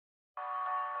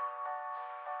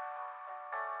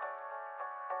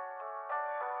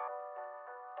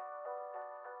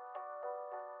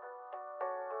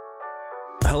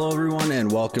Hello, everyone,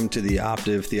 and welcome to the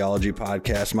Optive Theology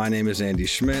Podcast. My name is Andy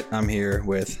Schmidt. I'm here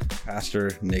with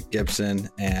Pastor Nick Gibson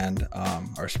and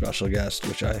our special guest,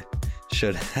 which I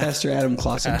should have. Pastor Adam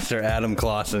Clausen. Pastor Adam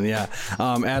Clausen, yeah.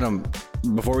 Adam,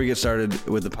 before we get started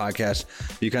with the podcast,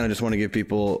 you kind of just want to give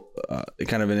people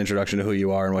kind of an introduction to who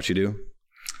you are and what you do?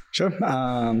 Sure.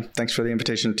 Thanks for the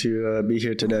invitation to be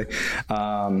here today.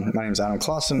 My name is Adam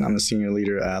Clausen. I'm the senior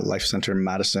leader at Life Center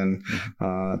Madison.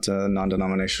 It's a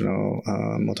non-denominational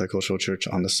multicultural church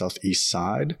on the southeast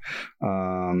side.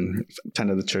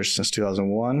 Attended the church since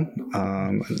 2001.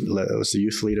 I was the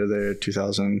youth leader there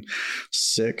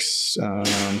 2006 to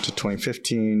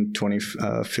 2015.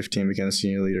 2015 became the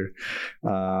senior leader.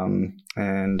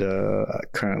 And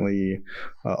currently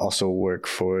also work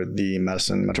for the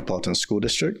Madison Metropolitan School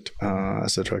District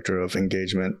as the Director of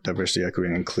Engagement, Diversity, Equity,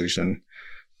 and Inclusion.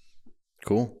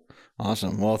 Cool.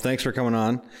 Awesome. Well, thanks for coming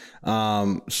on.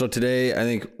 So today, I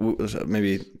think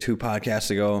maybe 2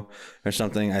 podcasts ago or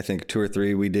something, I think 2 or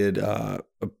 3, we did a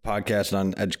podcast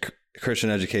on Christian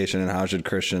education and how should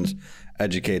Christians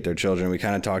educate their children. We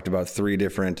kind of talked about 3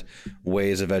 different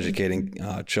ways of educating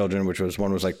children, which was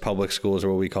one was like public schools or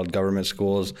what we called government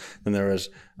schools. Then there was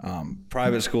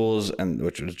private schools, and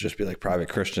which would just be like private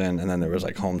Christian. And then there was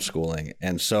like homeschooling.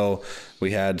 And so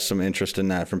we had some interest in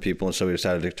that from people. And so we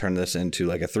decided to turn this into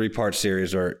like a 3-part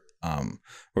series where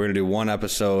we're going to do 1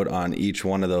 episode on each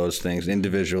one of those things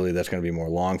individually. That's going to be more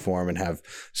long form and have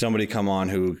somebody come on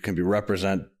who can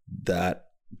represent that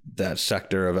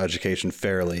sector of education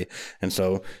fairly. And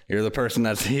so you're the person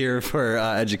that's here for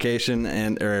education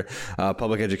or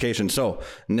public education. So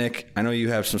Nick, I know you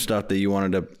have some stuff that you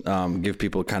wanted to give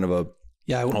people kind of a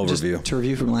overview. Just to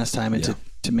review from last time and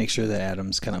to make sure that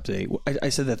Adam's kind of up to date. I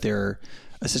said that there are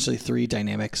essentially 3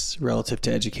 dynamics relative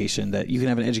to education, that you can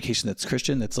have an education that's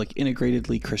Christian, that's like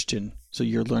integratedly Christian. So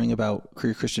you're learning about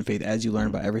your Christian faith as you learn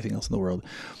about everything else in the world.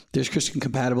 There's Christian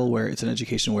compatible, where it's an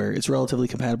education where it's relatively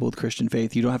compatible with Christian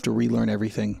faith. You don't have to relearn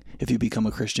everything if you become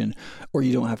a Christian, or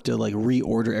you don't have to like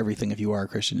reorder everything if you are a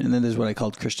Christian. And then there's what I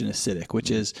called Christian acidic,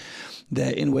 which is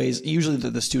that in ways usually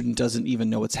that the student doesn't even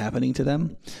know what's happening to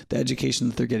them. The education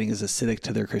that they're getting is acidic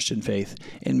to their Christian faith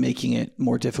and making it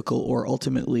more difficult or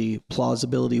ultimately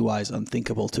plausibility-wise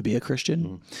unthinkable to be a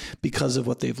Christian because of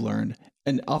what they've learned.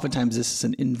 And oftentimes this is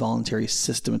an involuntary,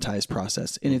 systematized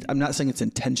process. And I'm not saying it's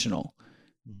intentional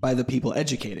by the people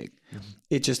educating.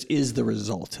 It just is the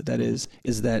result. That is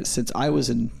that since I was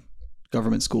in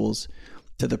government schools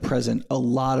to the present, a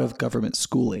lot of government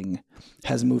schooling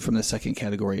has moved from the 2nd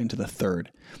category into the 3rd.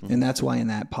 And that's why in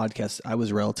that podcast, I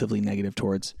was relatively negative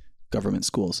towards government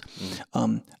schools.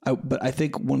 But I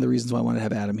think one of the reasons why I wanted to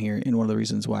have Adam here, and one of the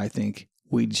reasons why I think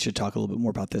we should talk a little bit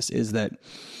more about this, is that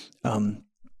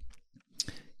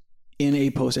in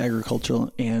a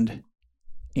post-agricultural and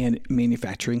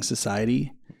manufacturing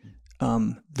society,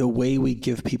 the way we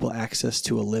give people access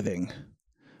to a living,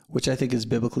 which I think is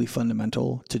biblically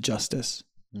fundamental to justice,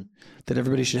 that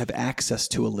everybody should have access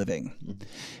to a living.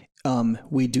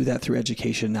 We do that through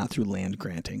education, not through land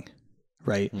granting,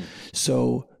 right?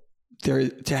 So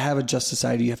to have a just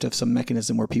society, you have to have some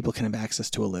mechanism where people can have access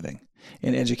to a living.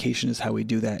 And education is how we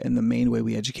do that. And the main way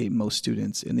we educate most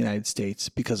students in the United States,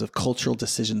 because of cultural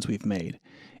decisions we've made,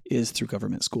 is through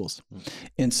government schools.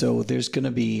 And so there's going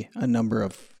to be a number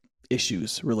of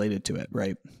issues related to it,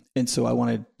 right? And so I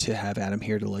wanted to have Adam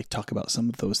here to like talk about some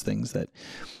of those things that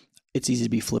it's easy to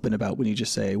be flippant about when you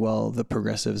just say, well, the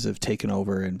progressives have taken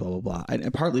over and blah, blah, blah.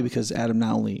 And partly because Adam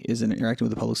not only is interacting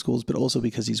with the public schools, but also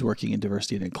because he's working in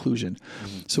diversity and inclusion.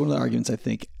 So one of the arguments I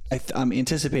think I'm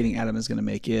anticipating Adam is going to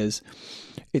make is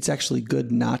it's actually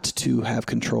good not to have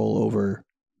control over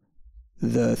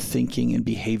the thinking and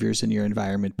behaviors in your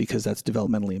environment, because that's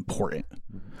developmentally important.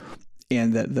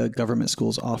 And that the government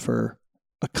schools offer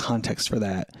a context for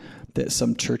that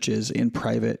some churches and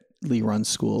privately run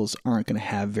schools aren't going to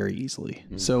have very easily.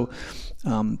 So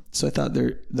I thought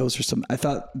I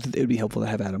thought it would be helpful to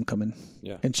have Adam come in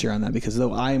and share on that, because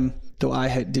though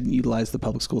I didn't utilize the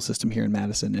public school system here in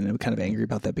Madison, and I'm kind of angry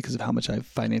about that because of how much I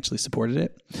financially supported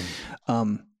it.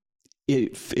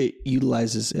 It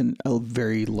utilizes a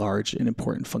very large and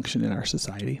important function in our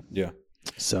society. Yeah.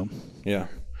 So. Yeah.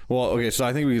 Well, okay. So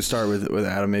I think we could start with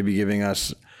Adam maybe giving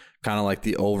us kind of like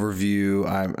the overview.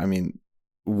 I mean,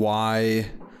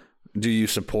 why do you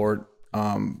support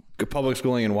public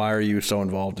schooling, and why are you so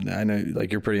involved in it? I know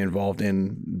like you're pretty involved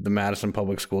in the Madison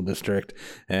Public School District,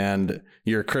 and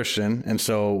you're a Christian. And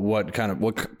so what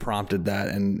prompted that,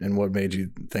 and what made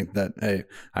you think that, hey,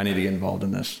 I need to get involved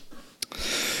in this?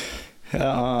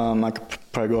 I could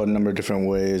probably go a number of different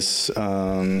ways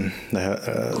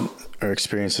or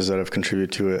experiences that have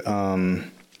contributed to it.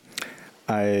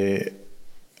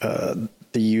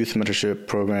 the youth mentorship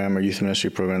program or youth ministry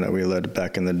program that we led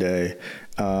back in the day,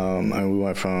 and we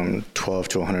went from 12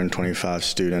 to 125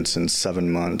 students in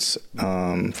 7 months,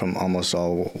 from almost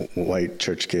all white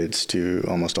church kids to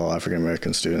almost all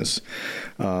African-American students,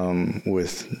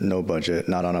 with no budget,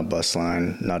 not on a bus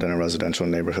line, not in a residential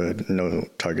neighborhood, no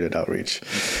targeted outreach.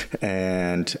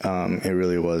 And it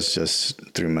really was just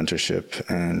through mentorship.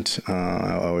 And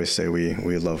I always say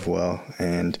we love well.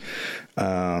 And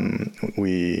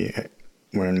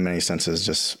we're in many senses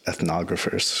just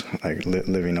ethnographers, like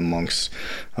living amongst,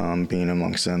 being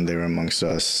amongst them. They were amongst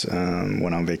us.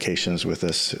 Went on vacations with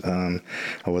us. I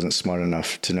wasn't smart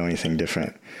enough to know anything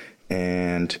different.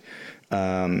 And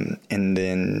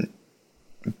then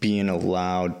being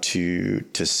allowed to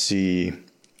see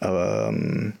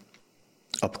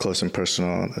up close and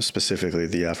personal, specifically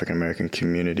the African-American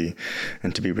community,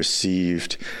 and to be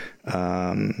received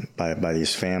by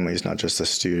these families, not just the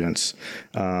students.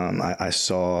 I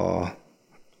saw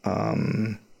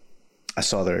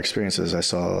their experiences. I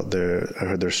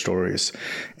heard their stories,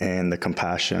 and the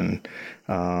compassion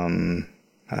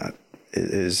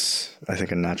is, I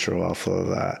think, a natural outflow of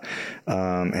that.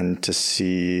 And to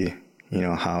see,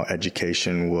 how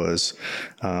education was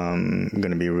going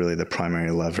to be really the primary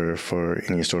lever for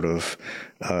any sort of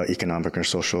economic or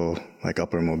social, like,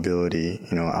 upward mobility,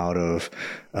 out of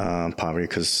poverty,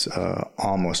 because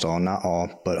almost all, not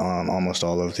all, but almost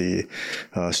all of the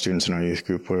students in our youth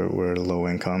group were low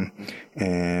income.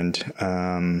 And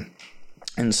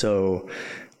so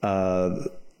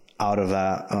out of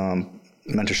that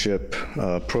mentorship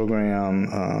program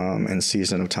and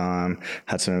season of time,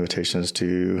 had some invitations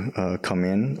to come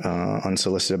in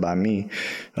unsolicited by me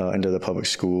into the public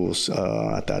schools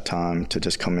at that time, to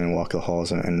just come in and walk the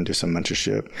halls and do some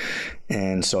mentorship.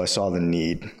 And so I saw the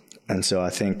need. And so I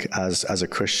think as a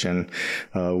Christian,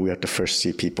 we have to first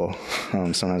see people.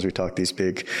 Sometimes we talk these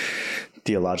big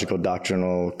theological,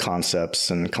 doctrinal concepts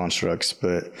and constructs,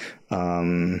 but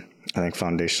I think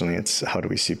foundationally it's how do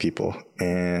we see people?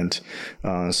 And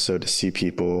so to see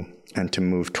people and to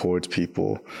move towards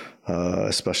people,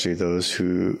 especially those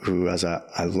who as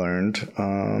I learned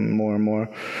more and more,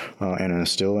 and I'm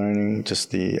still learning,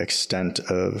 just the extent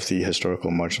of the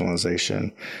historical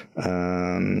marginalization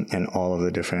and all of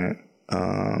the different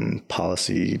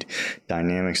policy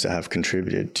dynamics that have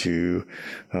contributed to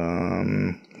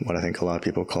what I think a lot of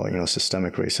people call,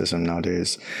 systemic racism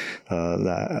nowadays.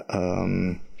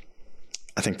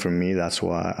 I think for me, that's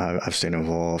why I've stayed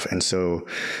involved. And so,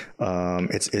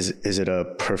 is it a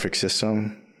perfect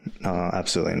system?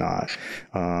 Absolutely not.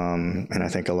 And I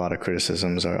think a lot of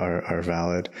criticisms are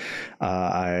valid.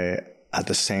 At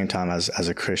the same time, as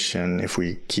a Christian, if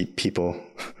we keep people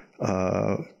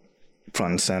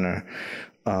front and center,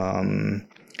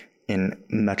 in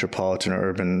metropolitan or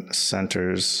urban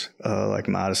centers like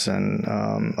Madison,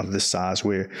 of this size,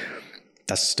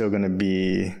 that's still going to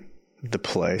be the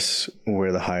place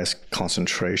where the highest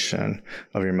concentration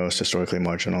of your most historically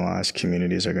marginalized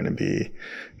communities are going to be.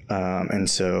 And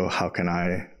so how can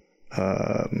I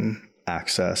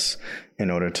access in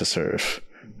order to serve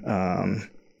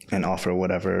and offer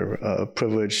whatever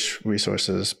privilege,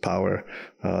 resources, power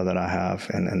that I have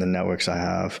and the networks I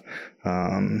have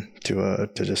to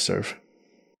just serve.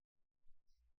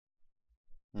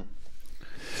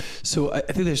 So I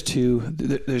think there's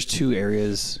two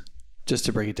areas, just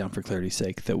to break it down for clarity's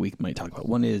sake, that we might talk about.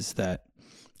 One is that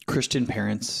Christian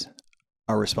parents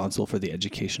are responsible for the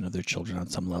education of their children on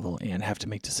some level and have to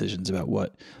make decisions about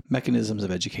what mechanisms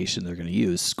of education they're going to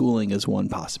use. Schooling is one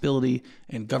possibility,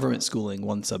 and government schooling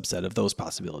one subset of those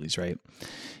possibilities, right?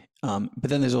 But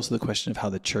then there's also the question of how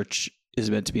the church is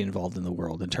meant to be involved in the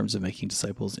world in terms of making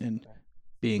disciples and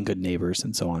being good neighbors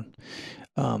and so on.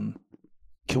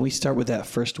 Can we start with that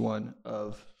first one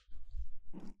of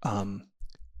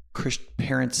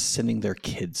parents sending their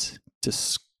kids to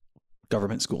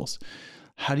government schools?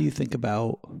 How do you think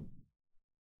about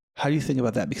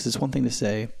that? Because it's one thing to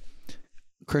say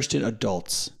Christian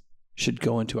adults should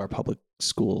go into our public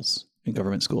schools and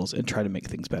government schools and try to make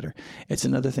things better. It's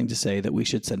another thing to say that we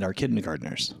should send our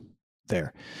kindergartners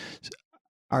there.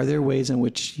 Are there ways in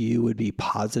which you would be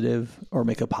positive or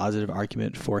make a positive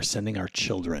argument for sending our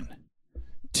children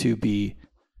to be?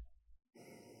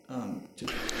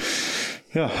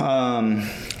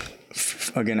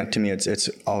 Again, to me, it's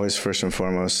always first and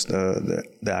foremost the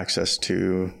access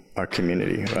to our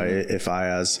community, right? If I,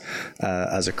 as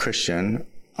a Christian,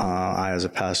 I as a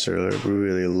pastor,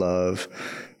 really love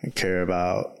and care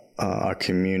about our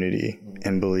community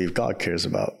and believe God cares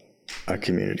about our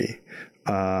community,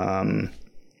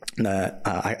 that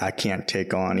I can't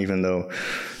take on, even though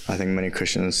I think many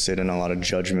Christians sit in a lot of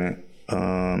judgment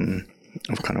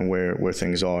of kind of where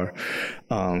things are.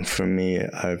 For me,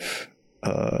 I've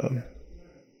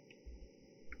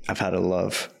had a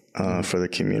love for the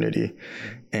community,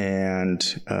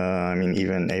 and I mean,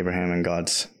 even Abraham and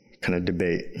God's kind of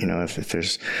debate, if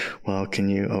there's, well, can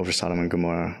you over Sodom and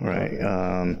Gomorrah, right?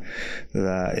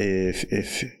 That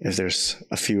if there's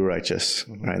a few righteous,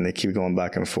 right, and they keep going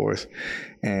back and forth,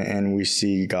 and we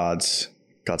see God's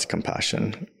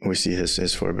compassion, we see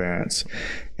his forbearance,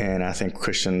 and I think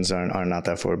Christians are not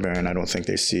that forbearing. I don't think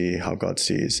they see how God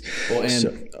sees. Well,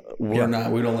 and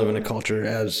we don't live in a culture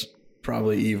as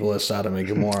probably evil as Sodom and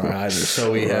Gomorrah either.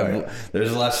 So we have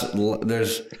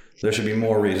there should be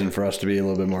more reason for us to be a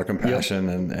little bit more compassion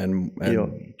and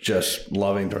just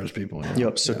loving towards people.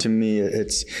 So to me,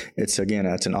 it's again,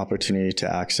 it's an opportunity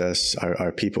to access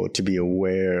our people, to be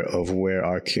aware of where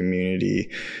our community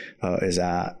is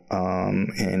at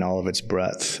in all of its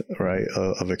breadth, right,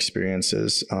 of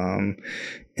experiences,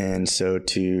 and so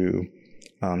to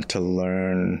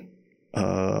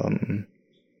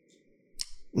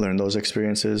learn those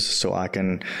experiences, so I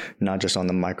can, not just on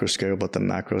the micro scale, but the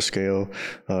macro scale,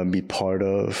 be part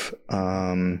of,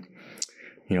 I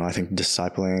think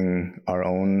discipling our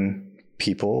own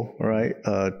people, right?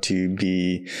 To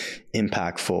be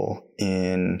impactful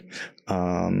in,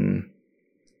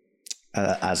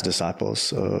 as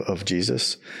disciples of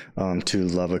Jesus, to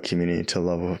love a community, to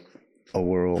love a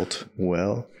world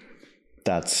well.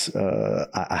 That's,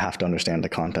 I have to understand the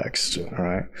context, all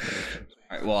right?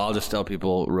 All right, well, I'll just tell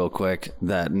people real quick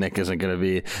that Nick isn't going to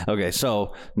be okay.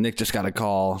 So Nick just got a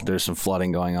call. There's some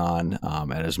flooding going on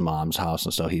at his mom's house,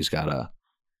 and so he's going to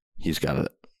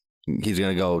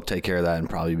go take care of that and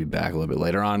probably be back a little bit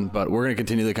later on. But we're going to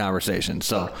continue the conversation.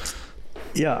 So,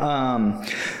 yeah.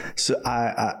 So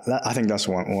I think that's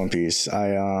one piece.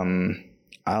 I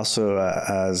also,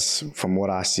 as from what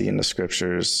I see in the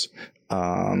scriptures,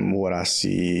 what I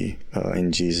see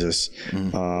in Jesus.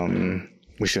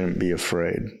 We shouldn't be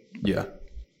afraid. Yeah.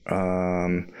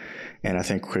 And I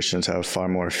think Christians have far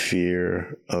more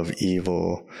fear of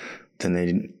evil than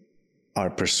they are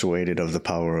persuaded of the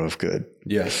power of good.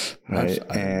 Yes. Right.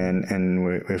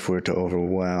 And if we're to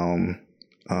overwhelm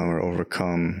or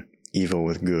overcome evil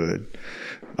with good,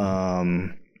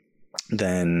 then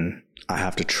I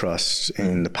have to trust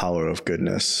in the power of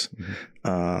goodness,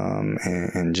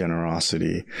 and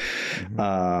generosity.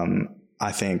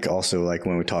 I think also, like,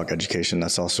 when we talk education,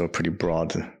 that's also a pretty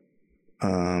broad thing.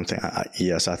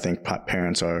 Yes, I think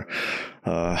parents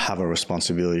have a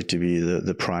responsibility to be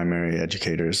the primary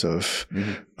educators of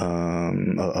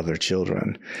their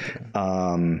children.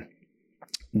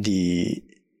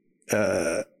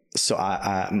 So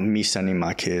me sending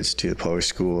my kids to the public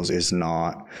schools is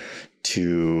not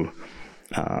to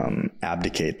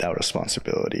abdicate that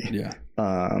responsibility. Yeah.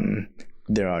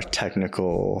 There are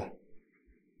technical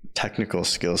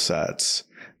skill sets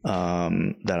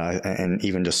and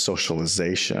even just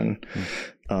socialization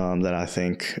that I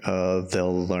think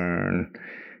they'll learn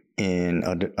in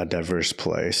a diverse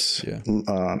place,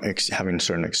 having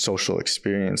certain social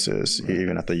experiences,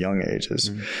 even at the young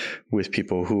ages, with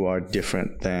people who are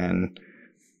different than.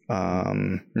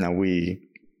 Now we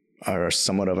are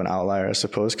somewhat of an outlier, I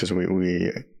suppose, because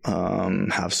we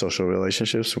have social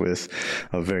relationships with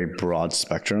a very broad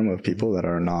spectrum of people that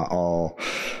are not all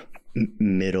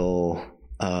middle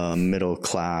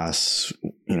class,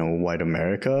 white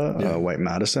America, white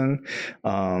Madison.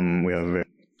 We have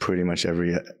pretty much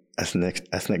every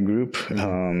ethnic group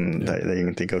that you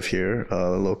can think of here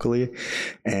locally,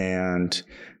 and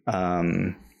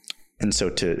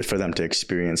so for them to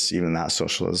experience even that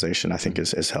socialization, I think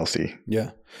is healthy.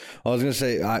 Yeah. I was going to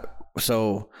say,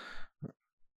 so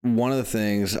one of the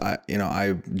things I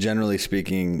generally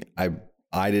speaking, I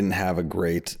didn't have a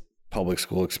great public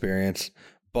school experience,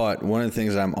 but one of the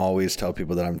things I'm always tell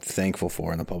people that I'm thankful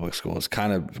for in the public school is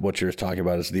kind of what you're talking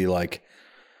about, is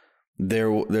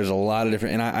there's a lot of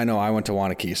different, and I know I went to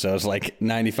Wanakee, so it's like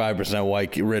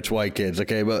 95% rich white kids.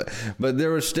 Okay. But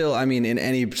there was still, in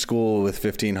any school with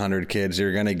 1,500 kids,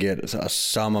 you're going to get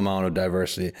some amount of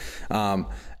diversity.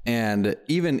 And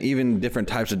even different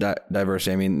types of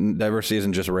diversity. Diversity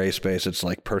isn't just race based. It's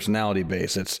like personality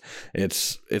based.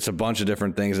 It's a bunch of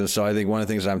different things. And so I think one of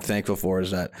the things that I'm thankful for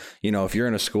is that, if you're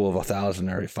in a school of 1,000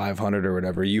 or 500 or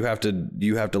whatever, you have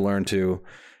to learn to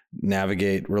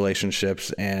navigate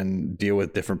relationships and deal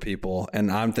with different people.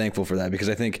 And I'm thankful for that, because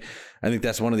I think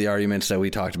that's one of the arguments that we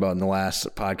talked about in the last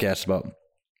podcast about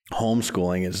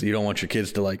homeschooling is you don't want your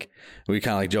kids to like, we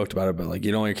kind of like joked about it, but like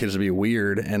you don't want your kids to be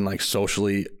weird and like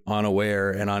socially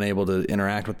unaware and unable to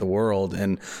interact with the world.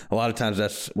 And a lot of times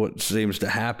that's what seems to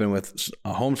happen with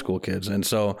homeschool kids. And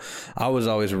so I was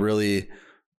always really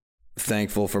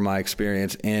thankful for my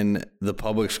experience in the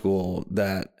public school,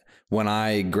 that when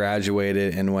I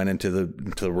graduated and went into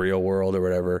the real world or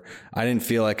whatever, I didn't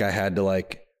feel like I had to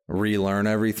like relearn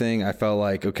everything. I felt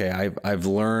like, okay, I've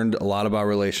learned a lot about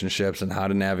relationships and how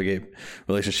to navigate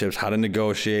relationships, how to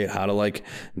negotiate, how to like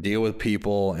deal with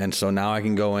people. And so now I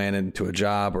can go into a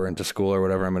job or into school or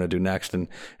whatever I'm going to do next and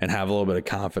have a little bit of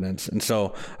confidence. And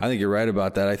so I think you're right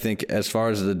about that. I think as far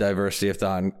as the diversity of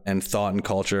thought and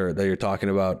culture that you're talking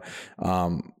about,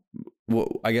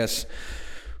 I guess,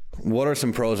 what are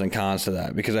some pros and cons to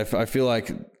that? Because I feel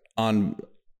like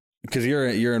because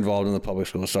you're involved in the public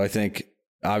school. So I think,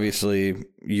 obviously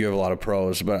you have a lot of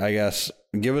pros, but I guess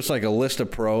give us like a list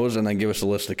of pros and then give us a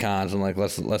list of cons, and like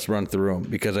let's run through them,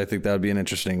 because I think that would be an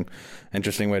interesting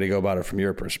way to go about it from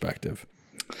your perspective.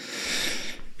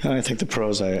 I think the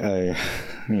pros I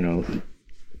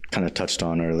kind of touched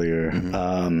on earlier.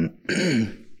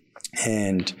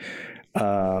 And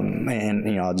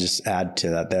I'll just add to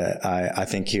that I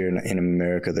think here in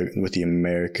America, with the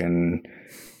American,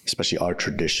 especially our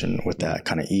tradition, with that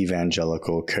kind of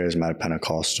evangelical, charismatic,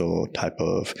 Pentecostal type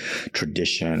of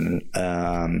tradition,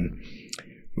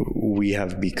 we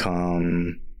have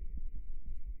become,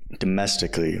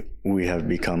 domestically,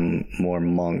 more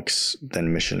monks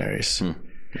than missionaries.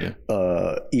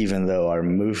 Even though our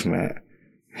movement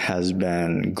has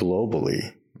been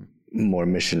globally more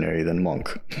missionary than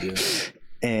monk. Yeah.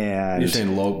 And you're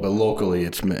saying but locally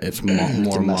it's more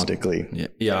domestically.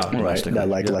 Domestically. That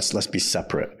like, let's be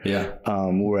separate. Yeah.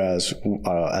 Whereas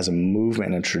as a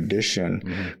movement and tradition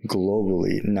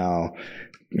globally now,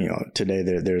 today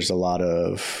there's a lot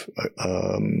of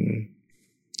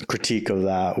critique of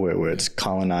that where it's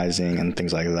colonizing and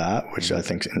things like that, which I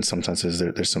think in some senses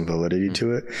there's some validity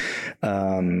to it,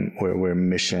 where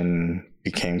mission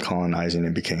became colonizing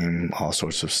and became all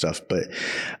sorts of stuff. But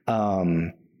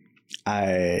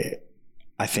I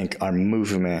think our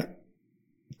movement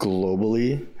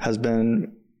globally has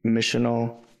been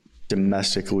missional.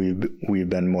 Domestically, we've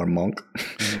been more monk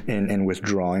and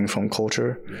withdrawing from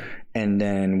culture. And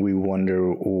then we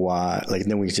wonder why,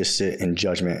 then we just sit in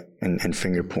judgment and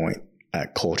finger point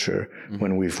at culture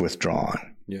when we've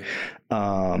withdrawn. Yeah.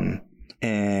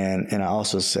 And I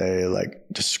also say,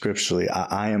 just scripturally,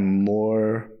 I am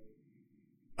more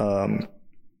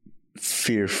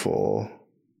fearful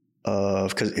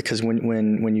of, because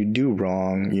when you do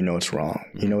wrong, it's wrong.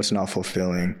 It's not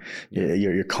fulfilling.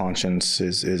 Your conscience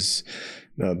is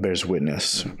bears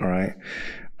witness. All right.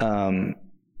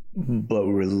 But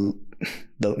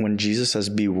when Jesus says,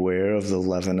 "Beware of the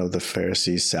leaven of the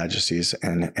Pharisees, Sadducees,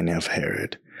 and of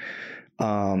Herod,"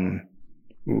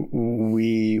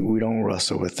 we don't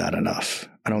wrestle with that enough.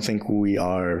 I don't think we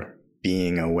are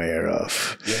being aware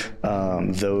of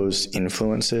those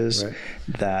influences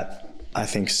that I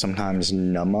think sometimes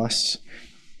numb us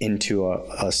into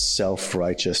a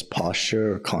self-righteous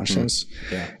posture or conscience.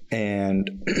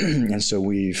 And so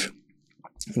we've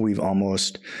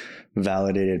almost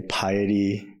validated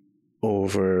piety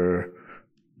over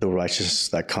the righteousness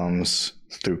that comes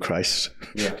through Christ,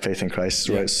 faith in Christ,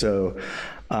 right? So,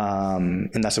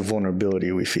 and that's a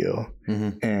vulnerability we feel.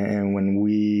 And when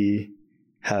we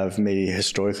have maybe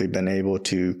historically been able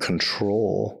to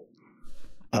control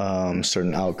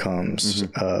certain outcomes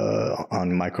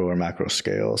on micro or macro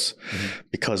scales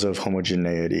because of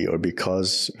homogeneity, or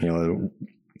because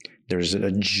there's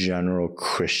a general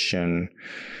Christian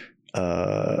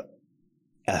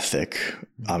ethic,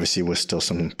 obviously with still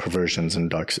some perversions and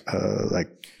dark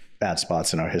bad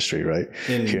spots in our history, right?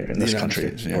 Here in this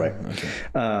country, right? Okay.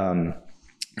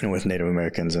 And with Native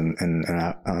Americans and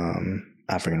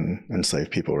African enslaved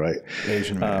people, right?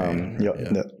 Asian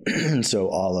so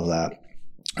all of that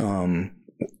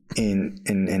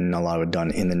in a lot of it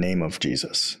done in the name of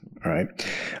Jesus, right?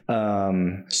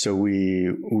 So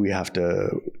we have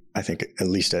to, I think, at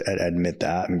least admit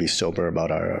that and be sober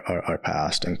about our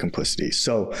past and complicity.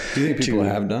 So do you think people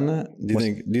have done that? Do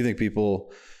you think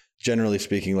people, generally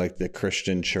speaking, like the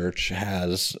Christian church,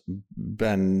 has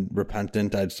been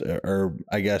repentant?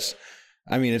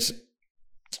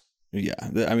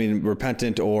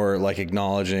 Repentant, or like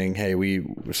acknowledging, hey, we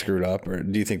screwed up? Or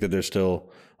do you think that there's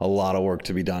still a lot of work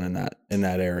to be done in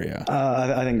that area?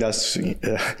 I think that's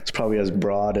it's probably as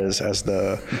broad as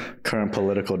the current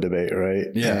political debate, right?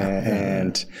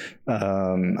 And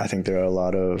I think there are a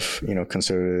lot of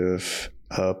conservative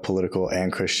political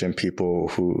and Christian people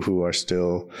who are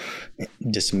still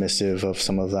dismissive of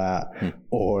some of that,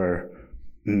 or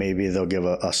maybe they'll give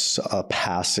a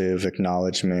passive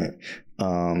acknowledgement,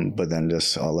 but then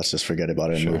just, let's just forget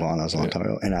about it and move on. That was a long time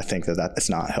ago. And I think that it's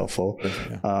not helpful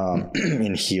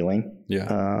in healing.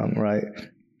 Right.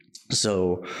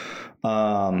 So,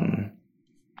 and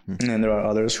there are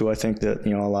others who I think that,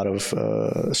 a lot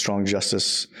of strong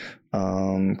justice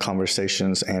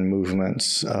conversations and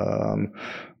movements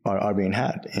are being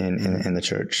had in the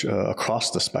church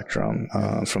across the spectrum,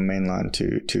 from mainline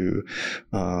to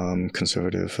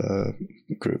conservative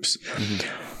groups.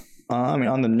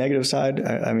 On the negative side,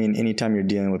 anytime you're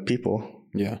dealing with people,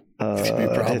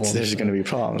 there's going to be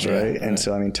problems, right? And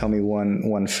so, tell me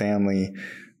one family,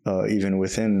 even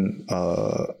within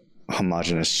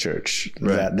homogenous church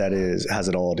that has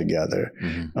it all together.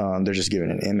 They're just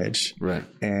given an image, right?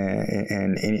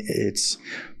 And it's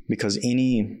because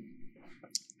any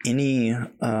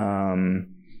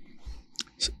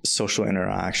social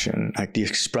interaction, like the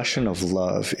expression of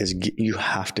love is you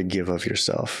have to give of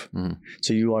yourself.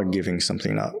 So you are giving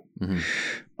something up.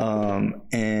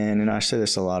 And I say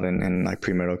this a lot in like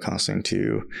premarital counseling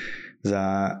too,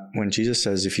 that when Jesus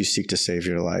says, if you seek to save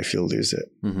your life, you'll lose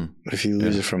it. But if you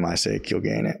lose it for my sake, you'll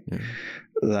gain it.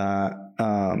 That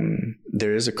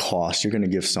there is a cost. You're going to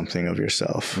give something of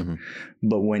yourself.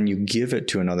 But when you give it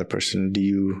to another person, do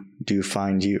you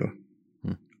find you?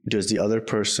 Does the other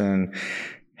person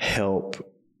help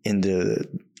in the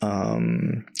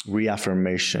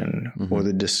reaffirmation or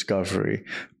the discovery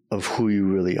of who you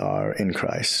really are in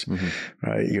Christ,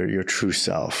 right? Your true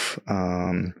self.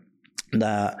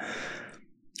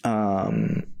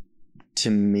 To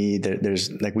me,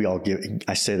 there's like, we all give,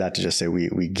 I say that to just say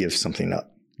we give something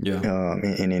up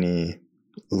in any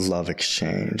love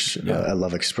exchange, a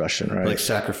love expression, right? Like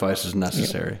sacrifice is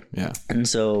necessary. And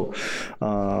so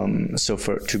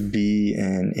to be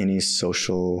in any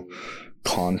social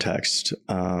context,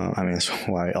 that's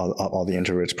why all the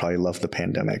introverts probably love the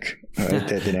pandemic, right?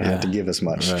 They didn't have to give as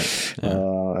much,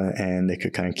 and they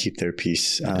could kind of keep their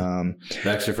peace. The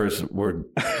extroverts were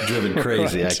driven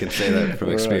crazy. I can say that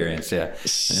from experience.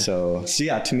 So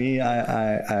to me,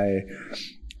 I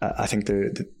think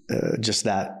just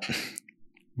that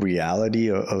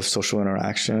reality of social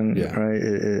interaction, right,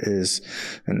 is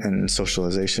and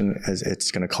socialization, it's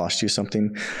going to cost you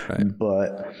something,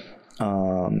 but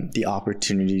the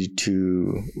opportunity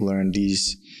to learn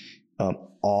these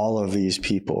all of these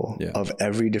people of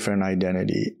every different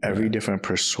identity, every different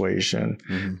persuasion,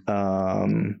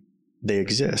 they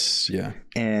exist.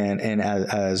 And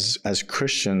as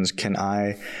Christians, can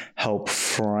I help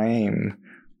frame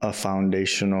a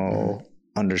foundational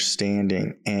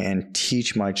understanding and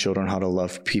teach my children how to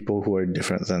love people who are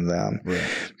different than them?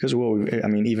 Because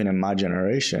even in my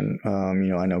generation,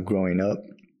 I know growing up,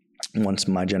 once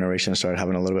my generation started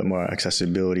having a little bit more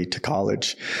accessibility to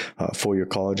college, 4-year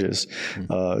colleges,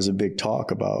 there's a big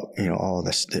talk about, all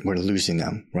this, we're losing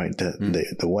them, right? The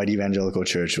white evangelical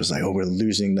church was like, we're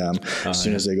losing them. As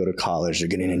soon as they go to college, they're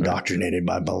getting indoctrinated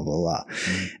by blah, blah, blah.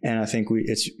 And I think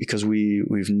it's because we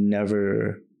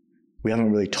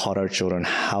haven't really taught our children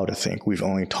how to think. We've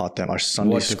only taught them our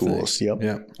Sunday schools.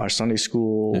 Our Sunday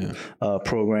school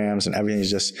programs and everything is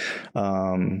just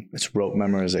it's rote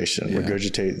memorization.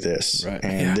 Regurgitate this,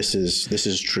 and this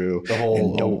is true. The whole,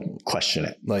 and don't question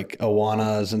it. Like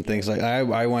Awanas and things like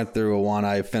I went through Awana.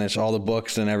 I finished all the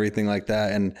books and everything like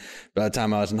that. And by the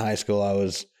time I was in high school, I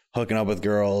was hooking up with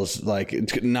girls.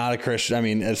 Like, not a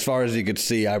Christian. As far as you could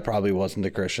see, I probably wasn't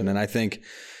a Christian. And I think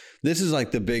this is like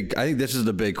the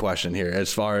big question here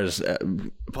as far as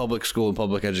public school and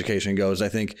public education goes. I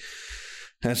think,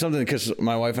 and it's something, because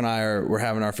my wife and we're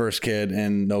having our first kid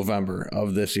in November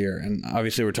of this year. And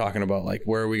obviously we're talking about like,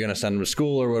 where are we going to send them to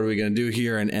school, or what are we going to do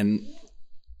here? And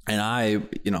I,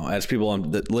 as people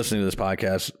listening to this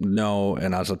podcast know,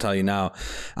 and I'll tell you now,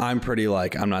 I'm pretty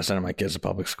I'm not sending my kids to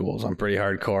public schools. I'm pretty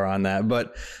hardcore on that.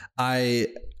 But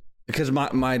because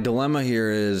my dilemma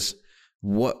here is,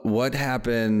 what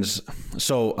happens?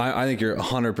 So I think you're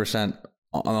 100%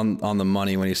 on the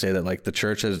money when you say that, like, the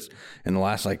church has in the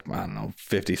last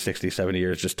 50, 60, 70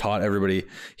 years just taught everybody,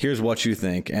 here's what you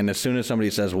think. And as soon as somebody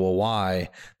says, well, why,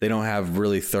 they don't have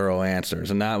really thorough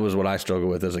answers. And that was what I struggled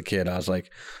with as a kid. I was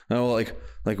like, no, like,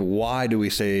 why do we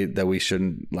say that we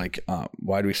shouldn't,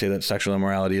 why do we say that sexual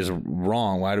immorality is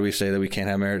wrong? Why do we say that we can't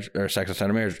have marriage or sex outside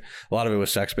of marriage? A lot of it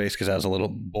was sex based because I was a little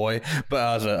boy,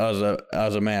 but I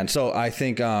was a man. So I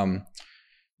think,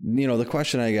 the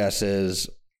question, I guess, is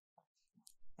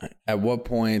at what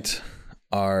point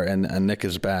and Nick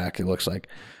is back. It looks like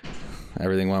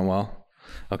everything went well.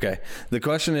 Okay. The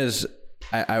question is,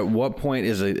 at what point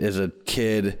is a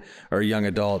kid or a young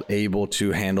adult able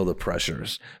to handle the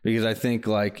pressures? Because I think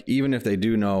like even if they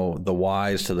do know the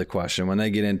whys to the question, when they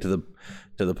get into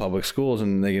the public schools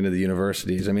and they get into the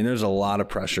universities, I mean, there's a lot of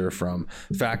pressure from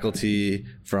faculty,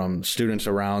 from students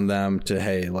around them to,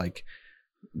 hey, like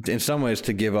in some ways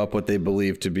to give up what they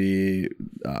believe to be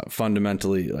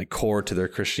fundamentally like core to their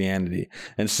Christianity.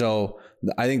 And so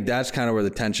I think that's kind of where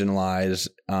the tension lies,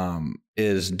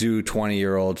 is do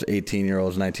 20-year-olds,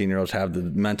 18-year-olds, 19-year-olds have the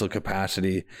mental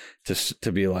capacity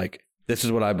to be like, this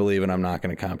is what I believe and I'm not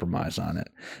going to compromise on it.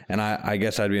 And I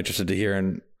guess I'd be interested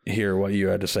to hear what you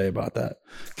had to say about that.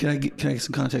 Can I get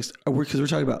some context? Because we're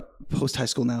talking about post high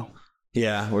school now.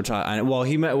 Yeah, we're talking. Well,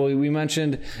 we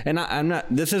mentioned, and I'm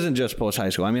not. This isn't just post high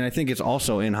school. I mean, I think it's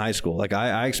also in high school. Like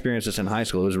I experienced this in high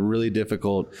school. It was really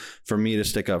difficult for me to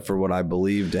stick up for what I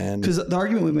believed in. Because the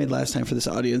argument we made last time for this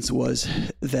audience was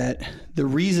that the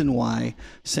reason why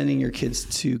sending your kids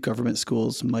to government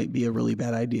schools might be a really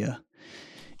bad idea,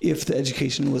 if the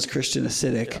education was Christian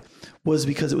acidic, was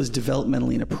because it was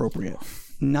developmentally inappropriate,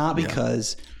 not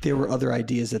because there were other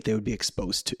ideas that they would be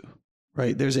exposed to.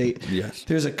 Right. There's a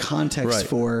context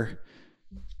for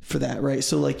that. Right.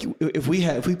 So like if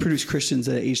we produce Christians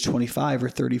at age 25 or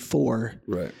 34,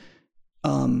 right.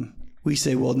 We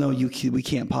say, well, no, we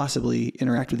can't possibly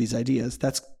interact with these ideas.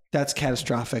 That's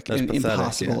catastrophic and pathetic,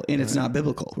 impossible. And it's not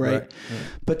biblical. Right.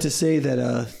 But to say that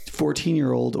a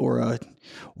 14-year-old or a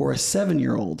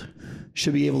 7-year-old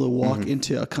should be able to walk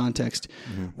into a context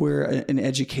where an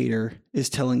educator is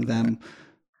telling them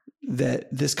that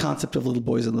this concept of little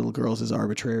boys and little girls is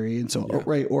arbitrary. And so,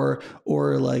 right. Or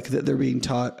like that they're being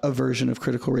taught a version of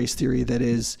critical race theory that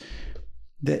is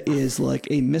like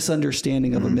a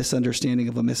misunderstanding of a misunderstanding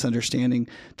of a misunderstanding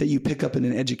that you pick up in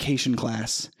an education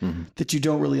class that you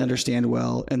don't really understand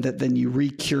well. And that then you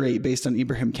recurate based on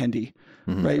Ibram Kendi,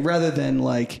 right? Rather than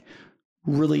like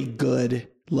really good,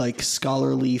 like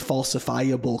scholarly,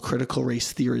 falsifiable critical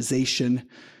race theorization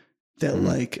that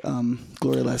like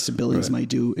Gloria Ladson-Billings might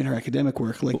do in her academic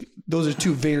work. Like those are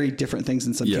two very different things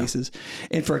in some cases.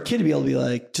 And for a kid to be able to be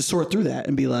like, to sort through that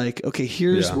and be like, okay,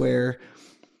 here's where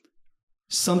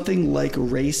something like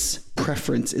race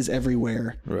preference is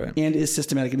everywhere and is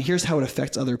systematic. And here's how it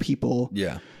affects other people.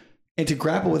 Yeah. And to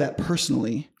grapple with that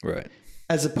personally,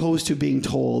 as opposed to being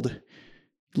told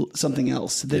something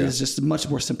else that is just much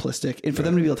more simplistic. And for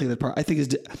them to be able to take that part, I think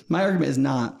my argument is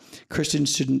not Christian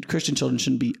children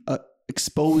shouldn't be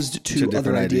exposed to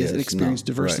other ideas and experience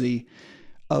diversity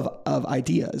of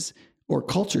ideas or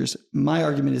cultures. My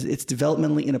argument is it's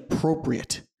developmentally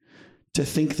inappropriate to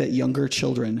think that younger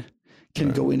children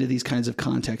can go into these kinds of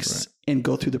contexts and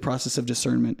go through the process of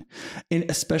discernment, and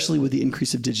especially with the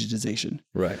increase of digitization.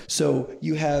 Right. So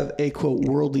you have a quote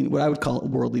what I would call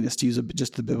worldliness, to use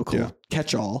just the biblical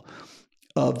catch-all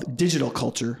of digital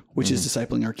culture, which is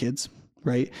discipling our kids,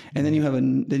 right? And then you have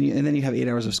then you have 8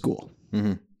 hours of school.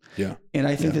 Yeah. And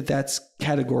I think that that's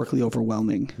categorically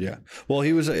overwhelming. Yeah. Well,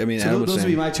 he was, I mean, so those would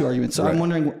be my two arguments. So I'm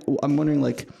wondering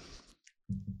like,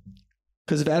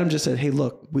 because if Adam just said, hey,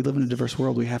 look, we live in a diverse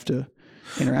world, we have to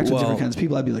interact with different kinds of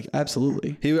people, I'd be like,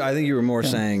 absolutely. I think you were more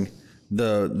saying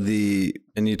the,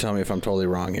 and you tell me if I'm totally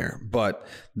wrong here, but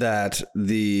that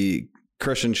the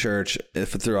Christian church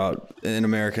throughout in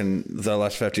America, the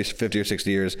last 50 or 60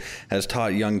 years has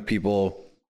taught young people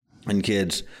and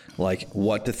kids like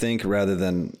what to think rather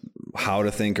than how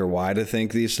to think or why to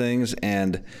think these things.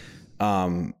 And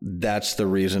that's the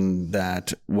reason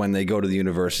that when they go to the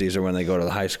universities or when they go to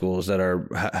the high schools that are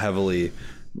heavily,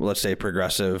 let's say,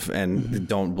 progressive and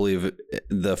don't believe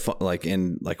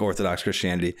in Orthodox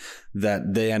Christianity,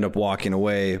 that they end up walking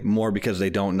away more because they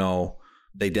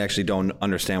actually don't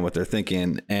understand what they're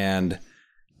thinking. And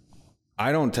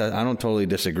I don't totally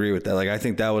disagree with that. Like, I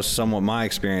think that was somewhat my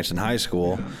experience in high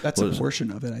school. That's a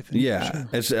portion of it, I think. Yeah.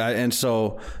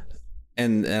 Sure.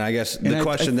 And I guess the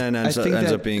question then ends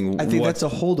up being, I think that's a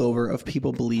holdover of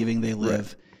people believing they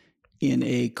live in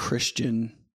a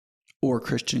Christian or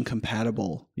Christian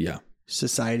compatible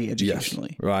society educationally.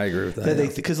 Yes. Well, I agree with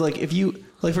that. Because like if you,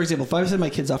 like for example, if I send my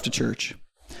kids off to church,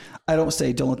 I don't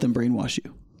say, don't let them brainwash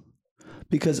you.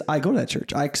 Because I go to that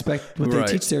church. I expect what they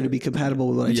teach there to be compatible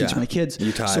with what I teach my kids.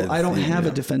 So I don't have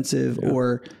a defensive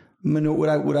or what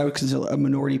I would consider a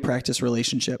minority practice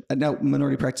relationship. Now,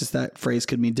 minority practice, that phrase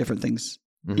could mean different things,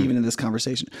 even in this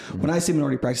conversation. When I say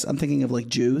minority practice, I'm thinking of like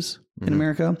Jews in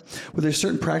America, where there's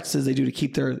certain practices they do to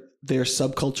keep their their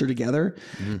subculture together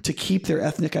to keep their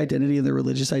ethnic identity and their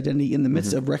religious identity in the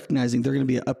midst of recognizing they're going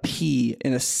to be a P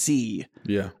and a C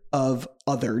of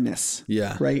otherness.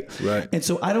 Yeah. Right. And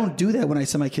so I don't do that when I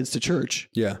send my kids to church.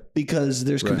 Yeah. Because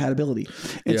there's compatibility.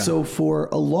 And so for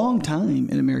a long time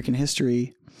in American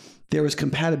history, there was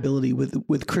compatibility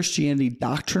with Christianity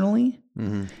doctrinally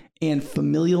and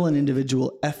familial and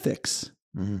individual ethics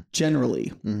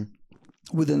generally.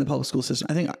 Within the public school system.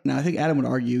 I think Adam would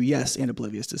argue, yes, and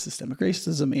oblivious to systemic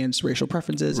racism and racial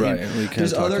preferences. Right. And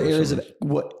there's other areas of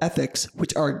ethics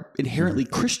which are inherently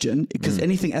Christian, because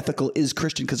anything ethical is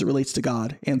Christian because it relates to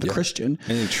God and the Christian.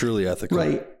 Anything truly ethical.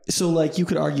 Right. So like you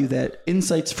could argue that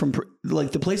insights from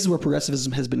like the places where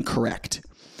progressivism has been correct,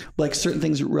 like certain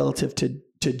things relative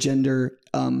to gender,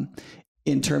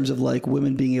 in terms of like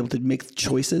women being able to make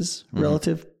choices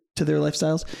relative to their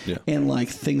lifestyles and like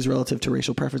things relative to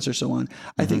racial preference or so on.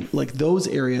 I think like those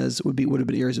areas would have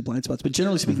been areas of blind spots, but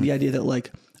generally speaking, the idea that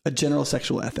like a general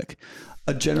sexual ethic,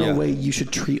 a general way you should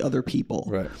treat other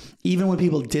people, even when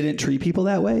people didn't treat people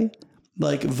that way,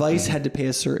 like Vice had to pay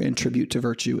a certain tribute to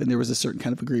virtue and there was a certain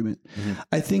kind of agreement.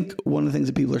 I think one of the things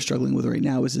that people are struggling with right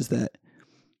now is that,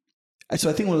 so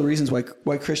I think one of the reasons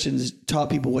why Christians taught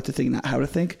people what to think, not how to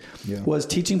think, was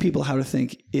teaching people how to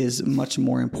think is much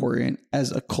more important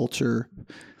as a culture.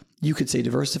 You could say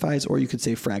diversifies, or you could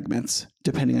say fragments,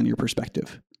 depending on your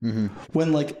perspective.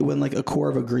 When a core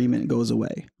of agreement goes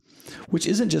away, which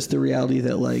isn't just the reality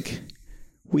that like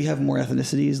we have more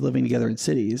ethnicities living together in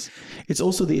cities. It's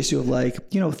also the issue of like,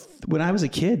 when I was a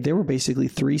kid, there were basically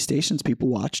 3 stations people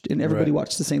watched, and everybody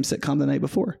watched the same sitcom the night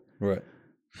before.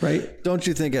 Right. Don't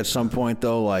you think at some point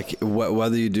though, like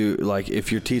whether you do, like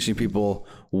if you're teaching people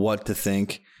what to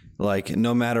think, like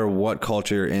no matter what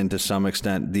culture you're in, to some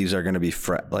extent, these are going to be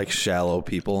like shallow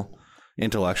people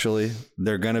intellectually.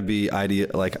 They're going to be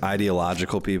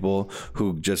ideological people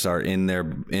who just are in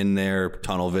their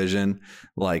tunnel vision.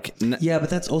 Like, but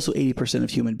that's also 80% of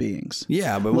human beings.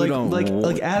 Yeah. But like, we don't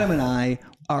like Adam and I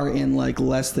are in like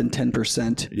less than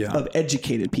 10% of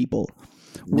educated people.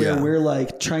 Where we're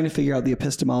like trying to figure out the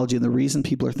epistemology and the reason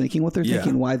people are thinking what they're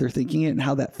thinking, why they're thinking it, and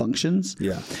how that functions.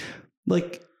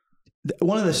 Like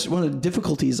one of the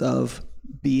difficulties of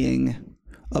being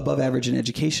above average in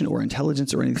education or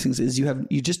intelligence or any of these things is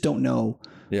you just don't know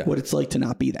what it's like to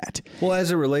not be that. Well,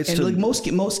 as it relates to like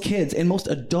most kids and most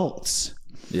adults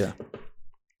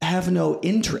have no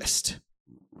interest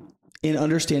in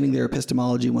understanding their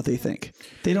epistemology and what they think.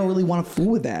 They don't really want to fool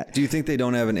with that. Do you think they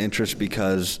don't have an interest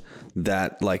because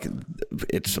that like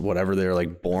it's whatever, they're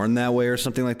like born that way or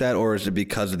something like that? Or is it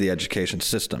because of the education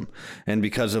system and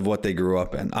because of what they grew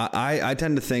up in? I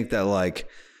tend to think that like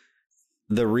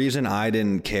the reason I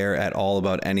didn't care at all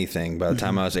about anything by the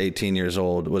time I was 18 years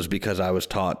old was because I was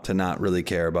taught to not really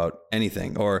care about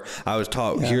anything, or I was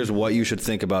taught here's what you should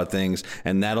think about things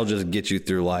and that'll just get you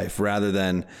through life, rather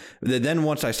than then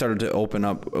once I started to open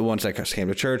up, once I came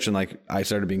to church and like I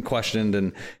started being questioned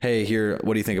and hey, here,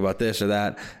 what do you think about this or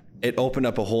that? It opened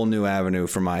up a whole new avenue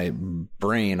for my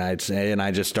brain, I'd say. And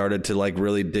I just started to like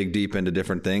really dig deep into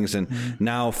different things. And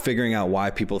now figuring out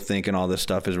why people think and all this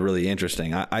stuff is really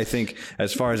interesting. I think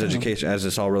as far as education, as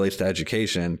this all relates to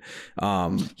education,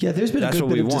 there's been a good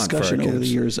bit of discussion over the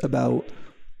years about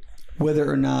whether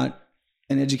or not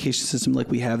an education system like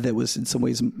we have that was in some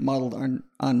ways modeled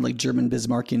on like German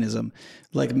Bismarckianism,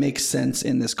 like makes sense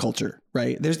in this culture,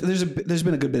 right? There's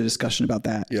been a good bit of discussion about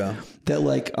that. Yeah. That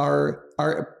like our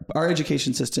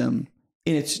education system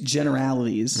in its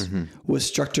generalities was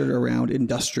structured around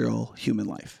industrial human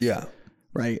life. Yeah.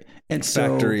 Right. And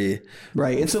so factory.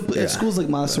 Right. And so schools like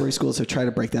Montessori schools have tried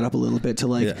to break that up a little bit to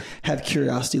like have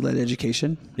curiosity led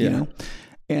education, you know?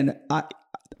 And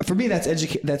for me, that's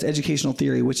educational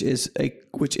theory, which is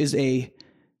a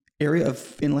area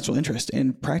of intellectual interest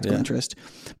and practical interest.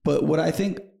 But what I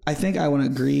think I want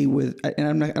to agree with,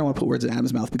 and I don't want to put words in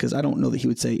Adam's mouth because I don't know that he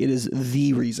would say it is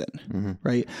the reason,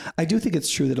 right? I do think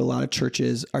it's true that a lot of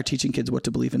churches are teaching kids what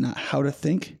to believe and not how to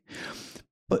think.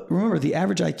 But remember, the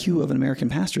average IQ of an American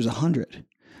pastor is 100.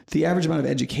 The average amount of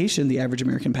education the average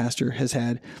American pastor has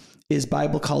had is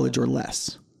Bible college or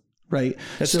less. Right.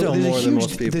 That's still more than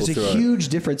most people. There's a huge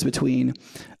difference between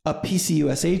a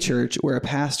PCUSA church where a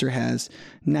pastor has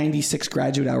 96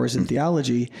 graduate hours in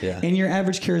theology and your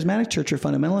average charismatic church or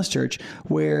fundamentalist church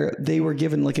where they were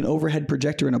given like an overhead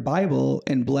projector and a Bible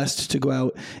and blessed to go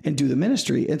out and do the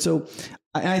ministry. And so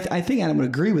I think Adam would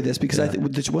agree with this because I think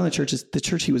one of the churches, the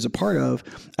church he was a part of,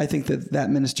 I think that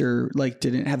minister like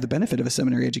didn't have the benefit of a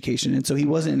seminary education. And so he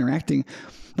wasn't interacting.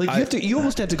 Like you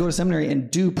almost have to go to seminary and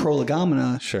do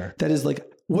prolegomena. Sure. That is like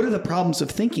what are the problems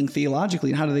of thinking theologically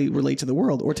and how do they relate to the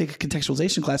world, or take a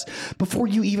contextualization class before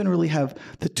you even really have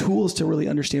the tools to really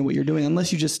understand what you're doing,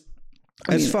 unless you just,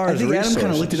 I think Adam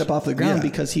kind of looked it up off the ground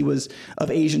because he was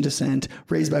of Asian descent,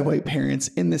 raised by white parents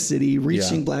in the city,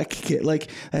 reaching black kid.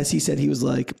 Like, as he said, he was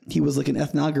like an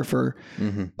ethnographer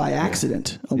by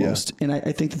accident almost. And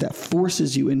I think that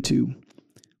forces you into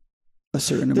a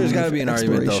certain amount of There's got to be an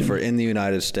argument though exploration. for in the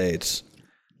United States.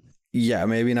 Yeah,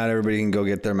 maybe not everybody can go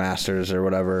get their master's or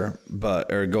whatever,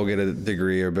 or go get a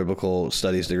degree or biblical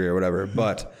studies degree or whatever.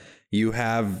 But you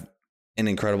have an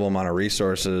incredible amount of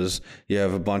resources. You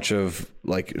have a bunch of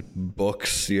like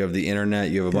books, you have the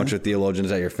internet, you have a bunch of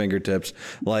theologians at your fingertips.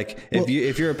 Like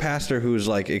if you're a pastor who's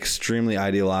like extremely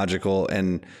ideological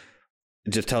and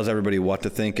just tells everybody what to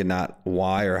think and not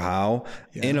why or how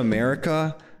in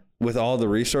America, with all the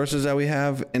resources that we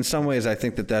have, in some ways, I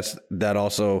think that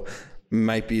also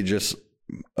might be just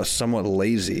somewhat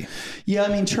lazy. Yeah. I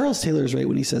mean, Charles Taylor is right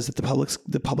when he says that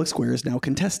the public square is now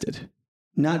contested.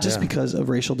 Not just because of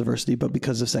racial diversity, but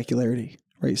because of secularity,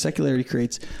 right? Secularity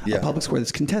creates a public square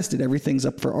that's contested. Everything's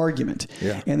up for argument.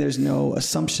 Yeah. And there's no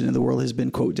assumption and the world has been,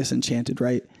 quote, disenchanted,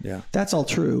 right? Yeah. That's all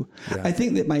true. Yeah. I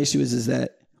think that my issue is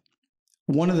that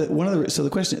so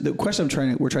the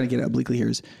question we're trying to get at obliquely here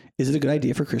is it a good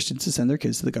idea for Christians to send their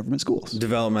kids to the government schools?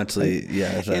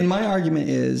 Developmentally, And my argument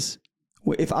is,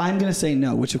 if I'm going to say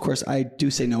no, which of course I do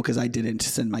say no because I didn't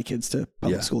send my kids to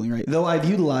public schooling, right? Though I've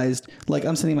utilized, like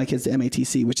I'm sending my kids to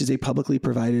MATC, which is a publicly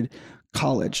provided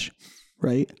college,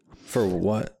 right? For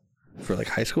what? For like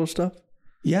high school stuff?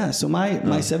 Yeah. So my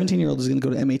 17-year-old is going to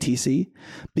go to MATC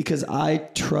because I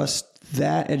trust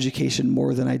that education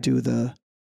more than I do the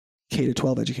K to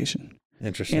 12 education.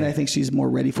 Interesting. And I think she's more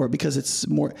ready for it because it's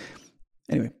more,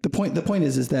 anyway, the point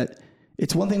is that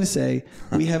it's one thing to say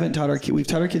we've taught our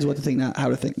kids what to think, not how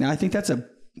to think. Now I think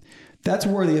that's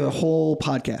worthy of a whole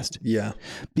podcast. Yeah.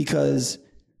 Because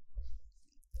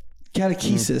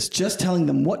catechesis, just telling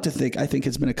them what to think, I think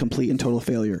has been a complete and total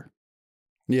failure.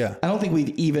 Yeah. I don't think we've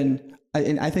even,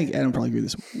 and I think Adam probably agree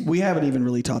with this. We haven't even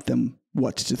really taught them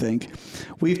what to think.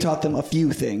 We've taught them a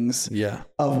few things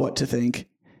of what to think,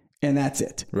 and that's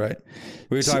it. Right.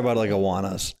 We were talking about like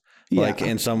Awanas. Like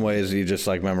in some ways you just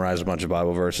like memorize a bunch of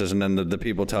Bible verses and then the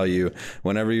people tell you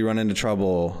whenever you run into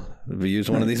trouble, we use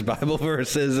one of these Bible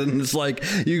verses, and it's like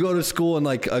you go to school and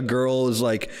like a girl is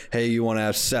like, hey, you want to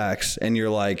have sex? And you're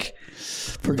like,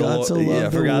 for God so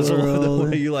loved the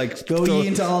world, you like go ye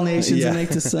into all nations and make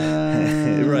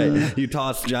disciples. Right. You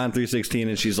toss John 3:16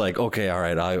 and she's like, okay, all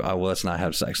right, I will, let's not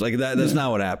have sex. Like that's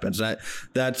not what happens.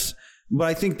 But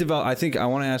I think I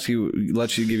want to ask you,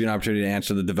 let you give you an opportunity to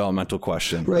answer the developmental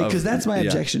question. Right, because that's my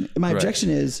objection. My objection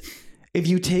is if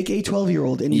you take a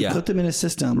 12-year-old and you put them in a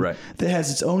system that has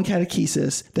its own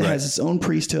catechesis, that has its own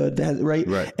priesthood, that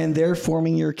has, and they're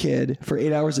forming your kid for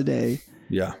 8 hours a day.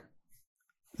 Yeah.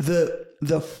 The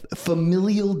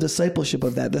familial discipleship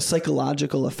of that, the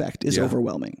psychological effect is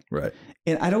overwhelming. Right.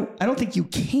 And I don't think you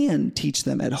can teach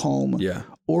them at home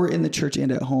or in the church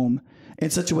and at home in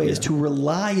such a way as to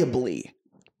reliably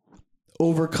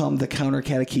overcome the counter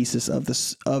catechesis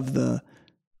of the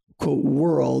quote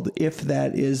world, if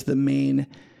that is the main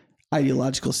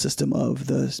ideological system of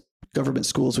the government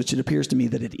schools, which it appears to me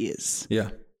that it is. Yeah.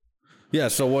 Yeah.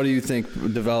 So what do you think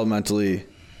developmentally,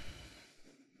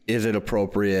 is it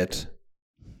appropriate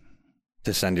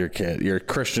to send your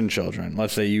Christian children?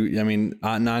 Let's say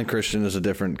non-Christian is a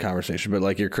different conversation, but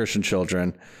like your Christian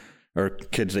children or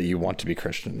kids that you want to be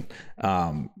Christian,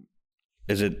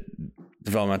 is it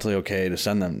developmentally okay to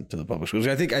send them to the public schools?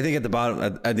 I think at the bottom,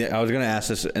 I was going to ask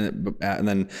this and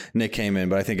then Nick came in,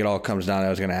 but I think it all comes down. I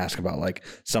was going to ask about like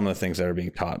some of the things that are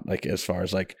being taught, like as far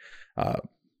as like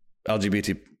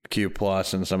LGBTQ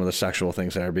plus and some of the sexual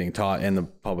things that are being taught in the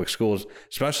public schools,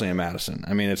 especially in Madison.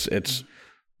 I mean,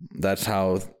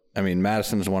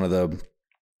 Madison is one of the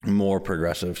more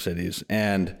progressive cities,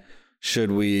 and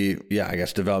should we, I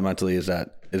guess developmentally, is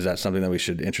that something that we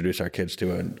should introduce our kids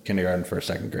to in kindergarten, first,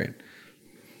 second grade?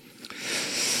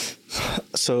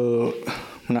 So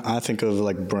when I think of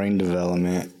like brain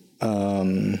development,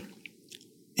 and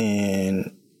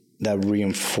that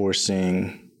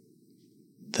reinforcing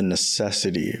the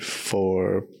necessity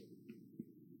for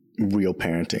real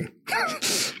parenting,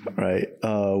 right?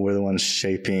 We're the ones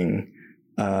shaping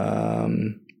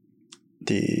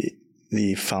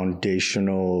the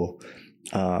foundational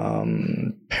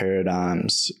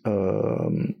paradigms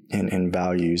and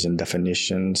values and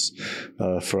definitions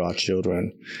for our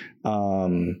children.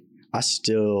 I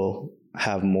still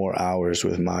have more hours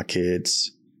with my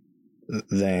kids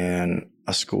than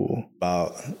a school.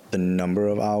 About the number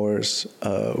of hours,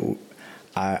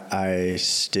 I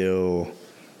still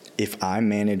if I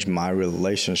manage my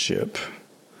relationship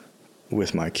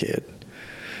with my kid,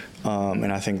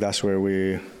 and I think that's where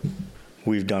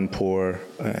we've done poor.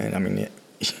 And I mean,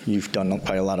 you've done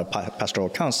probably a lot of pastoral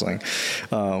counseling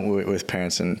with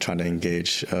parents and trying to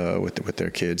engage with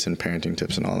their kids and parenting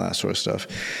tips and all that sort of stuff.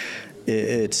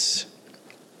 It's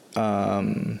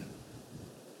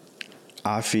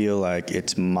I feel like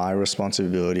it's my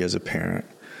responsibility as a parent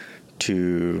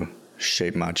to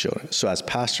shape my children. So as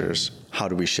pastors, how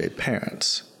do we shape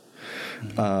parents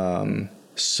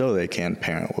so they can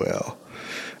parent well?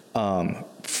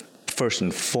 First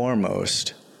and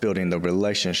foremost, building the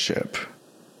relationship,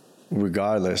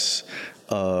 regardless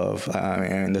of,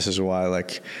 and this is why,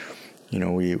 like, you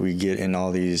know, we get in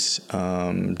all these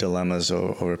dilemmas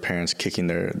over parents kicking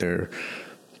their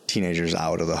teenagers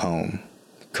out of the home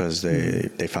because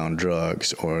they found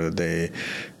drugs, or they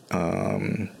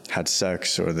had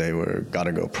sex, or they got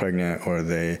to go pregnant, or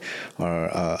they are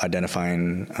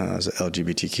identifying as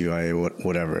LGBTQIA,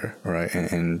 whatever, right?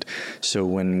 And so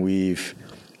when we've,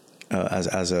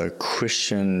 as a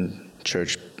Christian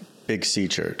church, Big C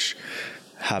church,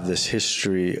 have this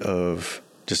history of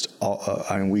just all,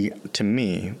 we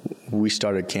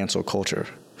started cancel culture.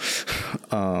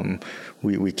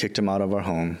 We kicked them out of our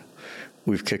home.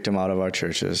 We've kicked them out of our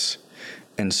churches.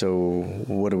 And so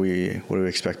what do we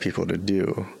expect people to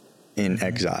do in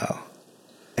exile?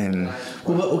 And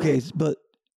okay, but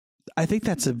I think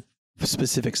that's a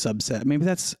specific subset. Maybe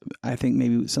that's, I think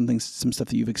maybe some stuff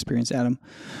that you've experienced, Adam,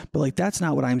 but like, that's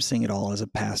not what I'm seeing at all as a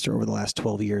pastor over the last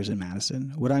 12 years in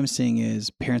Madison. What I'm seeing is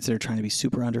parents that are trying to be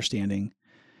super understanding,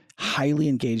 highly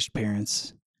engaged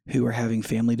parents who are having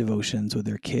family devotions with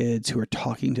their kids, who are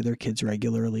talking to their kids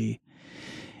regularly,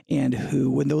 and who,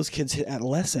 when those kids hit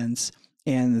adolescence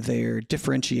and their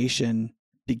differentiation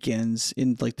begins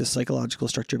in like the psychological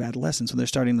structure of adolescence, when they're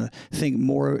starting to think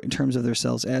more in terms of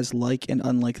themselves as like and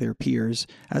unlike their peers,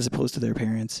 as opposed to their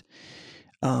parents,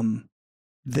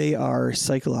 they are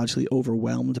psychologically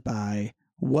overwhelmed by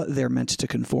what they're meant to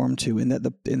conform to, and that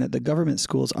the government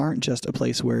schools aren't just a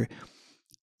place where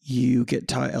you get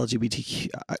taught LGBTQIA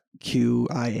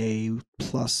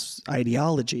plus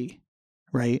ideology,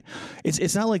 right?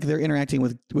 It's not like they're interacting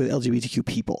with LGBTQ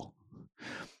people.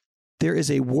 There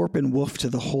is a warp and woof to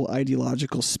the whole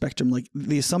ideological spectrum. Like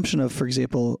the assumption of, for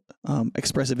example,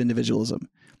 expressive individualism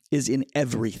is in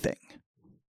everything,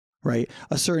 right?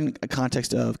 A certain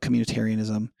context of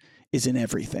communitarianism is in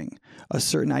everything. A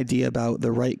certain idea about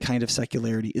the right kind of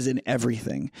secularity is in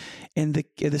everything. And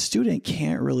the student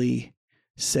can't really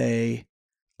say,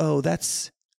 oh, that's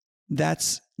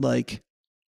like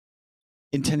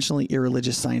intentionally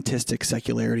irreligious scientistic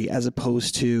secularity as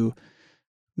opposed to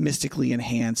mystically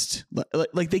enhanced.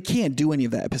 Like they can't do any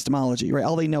of that epistemology, right?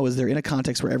 All they know is they're in a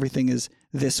context where everything is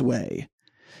this way,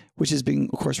 which is being,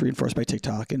 of course, reinforced by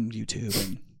TikTok and YouTube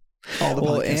and all the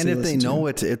podcasts. And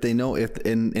if they know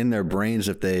in their brains,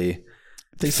 if they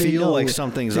feel no, like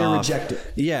something's off, reject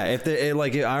it. Yeah. If they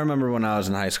like, I remember when I was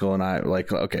in high school and I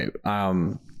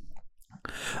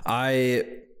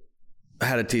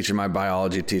had a teacher, my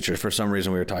biology teacher. For some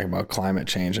reason, we were talking about climate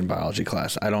change in biology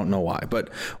class. I don't know why,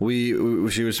 but she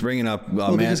was bringing up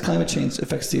because climate change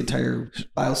affects the entire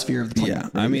biosphere of the planet. Yeah,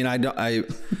 right? I mean,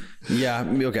 yeah,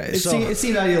 okay. It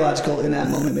seemed ideological in that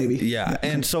moment, maybe. Yeah,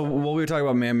 and so we were talking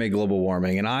about man-made global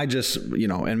warming, and I just,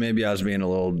 and maybe I was being a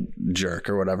little jerk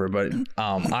or whatever, but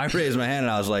I raised my hand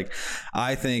and I was like,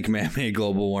 I think man-made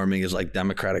global warming is like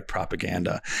Democratic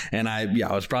propaganda, and I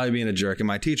was probably being a jerk, and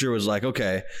my teacher was like,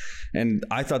 okay, and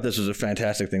I thought this was a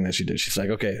fantastic thing that she did. She's like,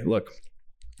 okay, look,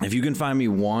 if you can find me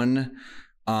one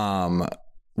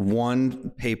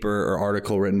paper or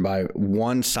article written by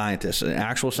one scientist, an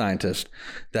actual scientist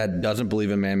that doesn't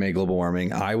believe in man-made global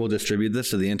warming, I will distribute this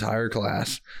to the entire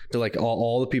class, to like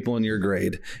all the people in your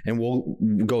grade, and we'll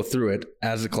go through it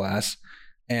as a class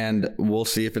and we'll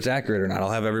see if it's accurate or not.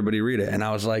 I'll have everybody read it. And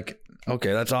I was like,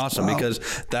 okay, that's awesome. Wow. Because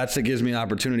it gives me an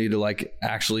opportunity to like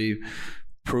actually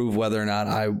prove whether or not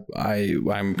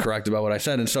I'm correct about what I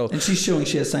said. And she's showing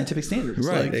she has scientific standards.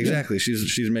 Right. Like, exactly. Yeah.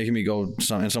 She's making me go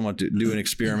somewhat to do an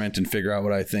experiment and figure out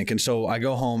what I think. And so I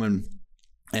go home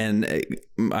and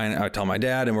I tell my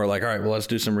dad, and we're like, all right, well, let's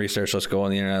do some research. Let's go on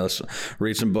the internet. Let's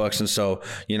read some books. And so,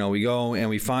 we go and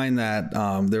we find that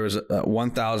there was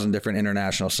 1,000 different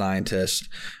international scientists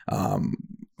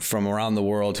from around the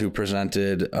world who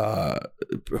presented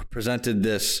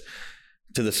this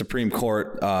to the Supreme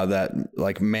Court, that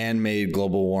like man-made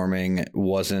global warming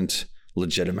wasn't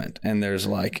legitimate. And there's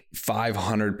like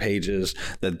 500 pages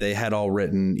that they had all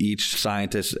written. Each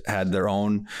scientist had their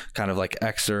own kind of like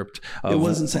excerpt of, it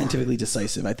wasn't scientifically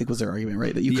decisive, I think was their argument,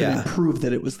 right? That you couldn't prove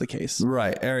that it was the case.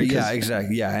 Right. Yeah,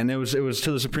 exactly. Yeah. And it was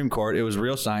to the Supreme Court. It was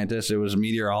real scientists. It was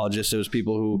meteorologists. It was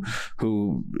people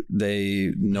who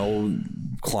they know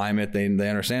climate. They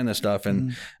understand this stuff.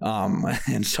 And,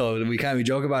 and so we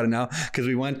joke about it now because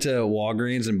we went to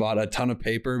Walgreens and bought a ton of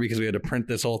paper because we had to print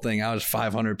this whole thing out. It was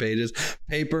 500 pages,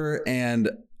 paper and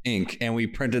ink. And we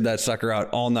printed that sucker out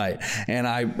all night. And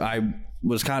I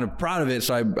was kind of proud of it.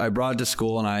 So I brought it to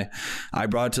school and I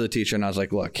brought it to the teacher and I was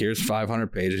like, look, here's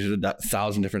 500 pages, here's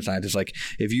 1,000 different scientists. Like,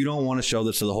 if you don't want to show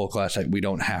this to the whole class, we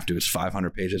don't have to. It's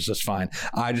 500 pages. That's fine.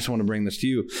 I just want to bring this to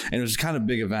you. And it was kind of a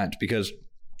big event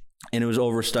and it was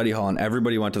over study hall and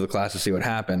everybody went to the class to see what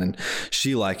happened. And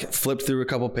she like flipped through a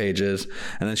couple pages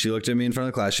and then she looked at me in front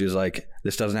of the class. She was like,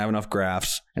 this doesn't have enough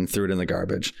graphs, and threw it in the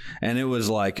garbage. And it was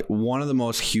like one of the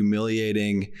most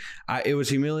humiliating. It was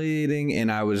humiliating.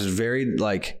 And I was very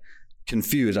like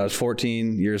confused. I was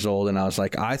 14 years old and I was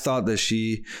like, I thought that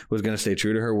she was going to stay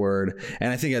true to her word.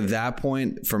 And I think at that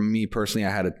point, for me personally,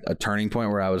 I had a turning point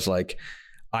where I was like,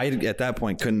 I, at that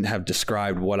point, couldn't have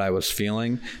described what I was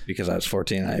feeling because I was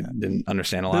 14. I didn't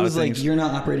understand a lot of things. It was like, you're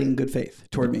not operating in good faith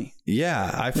toward me. Yeah.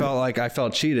 I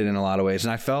felt cheated in a lot of ways.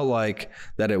 And I felt like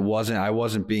that I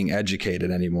wasn't being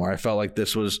educated anymore. I felt like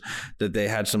that they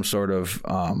had some sort of,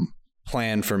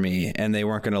 plan for me and they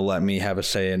weren't going to let me have a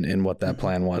say in what that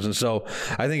plan was. And so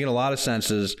I think in a lot of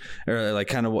senses, or like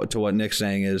kind of to what Nick's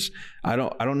saying is, I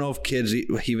don't know if kids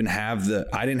even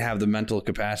I didn't have the mental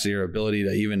capacity or ability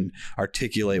to even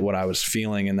articulate what I was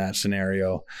feeling in that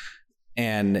scenario.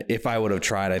 And if I would have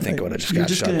tried, I think it would have just got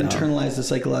shut down. You're just going to internalize the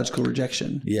psychological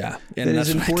rejection. Yeah. And that is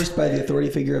enforced by the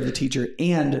authority figure of the teacher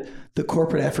and the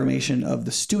corporate affirmation of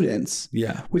the students.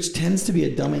 Yeah. Which tends to be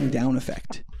a dumbing down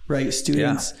effect, right?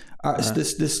 Students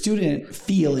the student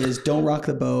feel is don't rock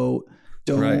the boat,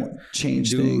 don't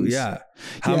change things. Yeah.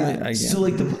 So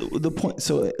like the point,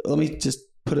 so let me just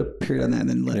put a period on that and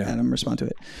then let Adam respond to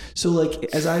it. So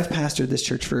like, as I've pastored this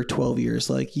church for 12 years,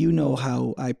 like, you know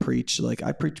how I preach, like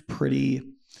I preach pretty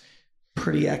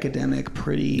academic,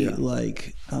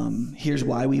 like, here's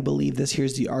why we believe this.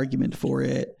 Here's the argument for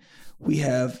it. We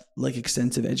have like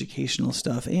extensive educational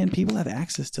stuff and people have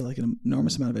access to like an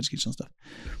enormous amount of educational stuff.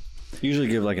 Usually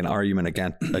give like an argument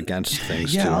against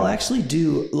things. Yeah, too. I'll actually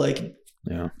do like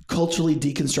culturally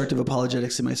deconstructive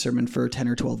apologetics in my sermon for 10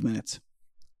 or 12 minutes,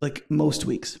 like most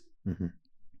weeks. Mm-hmm.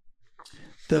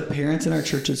 The parents in our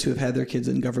churches who have had their kids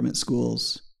in government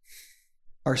schools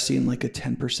are seeing like a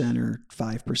 10% or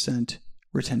 5%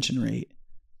 retention rate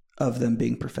of them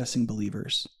being professing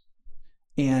believers.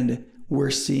 And we're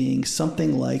seeing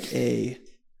something like this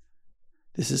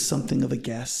is something of a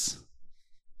guess,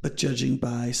 but judging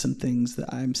by some things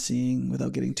that I'm seeing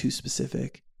without getting too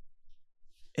specific,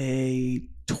 a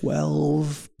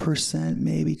 12%,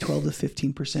 maybe 12 to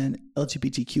 15%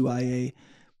 LGBTQIA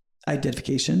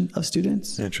identification of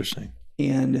students. Interesting.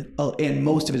 And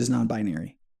most of it is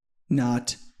non-binary,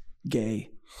 not gay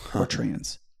or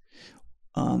trans.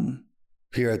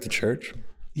 Here at the church?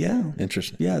 Yeah.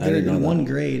 Interesting. Yeah, they're in one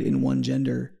grade, in one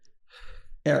gender.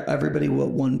 Everybody,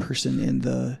 one person in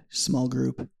the small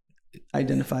group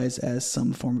identifies as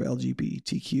some form of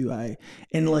LGBTQI,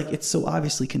 and like it's so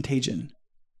obviously contagion,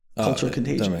 cultural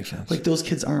contagion. That makes sense. Like those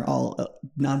kids aren't all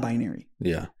non-binary.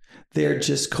 Yeah, they're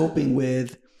just coping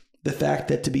with the fact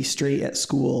that to be straight at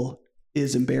school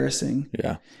is embarrassing.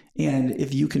 Yeah, and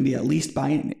if you can be at least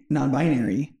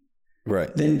non-binary,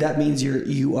 right, then that means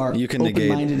you are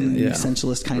open-minded in an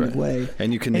essentialist kind of way,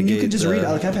 and you can just read it.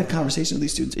 Like I've had conversations with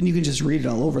these students, and you can just read it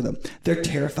all over them. They're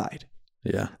terrified.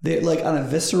 Yeah. They like on a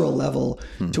visceral level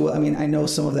I mean, I know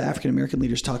some of the African-American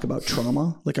leaders talk about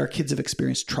trauma, like our kids have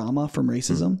experienced trauma from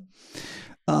racism.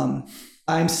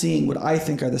 I'm seeing what I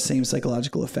think are the same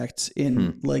psychological effects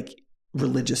in like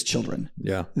religious children.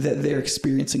 Yeah. That they're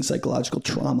experiencing psychological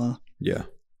trauma. Yeah.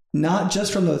 Not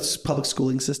just from the public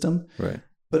schooling system, right,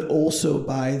 but also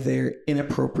by their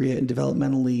inappropriate and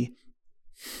developmentally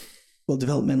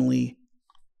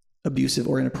abusive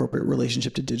or inappropriate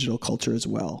relationship to digital culture as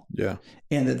well. Yeah.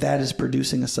 And that is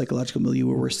producing a psychological milieu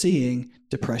where we're seeing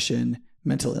depression,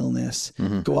 mental illness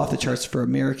go off the charts for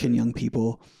American young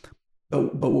people.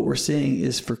 But what we're seeing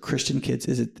is for Christian kids,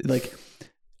 is it like,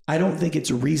 I don't think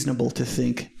it's reasonable to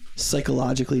think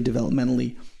psychologically,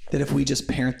 developmentally, that if we just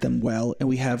parent them well and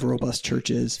we have robust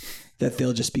churches, that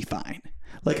they'll just be fine.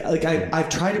 I've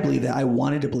tried to believe that. I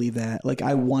wanted to believe that. Like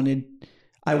I wanted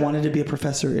to be a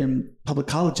professor in public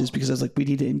colleges because I was like, we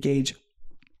need to engage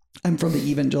I'm from the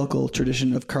evangelical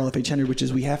tradition of Carl F. H. Henry, which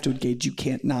is we have to engage. You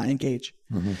can't not engage.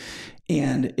 Mm-hmm.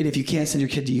 And if you can't send your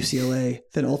kid to UCLA,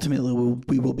 then ultimately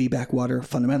we will be backwater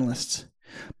fundamentalists.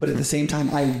 But at the same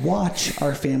time, I watch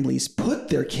our families put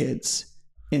their kids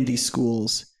in these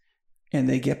schools and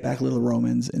they get back little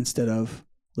Romans instead of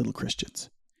little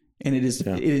Christians. And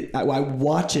I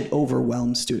watch it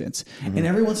overwhelm students. Mm-hmm. And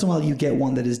every once in a while you get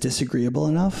one that is disagreeable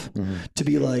enough to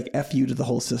be like, F you to the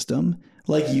whole system,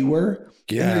 like you were.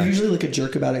 Yeah. And they're usually like a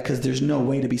jerk about it because there's no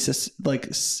way to be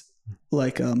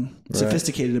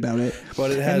sophisticated about it.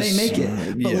 But it has, and they make it.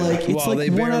 But it's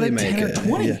like 1 out of 10 or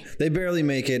 20. Yeah. They barely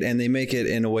make it, and they make it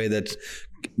in a way that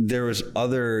there was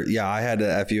other, I had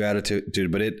a F you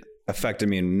attitude, but it affected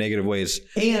me in negative ways,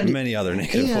 and many other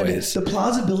negative ways. The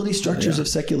plausibility structures of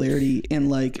secularity and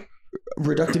like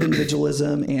reductive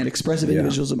individualism and expressive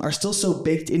individualism are still so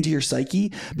baked into your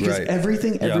psyche because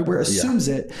everything everywhere assumes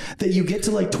it, that you get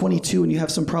to like 22 and you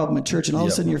have some problem at church and all of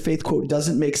a sudden your faith quote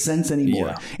doesn't make sense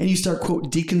anymore. And you start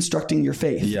quote deconstructing your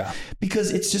faith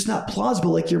because it's just not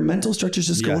plausible. Like your mental structures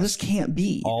just go, this can't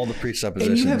be. All the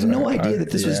presuppositions. And you have no idea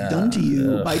that this was done to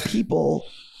you by people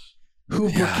who were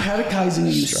catechizing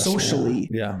you socially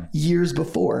years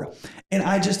before. And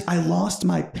I lost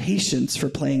my patience for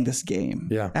playing this game.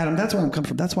 Yeah. Adam, that's where I'm coming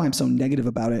from. That's why I'm so negative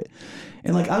about it.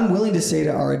 And like, I'm willing to say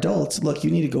to our adults, look, you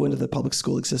need to go into the public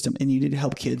schooling system and you need to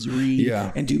help kids read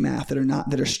and do math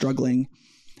that are struggling,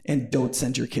 and don't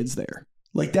send your kids there.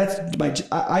 Like that's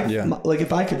like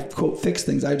if I could quote fix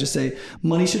things, I'd just say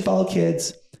money should follow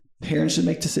kids. Parents should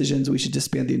make decisions. We should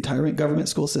disband the entire government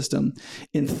school system.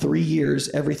 In 3 years,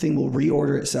 everything will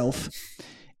reorder itself.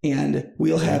 And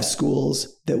we'll have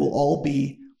schools that will all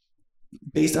be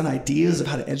based on ideas of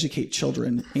how to educate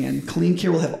children. And Clean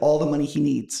Care will have all the money he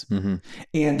needs. Mm-hmm.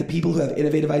 And the people who have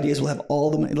innovative ideas will have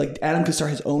all the money. Like Adam could start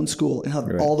his own school and have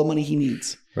all the money he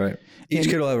needs. Right. Each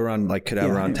kid will have around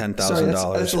 $10,000.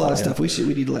 That's a lot of stuff. We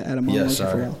need to let Adam on for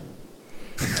a while.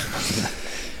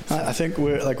 I think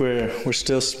we're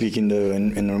still speaking to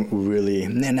and really,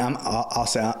 and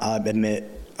I'll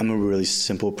admit I'm a really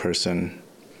simple person,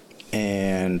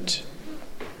 and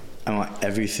I want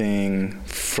everything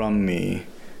from me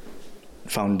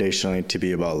foundationally to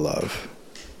be about love.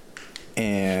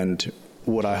 And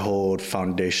what I hold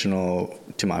foundational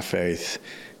to my faith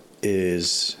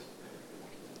is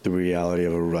the reality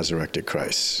of a resurrected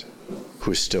Christ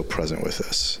who is still present with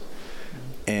us.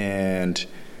 And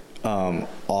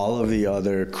all of the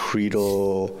other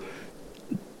creedal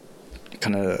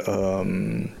kind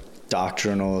of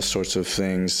doctrinal sorts of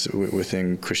things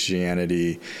within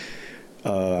Christianity,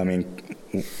 I mean,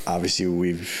 obviously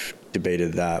we've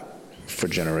debated that for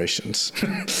generations,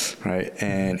 right?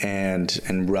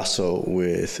 And wrestle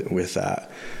with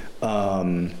that.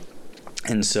 And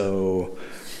so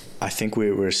I think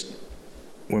we're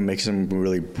making some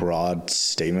really broad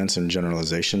statements and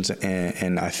generalizations,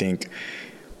 and I think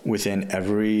within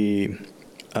every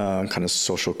kind of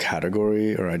social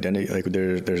category or identity, like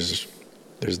there's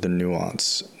the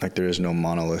nuance. Like there is no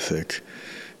monolithic.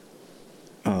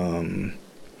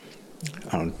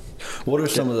 What are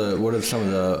some of the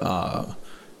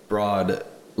broad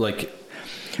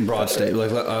state?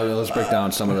 Like let's break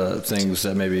down some of the things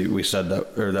that maybe we said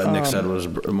that Nick said was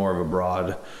more of a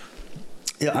broad.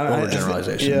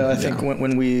 Overgeneralization. I think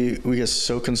when we get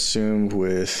so consumed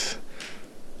with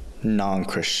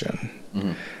non-Christian,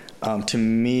 to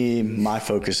me, my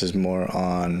focus is more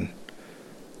on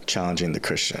challenging the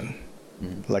Christian.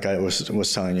 Like I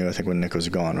was telling you, I think when Nick was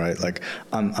gone, right? Like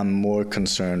I'm more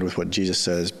concerned with what Jesus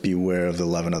says: "Beware of the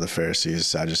leaven of the Pharisees,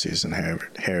 Sadducees, and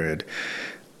Herod."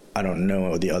 I don't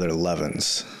know the other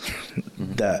leavens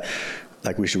that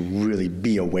like we should really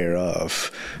be aware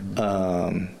of.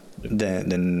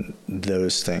 Than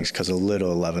those things, because a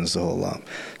little leavens the whole lump.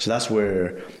 So that's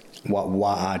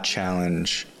why I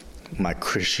challenge my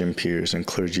Christian peers and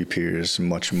clergy peers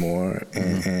much more,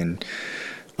 and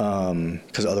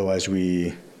because otherwise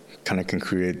we kind of can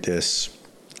create this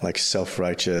like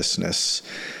self-righteousness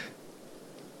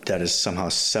that is somehow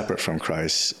separate from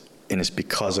Christ, and it's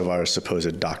because of our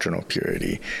supposed doctrinal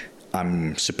purity.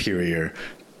 I'm superior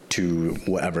to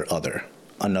whatever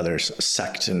another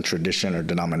sect and tradition or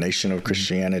denomination of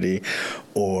Christianity,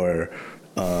 or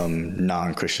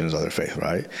non-Christians' other faith,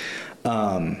 right?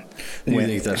 You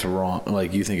think that's wrong?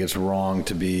 Like you think it's wrong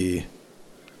to be?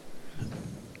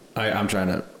 I'm trying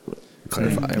to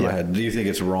clarify in my head. Do you think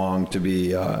it's wrong to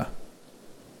be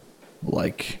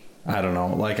like? I don't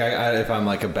know. Like if I'm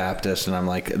like a Baptist and I'm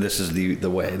like, this is the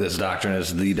way. This doctrine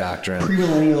is the doctrine.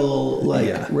 Premillennial,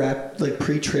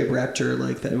 pre-trib rapture,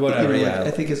 like that. Whatever. I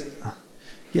think is.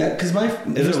 Yeah, because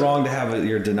is it wrong to have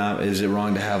is it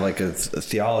wrong to have like a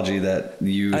theology that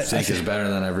you think is better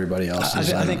than everybody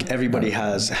else's? I think everybody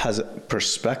has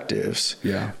perspectives.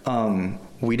 Yeah.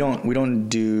 We don't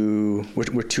do.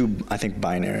 We're too, I think,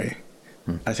 binary.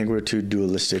 I think we're too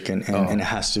dualistic, and it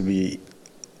has to be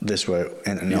this way,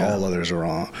 and all others are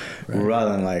wrong. Right.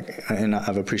 Rather than like, and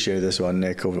I've appreciated this about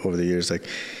Nick over the years, like.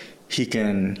 He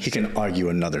can argue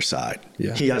another side.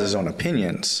 Yeah. He has his own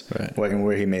opinions, right, and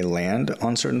where he may land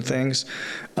on certain things,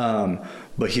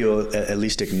 but he'll at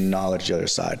least acknowledge the other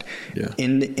side. Yeah.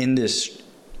 In this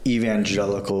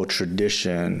evangelical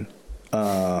tradition,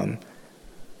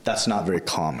 that's not very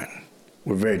common.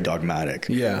 We're very dogmatic,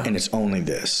 and it's only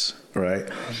this, right?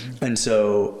 Mm-hmm. And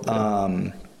so,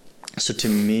 so to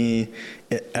me,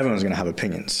 everyone's going to have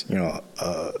opinions. You know.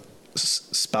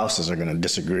 Spouses are going to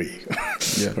disagree,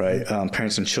 right?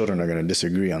 Parents and children are going to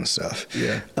disagree on stuff.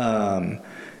 Yeah.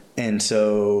 And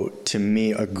so to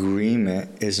me,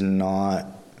 agreement is not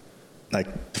like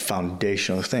the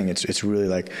foundational thing. It's really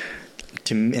like,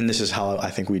 to me, and this is how I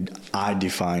think I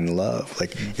define love.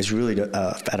 Like it's really at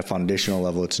a foundational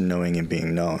level, it's knowing and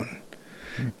being known.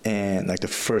 And like the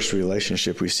first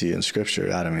relationship we see in Scripture,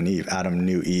 Adam and Eve. Adam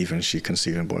knew Eve, and she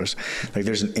conceived and bore us. Like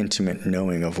there's an intimate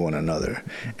knowing of one another,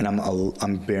 and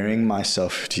I'm bearing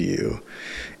myself to you,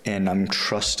 and I'm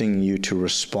trusting you to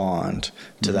respond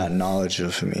to that knowledge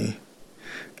of me,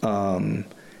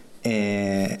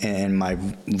 and my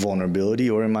vulnerability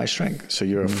or in my strength. So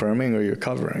you're affirming or you're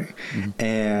covering,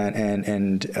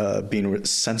 and being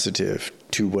sensitive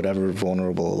to whatever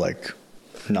vulnerable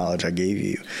knowledge I gave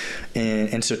you.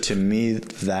 And so to me,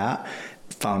 that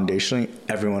foundationally,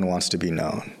 everyone wants to be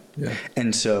known. Yeah.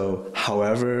 And so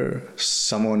however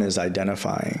someone is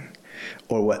identifying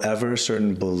or whatever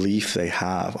certain belief they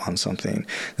have on something,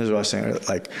 this is what I was saying,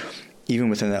 like even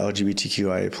within the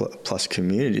LGBTQIA plus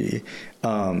community,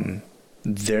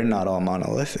 they're not all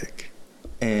monolithic.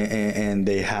 And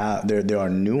they have there are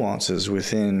nuances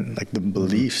within like the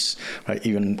beliefs, right,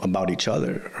 even about each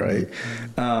other, right?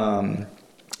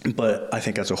 But I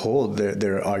think as a whole,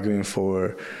 they're arguing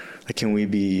for, like, can we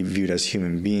be viewed as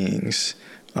human beings,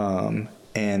 and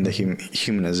the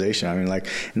humanization. I mean, like,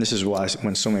 and this is why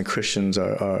when so many Christians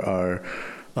are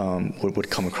would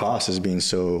come across as being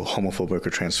so homophobic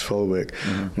or transphobic,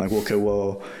 I'm like, okay,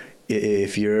 well,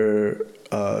 if you're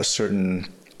a certain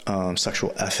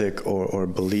sexual ethic or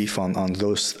belief on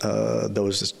those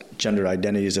gender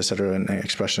identities, et cetera, and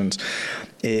expressions,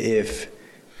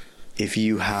 if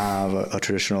you have a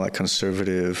traditional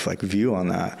conservative view on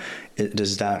that,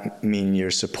 does that mean you're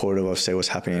supportive of, say, what's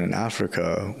happening in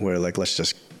Africa, where let's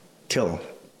just kill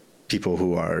people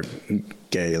who are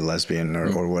gay, lesbian,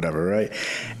 or whatever, right?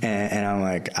 And I'm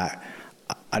like,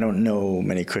 I don't know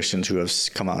many Christians who have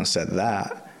come out and said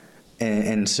that,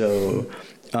 and so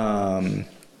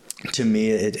to me,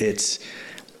 it's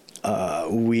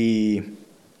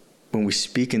when we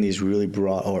speak in these really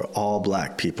broad, or all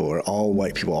black people, or all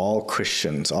white people, all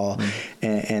Christians,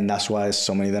 and that's why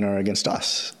so many of them are against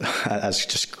us as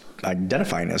just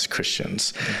identifying as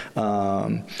Christians,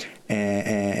 or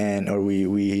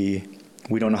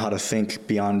we don't know how to think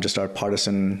beyond just our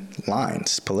partisan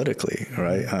lines politically,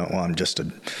 right? Well, I'm just a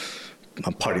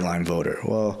party line voter.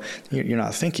 Well, you're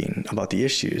not thinking about the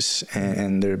issues,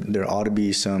 and there ought to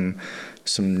be some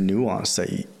nuance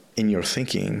that in your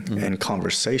thinking and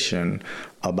conversation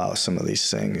about some of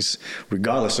these things,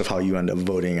 regardless of how you end up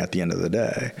voting at the end of the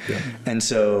day. Yeah. And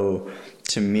so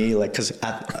to me, because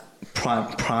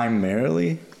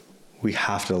primarily we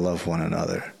have to love one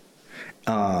another.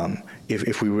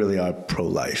 If we really are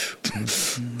pro-life,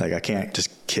 I can't just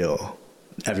kill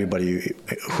everybody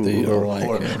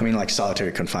I mean,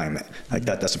 solitary confinement,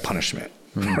 that's a punishment,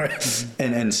 right?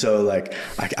 And so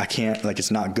I can't,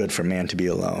 it's not good for man to be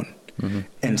alone.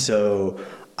 And so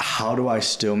how do I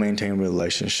still maintain a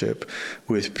relationship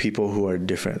with people who are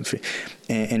different?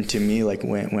 And to me,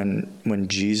 when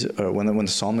Jesus, or when the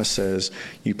psalmist says,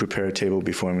 "You prepare a table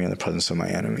before me in the presence of my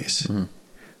enemies,"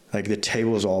 the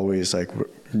table is always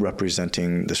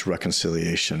representing this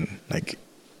reconciliation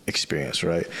experience,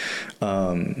 right?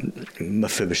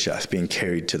 Mephibosheth being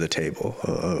carried to the table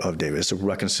of David. It's a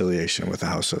reconciliation with the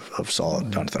house of Saul,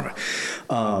 Jonathan, right?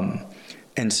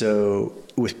 And so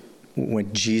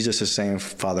when Jesus is saying,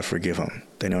 "Father, forgive them,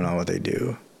 they know not what they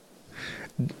do,"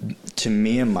 to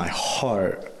me, in my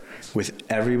heart, with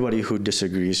everybody who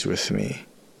disagrees with me,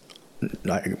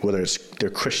 whether they're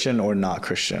Christian or not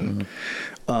Christian,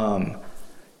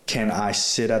 can I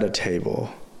sit at a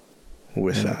table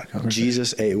with that?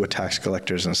 Jesus ate with tax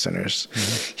collectors and sinners.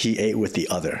 He ate with the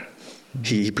other.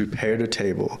 He prepared a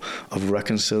table of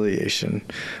reconciliation,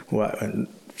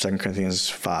 2 Corinthians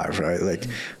 5, right? Like,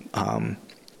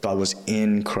 God was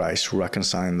in Christ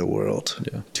reconciling the world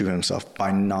to himself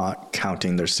by not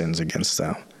counting their sins against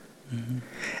them. Mm-hmm.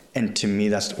 And to me,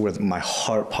 that's where my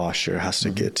heart posture has to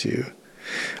get to.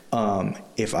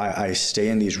 If I stay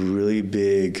in these really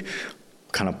big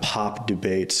kind of pop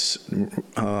debates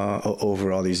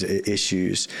over all these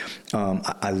issues,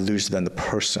 I lose then the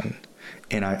person.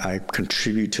 And I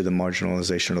contribute to the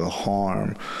marginalization or the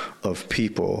harm of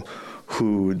people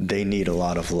who they need a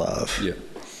lot of love. Yeah.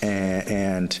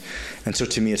 And so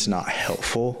to me, it's not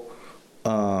helpful.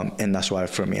 And that's why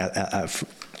for me,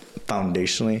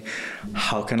 foundationally,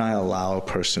 how can I allow a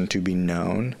person to be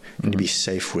known and to be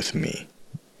safe with me,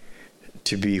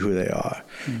 to be who they are?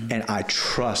 Mm-hmm. And I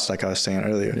trust, like I was saying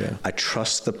earlier, I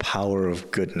trust the power of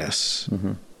goodness.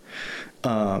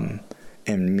 Mm-hmm.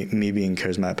 And me being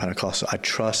charismatic Pentecostal, I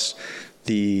trust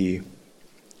the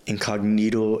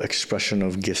incognito expression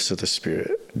of gifts of the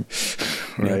Spirit,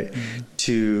 right? Mm-hmm.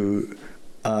 To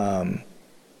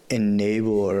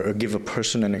enable or give a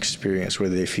person an experience where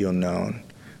they feel known,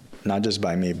 not just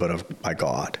by me, but by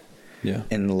God,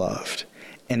 and loved.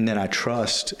 And then I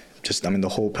trust the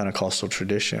whole Pentecostal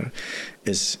tradition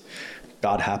is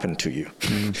God happened to you,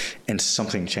 and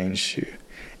something changed you.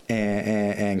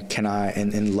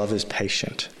 And love is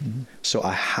patient. Mm-hmm. So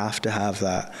I have to have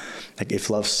that. Like, if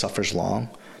love suffers long,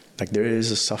 like there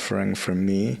is a suffering for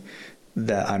me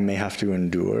that I may have to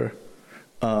endure.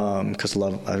 Because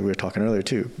love, as we were talking earlier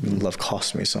too, love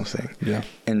costs me something. Yeah.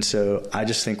 And so I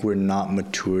just think we're not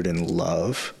matured in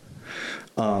love,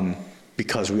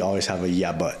 because we always have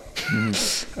a but,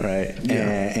 right?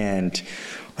 Yeah. And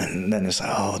then it's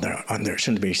like, there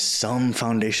shouldn't be some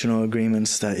foundational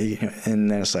agreements that,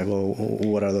 and then it's like, well,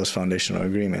 what are those foundational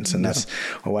agreements? And that's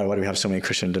why do we have so many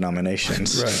Christian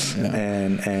denominations? Right.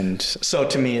 Yeah. And so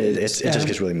to me, it just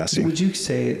gets really messy. Would you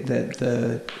say that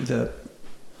the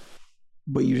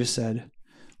what you just said,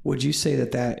 would you say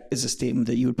that is a statement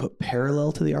that you would put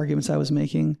parallel to the arguments I was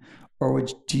making, or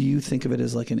do you think of it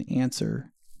as like an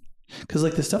answer? Because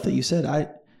like the stuff that you said,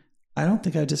 I don't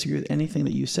think I disagree with anything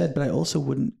that you said, but I also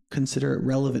wouldn't consider it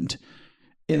relevant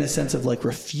in a sense of like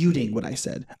refuting what I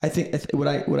said. I think what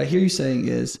I hear you saying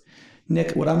is,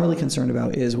 Nick, what I'm really concerned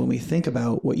about is when we think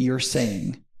about what you're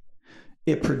saying,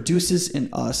 it produces in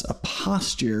us a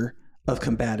posture of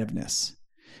combativeness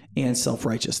and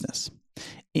self-righteousness.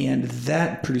 And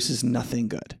that produces nothing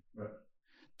good. Right.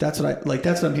 That's what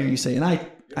I'm hearing you say. And I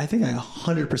think I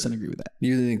 100% agree with that.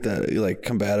 You think that like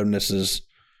combativeness is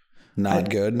not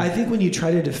good? I think when you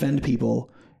try to defend people,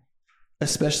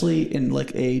 especially in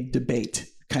like a debate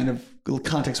kind of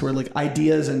context where like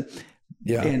ideas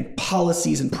and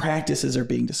policies and practices are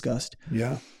being discussed.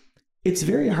 Yeah. It's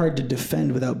very hard to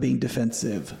defend without being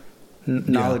defensive.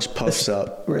 Knowledge puffs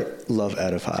up, right? Love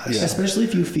edifies. Yeah. Especially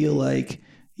if you feel like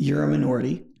you're a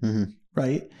minority,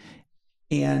 right?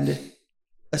 And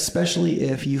especially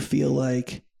if you feel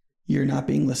like you're not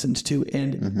being listened to.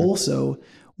 And also,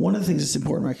 one of the things that's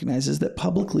important to recognize is that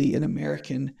publicly in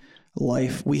American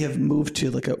life, we have moved to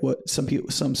like what some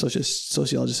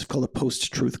sociologists have called a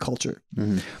post-truth culture.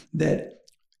 Mm-hmm. That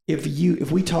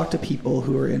if we talk to people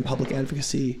who are in public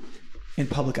advocacy and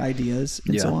public ideas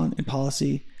and so on in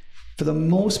policy, for the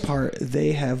most part,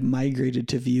 they have migrated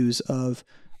to views of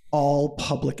all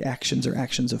public actions are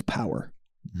actions of power.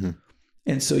 Mm-hmm.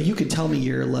 And so you could tell me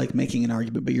you're like making an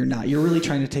argument, but you're not. You're really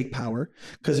trying to take power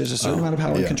because there's a certain amount of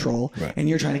power and control, and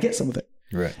you're trying to get some of it.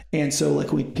 Right. And so like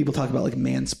people talk about like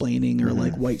mansplaining or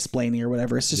like white splaining or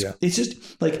whatever. It's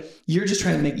just like you're just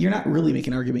trying to you're not really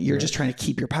making an argument. You're just trying to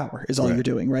keep your power is all you're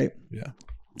doing. Right. Yeah.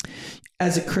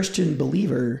 As a Christian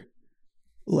believer,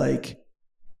 like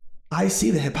I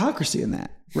see the hypocrisy in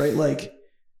that, right? Like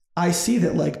I see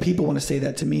that like people want to say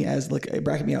that to me as like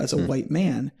bracket me out as a white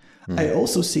man. I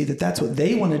also see that that's what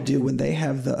they want to do when they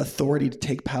have the authority to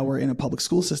take power in a public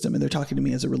school system. And they're talking to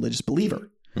me as a religious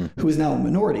believer who is now a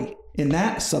minority in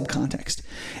that subcontext.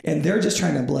 And they're just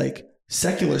trying to like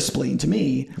secular splain to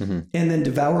me and then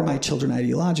devour my children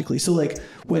ideologically. So like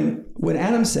when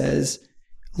Adam says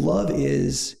love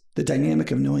is the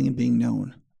dynamic of knowing and being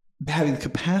known, having the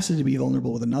capacity to be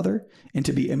vulnerable with another and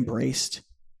to be embraced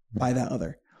by that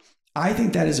other. I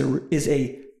think that is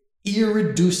a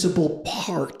irreducible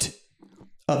part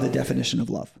of the definition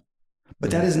of love. But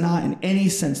that is not in any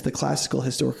sense the classical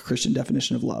historical Christian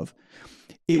definition of love.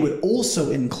 It would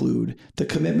also include the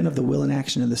commitment of the will and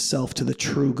action of the self to the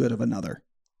true good of another,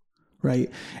 right?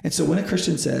 And so when a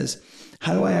Christian says,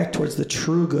 how do I act towards the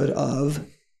true good of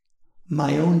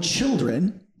my own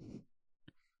children?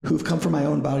 who've come from my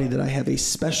own body that I have a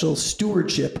special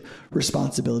stewardship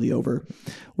responsibility over?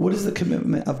 What is the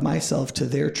commitment of myself to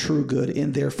their true good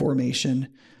in their formation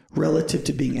relative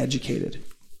to being educated?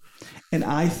 And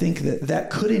I think that that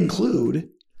could include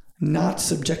not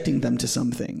subjecting them to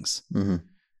some things,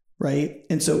 right?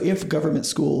 And so if government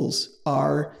schools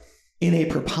are in a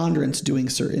preponderance doing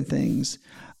certain things,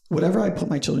 whatever I put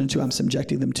my children to, I'm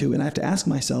subjecting them to. And I have to ask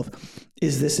myself,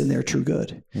 is this in their true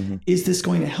good? Is this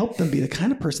going to help them be the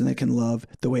kind of person that can love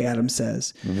the way Adam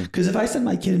says? Because if I send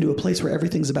my kid into a place where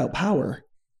everything's about power,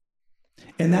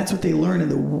 and that's what they learn in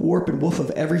the warp and woof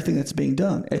of everything that's being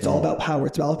done. It's all about power.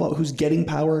 It's all about who's getting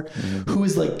power, who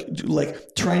is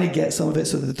like trying to get some of it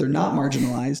so that they're not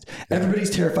marginalized.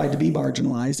 Everybody's terrified to be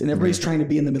marginalized, and everybody's trying to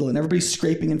be in the middle, and everybody's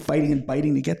scraping and fighting and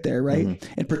biting to get there, right?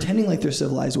 And pretending like they're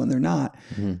civilized when they're not.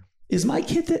 Is my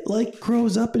kid that like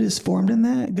grows up and is formed in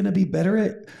that going to be better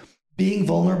at being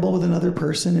vulnerable with another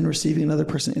person and receiving another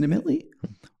person intimately?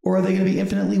 Or are they going to be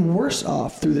infinitely worse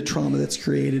off through the trauma that's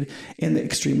created and the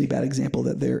extremely bad example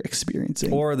that they're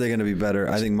experiencing? Or are they going to be better?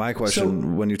 I think my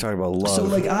question, when you talk about love. So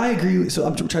like I agree. So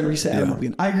I'm trying to reset Adam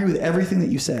again. I agree with everything that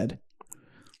you said.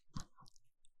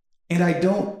 And I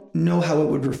don't know how it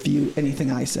would refute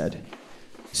anything I said.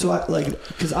 So I like,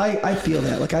 cause I feel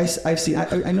that like I've seen,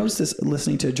 I noticed this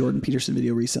listening to a Jordan Peterson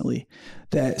video recently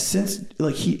that since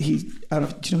like he, I don't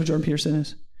know, do you know who Jordan Peterson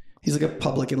is? He's like a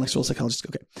public intellectual psychologist.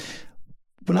 Okay.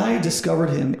 When I discovered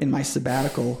him in my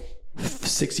sabbatical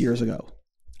 6 years ago,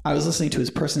 I was listening to his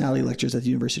personality lectures at the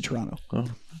University of Toronto. Oh.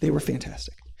 They were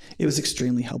fantastic. It was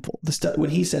extremely helpful.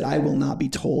 When he said, I will not be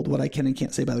told what I can and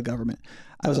can't say by the government,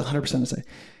 I was 100% to say,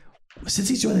 since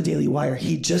he's joined the Daily Wire,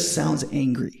 he just sounds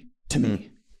angry to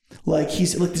me. Like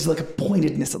he's like, there's like a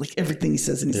pointedness of like everything he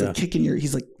says, and he's like kicking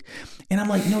he's like, and I'm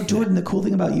like, no, Jordan, the cool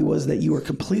thing about you was that you were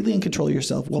completely in control of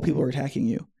yourself while people were attacking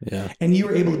you. Yeah. And you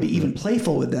were able to be even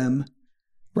playful with them.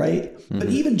 Right. But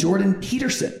even Jordan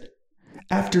Peterson,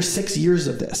 after 6 years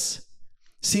of this,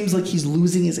 seems like he's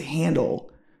losing his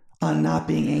handle on not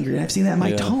being angry. And I've seen that in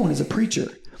my tone as a preacher.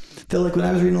 That like when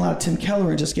I was reading a lot of Tim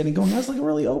Keller and just getting going, I was like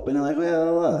really open and like,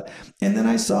 and then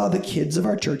I saw the kids of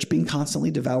our church being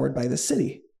constantly devoured by the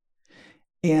city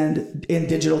and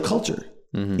digital culture.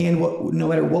 And no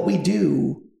matter what we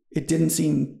do, it didn't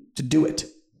seem to do it.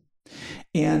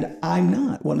 And I'm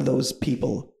not one of those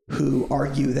people who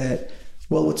argue that,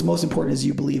 well, what's most important is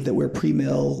you believe that we're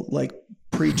pre-mill, like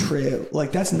pre-trib.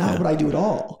 Like that's not what I do at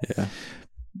all. Yeah.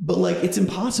 But like, it's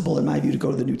impossible in my view to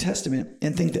go to the New Testament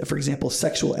and think that, for example,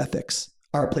 sexual ethics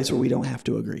are a place where we don't have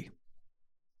to agree.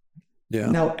 Yeah.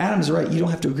 Now, Adam's right. You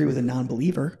don't have to agree with a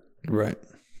non-believer. Right.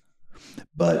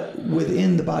 But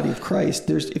within the body of Christ,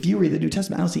 if you read the New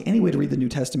Testament, I don't see any way to read the New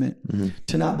Testament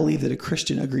to not believe that a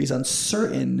Christian agrees on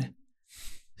certain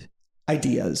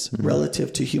ideas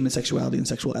relative to human sexuality and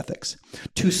sexual ethics,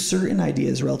 to certain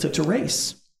ideas relative to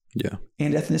race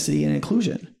and ethnicity and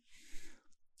inclusion.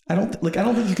 I don't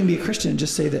think you can be a Christian and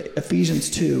just say that Ephesians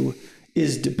 2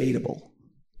 is debatable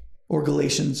or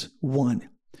Galatians 1.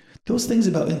 Those things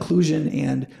about inclusion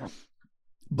and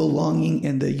belonging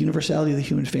and the universality of the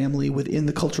human family within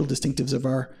the cultural distinctives of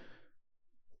our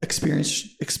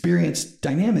experience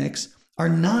dynamics are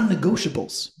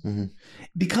non-negotiables.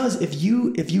 Because if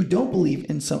you don't believe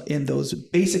in those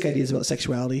basic ideas about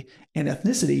sexuality and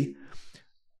ethnicity,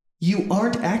 you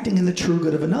aren't acting in the true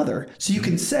good of another. So you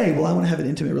can say, well, I want to have an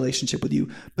intimate relationship with you.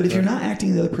 But if you're not acting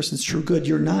in the other person's true good,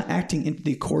 you're not acting into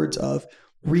the accords of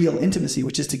real intimacy,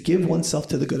 which is to give oneself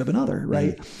to the good of another,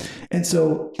 right? And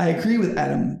so I agree with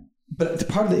Adam, but the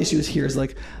part of the issue is here is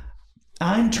like,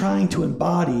 I'm trying to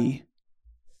embody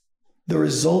the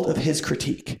result of his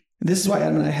critique. And this is why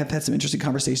Adam and I have had some interesting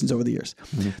conversations over the years.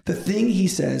 The thing he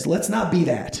says, let's not be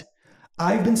that.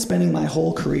 I've been spending my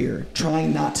whole career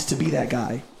trying not to be that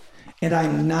guy, and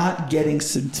I'm not getting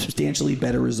substantially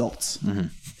better results.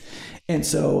 And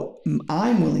so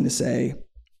I'm willing to say,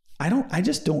 I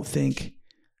just don't think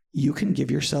you can give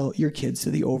your kids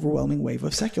to the overwhelming wave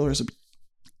of secularism,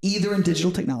 either in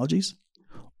digital technologies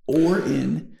or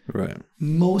in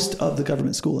most of the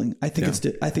government schooling. I think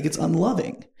it's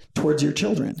unloving towards your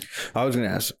children. I was going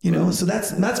to ask, so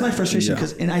that's my frustration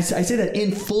and I say that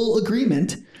in full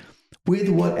agreement with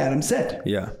what Adam said.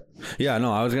 Yeah,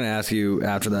 no, I was going to ask you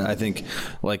after that. I think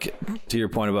like to your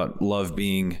point about love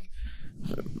being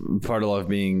part of love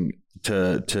being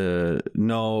to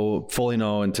know, fully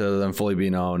know, and to then fully be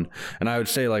known. And I would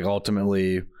say like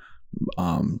ultimately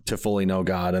to fully know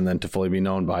God and then to fully be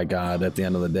known by God at the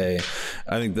end of the day.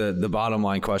 I think the bottom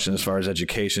line question as far as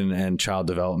education and child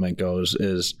development goes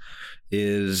is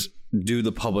do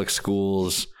the public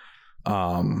schools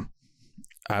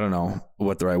I don't know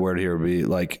what the right word here would be.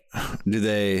 Like, do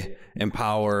they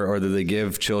empower or do they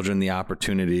give children the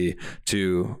opportunity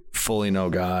to fully know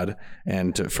God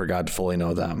and for God to fully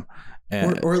know them?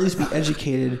 And, or at least be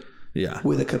educated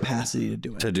with a capacity to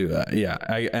do it. To do that. Yeah.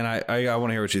 I want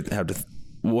to hear what you have to,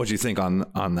 what you think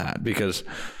on that, because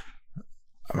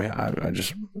I mean, I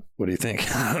just, what do you think?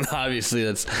 Obviously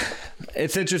it's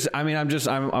interesting. I mean,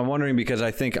 I'm wondering because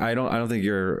I don't think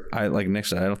like Nick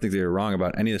said, I don't think you're wrong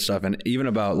about any of this stuff. And even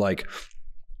about like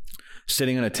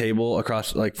sitting at a table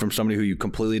across, like from somebody who you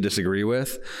completely disagree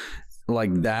with,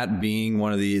 like that being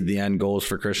one of the end goals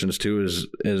for Christians too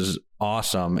is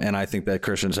awesome. And I think that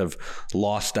Christians have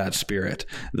lost that spirit,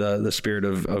 the spirit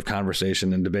of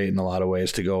conversation and debate in a lot of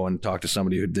ways, to go and talk to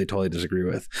somebody who they totally disagree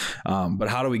with. But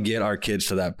how do we get our kids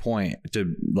to that point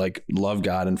to like love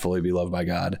God and fully be loved by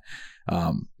God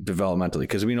developmentally?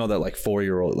 Because we know that like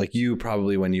 4-year-old, like you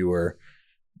probably when you were,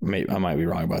 I might be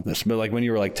wrong about this, but like when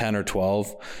you were like 10 or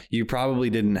 12, you probably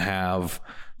didn't have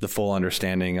the full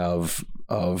understanding of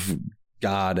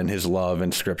God and his love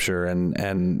and scripture and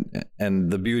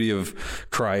the beauty of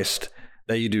Christ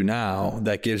that you do now,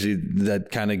 that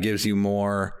kind of gives you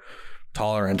more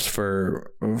tolerance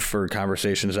for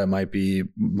conversations that might be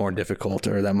more difficult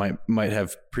or that might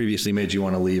have previously made you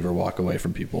want to leave or walk away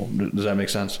from people. Does that make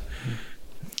sense?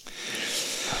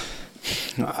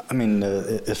 I mean,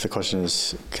 if the question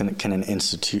is, can an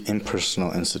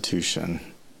impersonal institution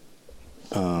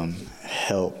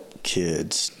help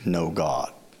kids know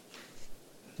God?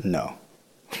 No.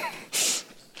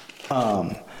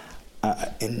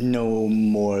 No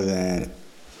more than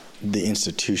the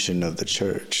institution of the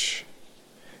church.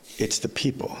 It's the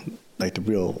people. Like the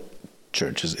real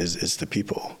church is the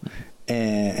people.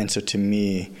 And so to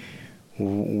me,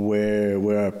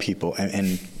 where are people?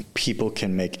 And people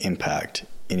can make impact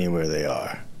anywhere they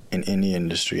are, in any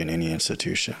industry, in any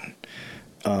institution.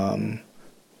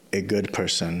 A good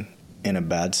person in a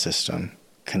bad system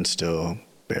can still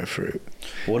bear fruit.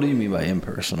 What do you mean by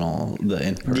impersonal? The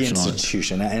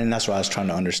institution, and that's why I was trying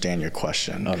to understand your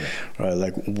question. Okay. Right?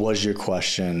 Like, was your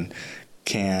question,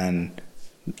 can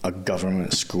a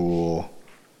government school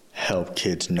help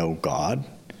kids know God?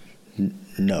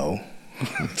 No.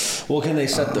 Well, can they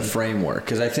set the framework?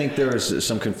 Because I think there was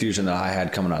some confusion that I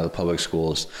had coming out of the public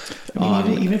schools. I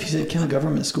mean, even if you said, can a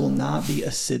government school not be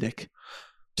acidic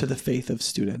to the faith of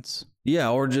students? Yeah,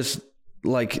 or just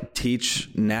like teach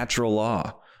natural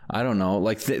law. I don't know,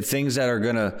 like things that are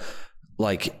gonna,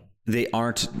 like, they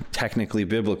aren't technically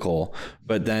biblical,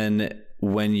 but then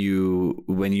when you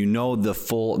know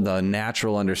the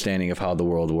natural understanding of how the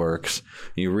world works,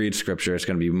 you read scripture, it's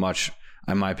going to be much,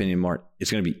 in my opinion, it's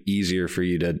going to be easier for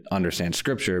you to understand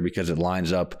scripture because it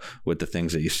lines up with the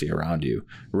things that you see around you,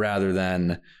 rather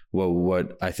than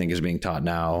what I think is being taught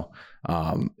now.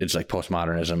 It's like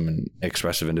postmodernism and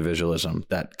expressive individualism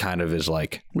that kind of is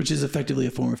like, which is effectively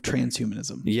a form of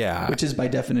transhumanism. Yeah. Which is by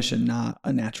definition not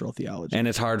a natural theology. And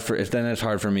it's hard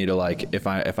for me to, like, if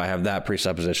I have that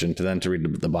presupposition to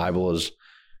read the Bible is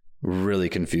really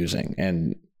confusing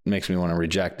and makes me want to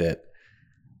reject it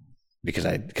because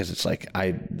it's like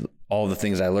all the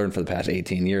things I learned for the past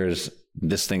 18 years,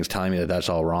 this thing's telling me that that's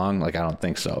all wrong. Like, I don't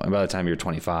think so. And by the time you're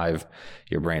 25,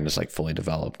 your brain is like fully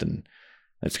developed, and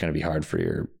it's going to be hard for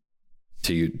you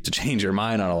to change your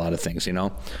mind on a lot of things, you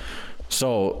know?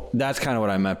 So that's kind of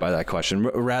what I meant by that question.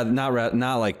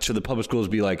 Not like, should the public schools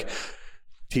be like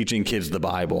teaching kids the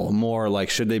Bible? More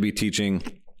like, should they be teaching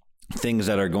things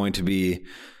that are going to be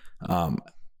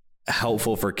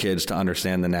helpful for kids to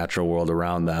understand the natural world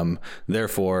around them?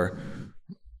 Therefore,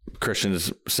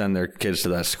 Christians send their kids to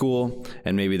that school,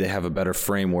 and maybe they have a better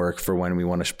framework for when we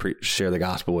want to share the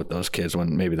gospel with those kids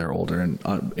when maybe they're older and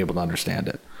able to understand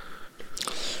it.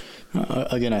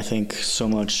 Again, I think so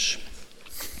much,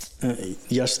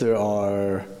 yes, there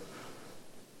are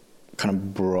kind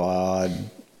of broad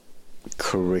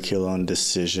curriculum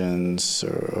decisions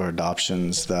or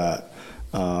adoptions that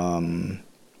are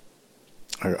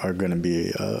going to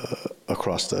be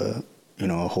across the,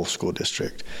 a whole school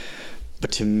district.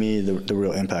 But to me, the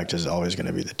real impact is always going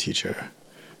to be the teacher.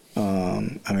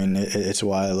 I mean, it's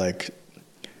why, like,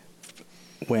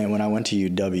 when I went to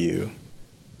UW,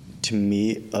 to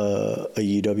meet a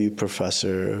UW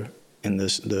professor in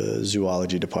the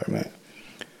zoology department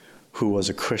who was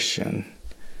a Christian,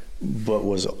 but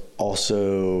was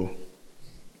also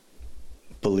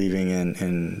believing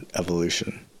in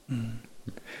evolution. Mm.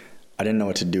 I didn't know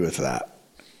what to do with that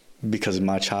because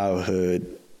my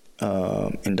childhood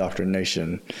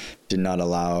indoctrination did not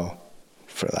allow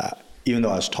for that, even though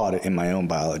I was taught it in my own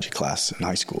biology class in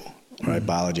high school, right?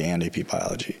 Biology and AP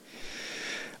biology.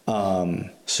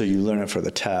 So you learn it for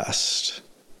the test,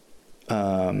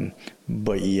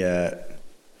 But yet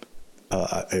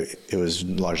it was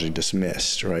largely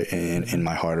dismissed, right, in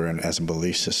my heart or as a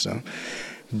belief system.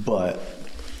 But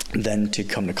then to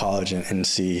come to college and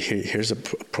see here's a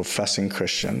professing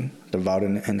Christian, devout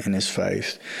in his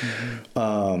faith,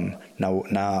 now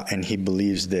and he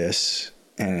believes this,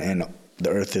 and the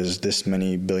earth is this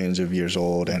many billions of years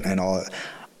old, and all.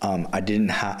 I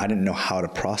didn't know how to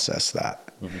process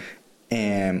that.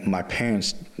 And my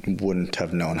parents wouldn't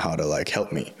have known how to like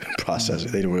help me process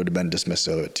it. They would have been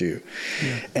dismissive of it too.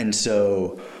 Yeah. And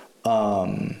so,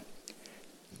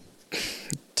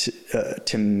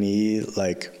 to me,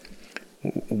 like,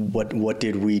 what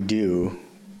did we do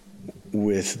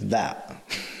with that?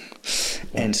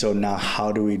 And so now,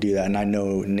 how do we do that? And I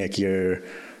know, Nick, you're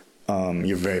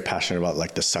very passionate about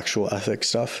like the sexual ethics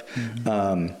stuff,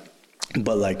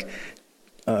 but like.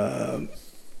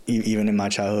 Even in my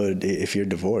childhood, if you're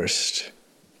divorced,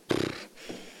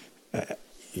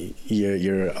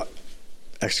 you're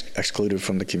excluded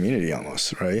from the community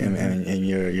almost, right? And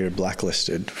you're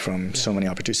blacklisted from so many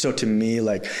opportunities. So to me,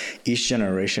 like each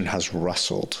generation has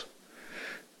wrestled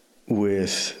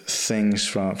with things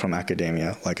from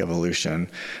academia, like evolution,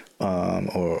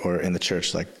 or in the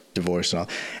church, like divorce and all.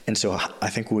 And so I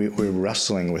think we're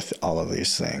wrestling with all of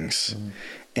these things,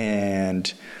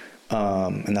 and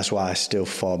that's why I still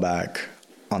fall back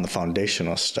on the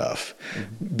foundational stuff,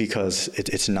 because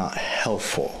it's not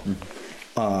helpful.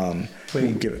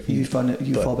 Wait, you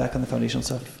fall back on the foundational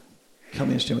stuff? Help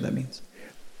me understand what that means.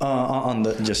 On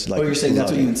the just like. Oh, you're saying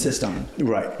that's what you insist on,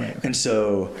 right? Okay. And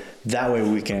so that way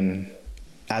we can,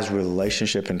 as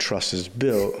relationship and trust is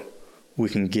built, we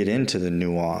can get into the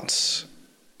nuance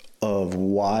of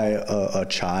why a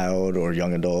child or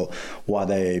young adult, why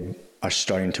they are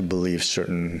starting to believe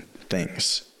certain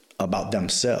things about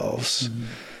themselves,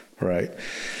 right?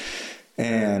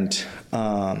 And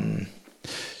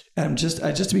just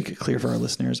to be clear for our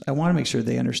listeners, I want to make sure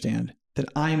they understand that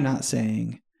I'm not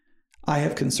saying I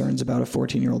have concerns about a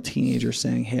 14-year-old teenager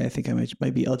saying, "Hey, I think I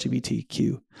might be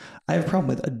LGBTQ." I have a problem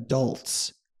with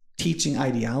adults teaching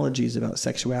ideologies about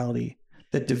sexuality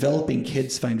that developing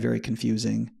kids find very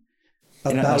confusing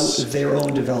about their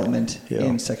own development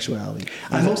in sexuality.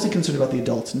 I'm mostly concerned about the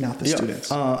adults, not the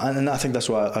students. And I think that's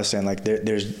why I was saying, like,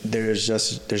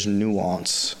 there's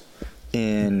nuance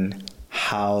in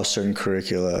how certain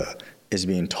curricula is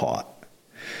being taught,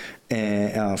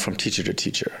 and from teacher to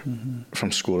teacher,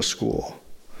 from school to school,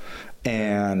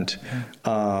 and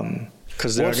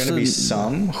because there are going to be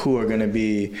some who are going to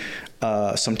be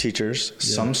some teachers,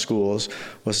 some schools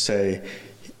will say,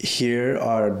 here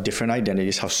are different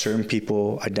identities, how certain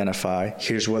people identify.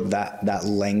 Here's what that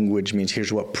language means.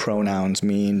 Here's what pronouns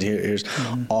mean. Here's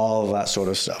all of that sort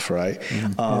of stuff, right?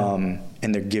 And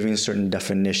they're giving certain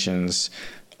definitions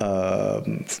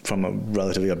from a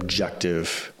relatively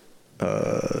objective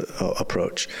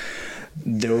approach.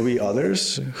 There will be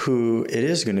others who it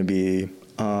is going to be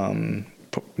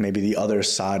maybe the other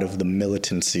side of the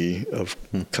militancy of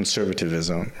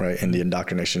conservatism, right? And the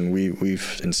indoctrination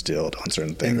we've instilled on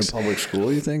certain things. In the public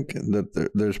school, you think that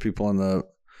there's people on the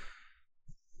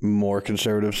more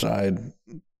conservative side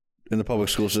in the public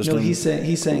school system? No, he's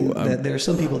saying that there are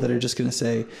some people that are just going to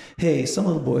say, hey, some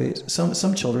little boys,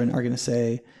 some children are going to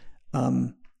say,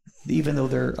 even though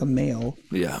they're a male,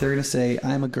 they're going to say,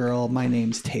 I'm a girl, my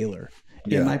name's Taylor,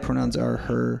 and my pronouns are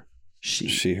her,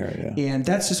 she, her, and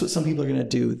that's just what some people are going to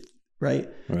do, right?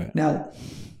 Now,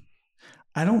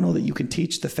 I don't know that you can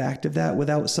teach the fact of that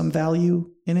without some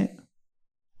value in it,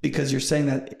 because you're saying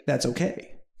that that's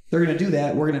okay. They're going to do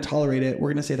that. We're going to tolerate it. We're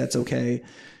going to say that's okay.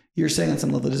 You're saying on some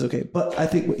level it is okay. But I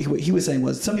think what he was saying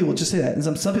was some people just say that,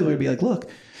 and some people would be like, look,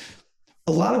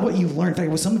 a lot of what you've learned, in fact,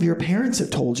 what some of your parents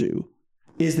have told you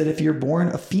is that if you're born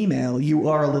a female, you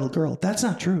are a little girl. That's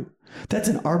not true. That's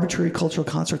an arbitrary cultural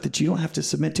construct that you don't have to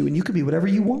submit to, and you can be whatever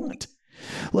you want.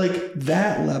 Like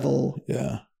that level.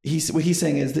 Yeah. What he's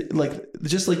saying is that, like,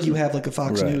 just like you have like a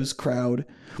Fox News crowd,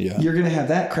 you're going to have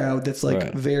that crowd that's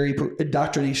like very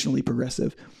indoctrinationally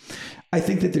progressive. I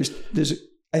think that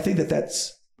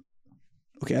that's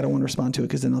okay. I don't want to respond to it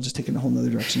because then I'll just take it in a whole nother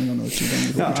direction. I don't know what you're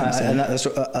trying to say. And that's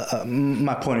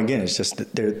my point again. Is just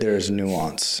that there's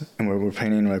nuance, and we're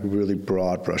painting like really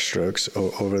broad brushstrokes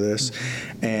over this.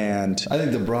 And I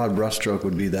think the broad brushstroke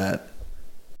would be that,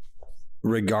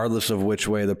 regardless of which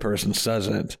way the person says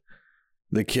it,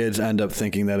 the kids end up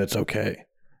thinking that it's okay.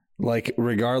 Like,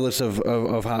 regardless of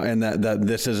how, and that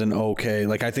this isn't okay.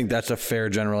 Like, I think that's a fair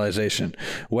generalization.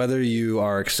 Whether you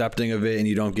are accepting of it and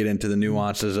you don't get into the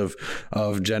nuances of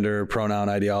gender pronoun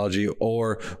ideology,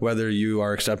 or whether you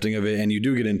are accepting of it and you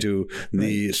do get into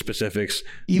the specifics.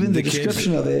 Even the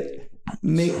description of it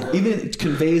even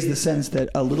conveys the sense that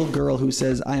a little girl who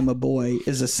says I am a boy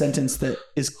is a sentence that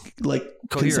is like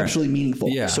conceptually meaningful.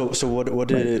 Yeah. So what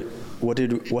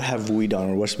have we done,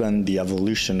 or what's been the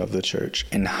evolution of the church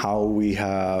and how we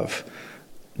have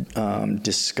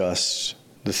discussed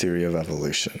the theory of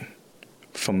evolution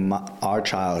from our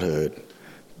childhood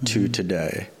to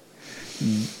today,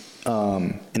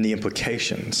 and the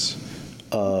implications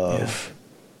of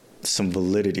some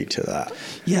validity to that?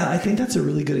 Yeah, I think that's a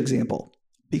really good example,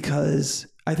 because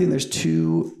I think there's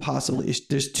two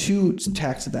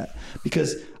tacks of that.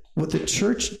 Because what the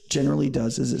church generally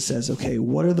does is it says, okay,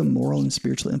 what are the moral and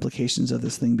spiritual implications of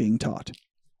this thing being taught?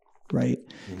 Right.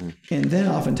 Mm-hmm. And then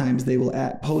oftentimes they will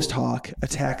at post hoc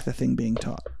attack the thing being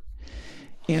taught.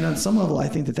 And on some level, I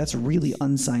think that that's really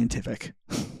unscientific.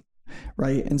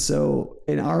 Right. And so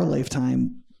in our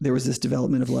lifetime, there was this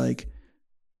development of like,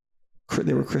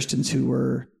 there were Christians who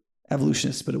were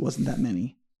evolutionists, but it wasn't that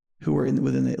many who were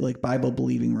within the like Bible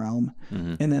believing realm.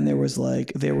 Mm-hmm. And then there were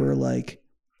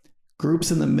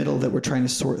groups in the middle that were trying to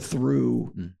sort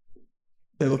through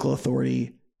biblical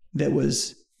authority that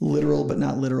was literal, but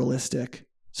not literalistic.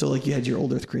 So like you had your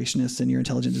old earth creationists and your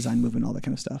intelligent design movement, all that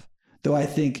kind of stuff. Though I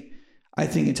think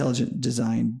intelligent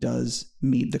design does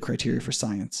meet the criteria for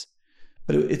science,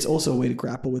 but it's also a way to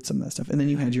grapple with some of that stuff. And then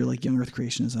you had your like young earth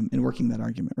creationism and working that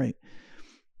argument. Right.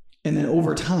 And then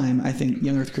over time, I think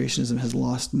young earth creationism has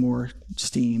lost more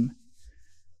steam.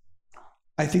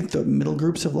 I think the middle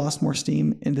groups have lost more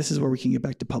steam. And this is where we can get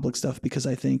back to public stuff, because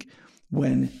I think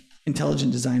when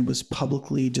intelligent design was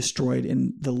publicly destroyed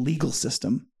in the legal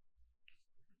system,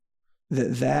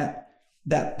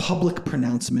 that public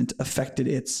pronouncement affected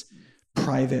its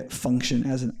private function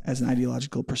as an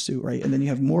ideological pursuit, right? And then you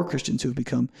have more Christians who have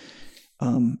become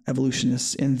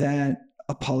evolutionists, and that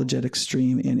apologetic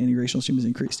stream and integrational stream has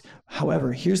increased.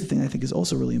 However, here's the thing I think is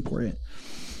also really important.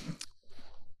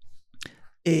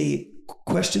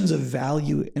 Questions of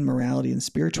value and morality and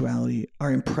spirituality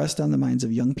are impressed on the minds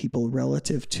of young people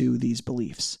relative to these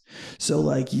beliefs. So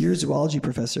like your zoology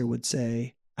professor would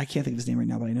say, I can't think of his name right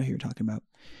now, but I know who you're talking about,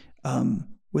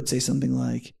 would say something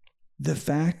like, the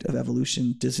fact of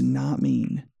evolution does not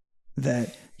mean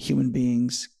that human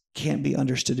beings can't be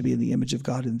understood to be in the image of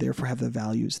God and therefore have the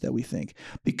values that we think.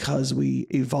 Because we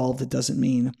evolved, it doesn't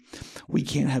mean we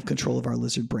can't have control of our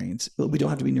lizard brains. We don't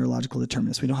have to be neurological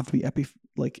determinists. We don't have to be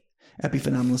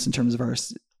epiphenomenalists in terms of our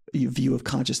view of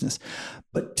consciousness.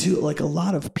 But to like a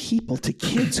lot of people, to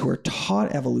kids who are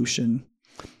taught evolution,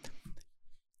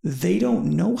 they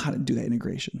don't know how to do that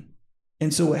integration.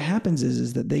 And so what happens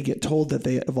is that they get told that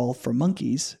they evolved from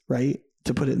monkeys, right?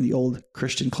 To put it in the old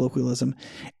Christian colloquialism,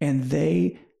 and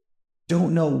they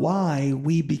don't know why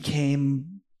we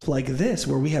became like this,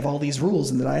 where we have all these rules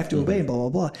and that I have to obey and blah, blah,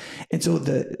 blah. And so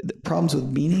the problems with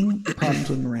meaning, problems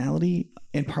with morality,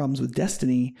 and problems with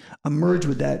destiny emerge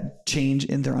with that change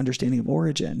in their understanding of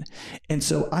origin. And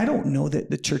so I don't know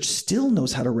that the church still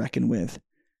knows how to reckon with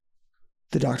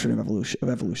the doctrine of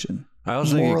evolution. I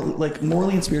also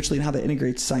morally and spiritually, and how that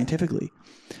integrates scientifically.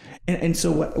 And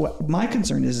so what my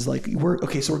concern is like, we're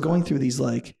going through these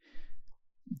like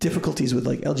difficulties with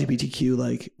like LGBTQ,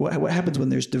 like what happens when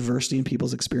there's diversity in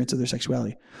people's experience of their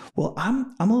sexuality? Well,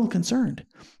 I'm a little concerned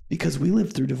because we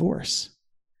lived through divorce,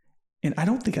 and I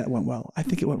don't think that went well. I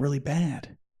think it went really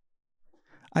bad.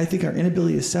 I think our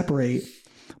inability to separate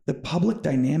the public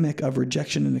dynamic of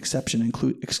rejection and exception,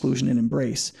 exclusion and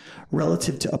embrace,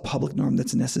 relative to a public norm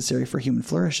that's necessary for human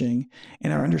flourishing,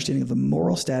 and our understanding of the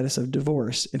moral status of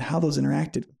divorce and how those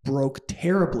interacted broke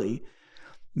terribly,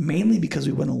 mainly because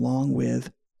we went along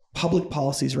with public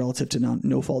policies relative to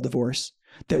no-fault divorce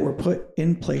that were put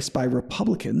in place by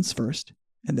Republicans first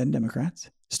and then Democrats.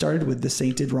 Started with the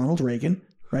sainted Ronald Reagan,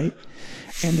 right?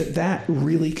 And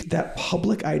that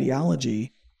public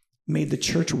ideology made the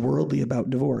church worldly about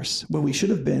divorce, when we should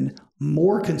have been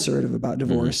more conservative about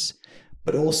divorce,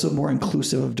 but also more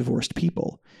inclusive of divorced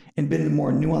people, and been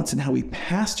more nuanced in how we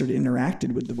pastored and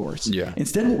interacted with divorce. Yeah.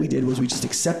 Instead, what we did was we just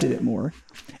accepted it more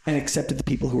and accepted the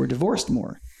people who were divorced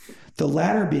more. The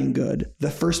latter being good,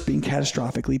 the first being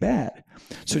catastrophically bad.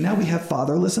 So now we have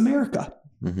fatherless America.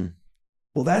 Mm-hmm.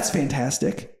 Well, that's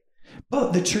fantastic.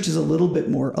 But the church is a little bit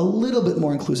more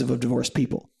inclusive of divorced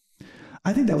people.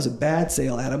 I think that was a bad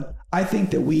sale, Adam. I think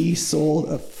that we sold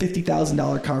a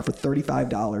 $50,000 car for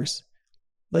 $35.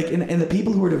 Like, and the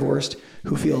people who are divorced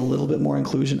who feel a little bit more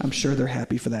inclusion, I'm sure they're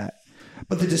happy for that.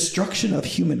 But the destruction of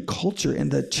human culture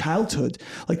and the childhood,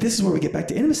 like this is where we get back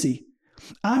to intimacy.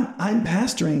 I'm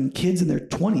pastoring kids in their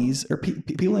 20s, or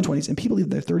people in their 20s, and people in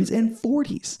their 30s and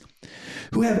 40s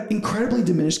who have incredibly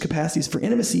diminished capacities for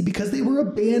intimacy because they were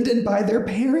abandoned by their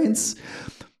parents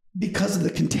because of the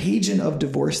contagion of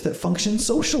divorce that functions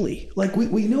socially. Like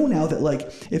we know now that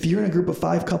like if you're in a group of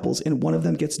 5 couples and one of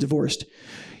them gets divorced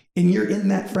and you're in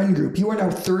that friend group, you are now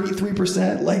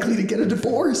 33% likely to get a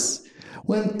divorce.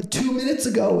 When 2 minutes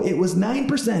ago it was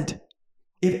 9%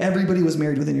 if everybody was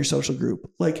married within your social group.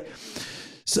 Like,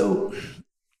 so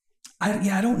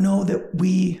I don't know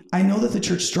that I know that the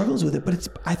church struggles with it, but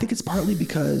I think it's partly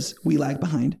because we lag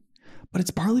behind. But it's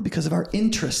partly because of our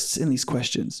interests in these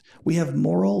questions. We have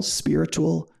moral,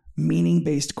 spiritual,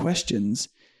 meaning-based questions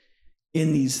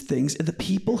in these things. And the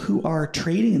people who are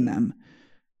trading in them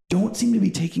don't seem to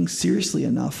be taking seriously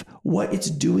enough what it's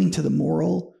doing to the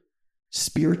moral,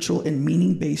 spiritual, and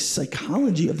meaning-based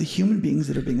psychology of the human beings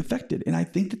that are being affected. And I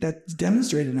think that that's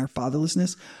demonstrated in our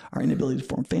fatherlessness, our inability to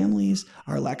form families,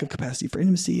 our lack of capacity for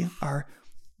intimacy, our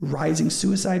rising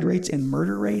suicide rates and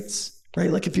murder rates. Right?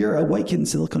 Like if you're a white kid in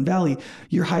Silicon Valley,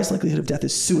 your highest likelihood of death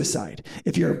is suicide.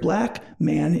 If you're a black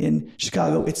man in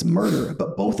Chicago, it's murder.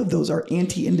 But both of those are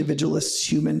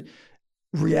anti-individualist human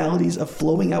realities of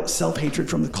flowing out self-hatred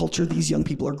from the culture these young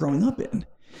people are growing up in.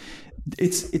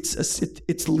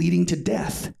 It's leading to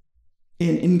death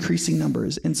in increasing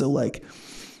numbers. And so like,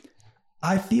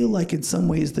 I feel like in some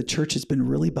ways the church has been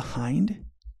really behind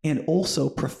and also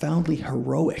profoundly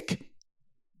heroic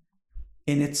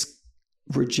in its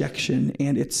rejection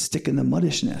and its stick in the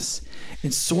muddishness,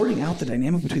 and sorting out the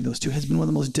dynamic between those two has been one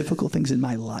of the most difficult things in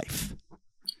my life.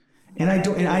 And I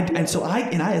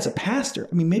as a pastor,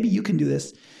 I mean, maybe you can do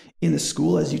this in the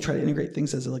school as you try to integrate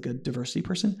things as like a diversity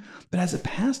person, but as a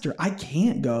pastor, I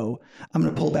can't go, I'm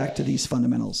going to pull back to these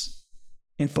fundamentals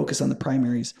and focus on the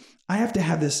primaries. I have to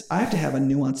have a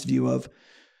nuanced view of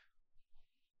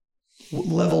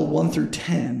level 1 through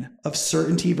 10 of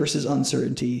certainty versus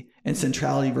uncertainty and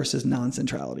centrality versus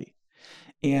non-centrality.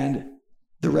 And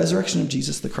the resurrection of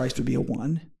Jesus the Christ would be a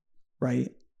 1, right?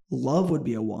 Love would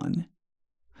be a 1.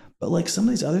 But like some of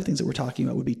these other things that we're talking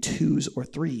about would be 2s or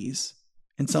 3s,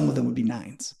 and some of them would be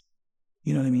 9s.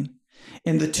 You know what I mean?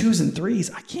 And the 2s and 3s,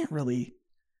 I can't really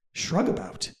shrug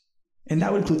about. And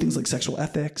that would include things like sexual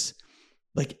ethics,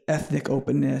 like ethnic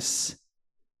openness,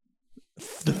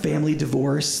 the family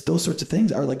divorce, those sorts of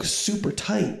things are like super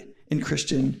tight in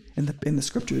Christian, in the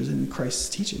scriptures and in Christ's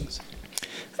teachings.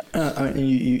 I mean,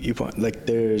 you point, like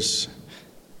it's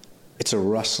a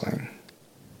wrestling.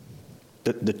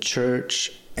 The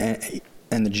church and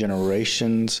the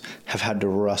generations have had to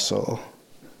wrestle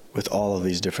with all of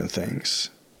these different things.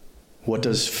 What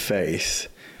does faith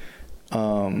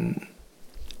and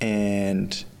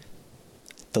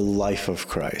the life of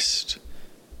Christ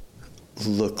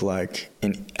look like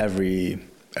in every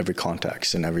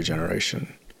context, in every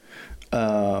generation?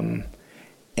 And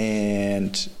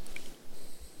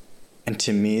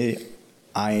to me,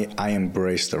 I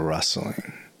embrace the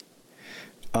wrestling,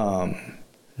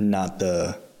 not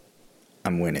the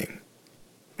I'm winning,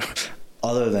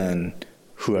 other than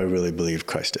who I really believe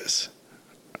Christ is,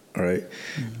 right?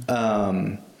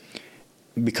 Mm-hmm.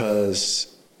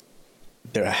 Because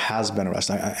there has been a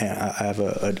wrestling. I have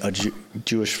a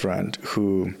Jewish friend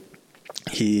who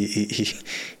he's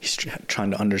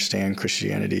trying to understand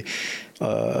Christianity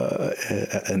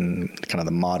and kind of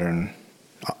the modern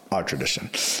art tradition,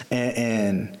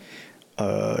 and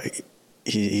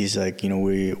he's like,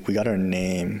 we got our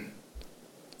name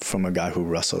from a guy who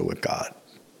wrestled with God.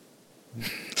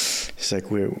 It's like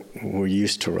we're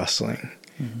used to wrestling.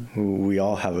 Mm-hmm. We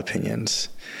all have opinions,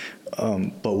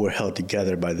 but we're held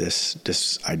together by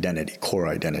this identity, core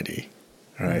identity,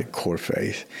 right? Mm-hmm. Core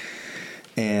faith,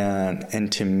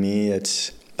 and to me,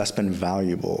 that's been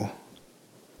valuable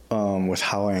with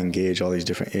how I engage all these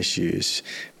different issues,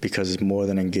 because more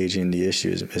than engaging the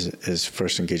issues is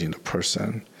first engaging the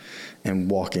person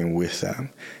and walking with them.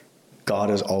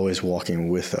 God is always walking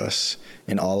with us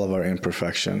in all of our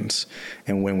imperfections,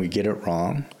 and when we get it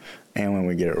wrong and when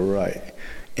we get it right.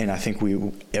 And I think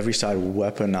every side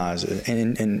weaponizes it.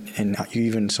 And you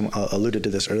even alluded to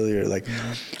this earlier. Like,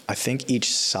 mm-hmm. I think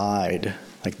each side,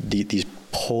 like these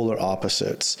polar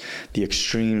opposites, the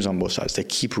extremes on both sides, they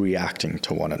keep reacting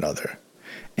to one another.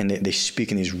 And they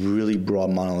speak in these really broad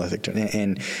monolithic terms.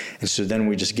 And so then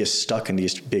we just get stuck in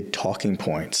these big talking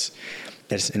points.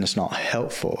 And it's not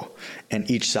helpful.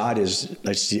 And each side is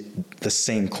like the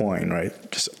same coin, right?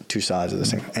 Just two sides of the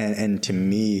same. And to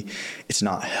me, it's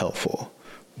not helpful.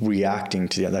 Reacting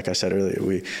to like I said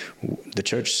earlier, the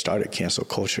church started cancel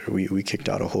culture. We kicked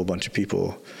out a whole bunch of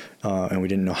people, and we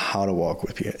didn't know how to walk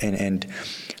with people, and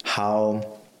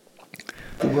how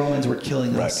the Romans were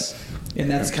killing us,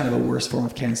 and that's kind of a worse form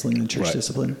of canceling than church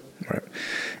discipline. Right.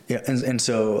 Yeah. And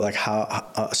so like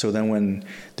so then when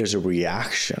there's a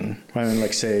reaction, right? I mean,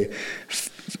 like say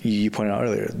you pointed out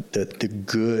earlier, the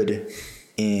good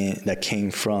that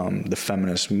came from the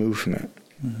feminist movement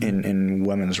in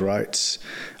women's rights,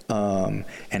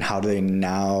 and how they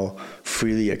now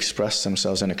freely express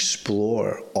themselves and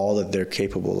explore all that they're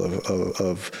capable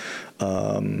of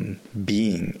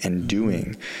being and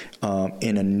doing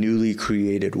in a newly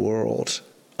created world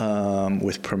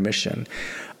with permission.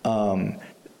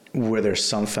 Were there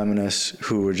some feminists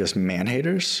who were just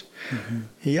man-haters?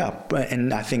 Yeah,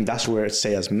 and I think that's where,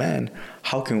 say, as men,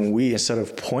 how can we, instead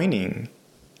of pointing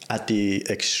at the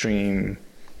extreme,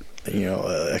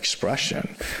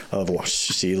 expression of, well,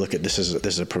 see, look at this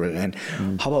is a perversion. And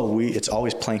how about it's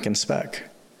always plank and speck.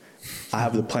 I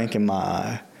have the plank in my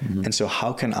eye. And so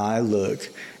how can I look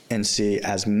and see,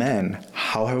 as men,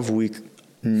 how have we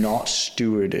not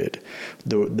stewarded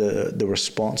the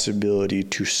responsibility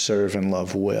to serve and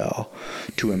love well,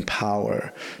 to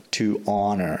empower, to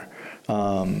honor,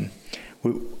 and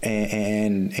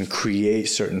create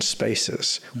certain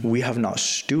spaces. We have not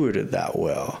stewarded that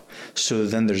well. So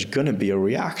then there's going to be a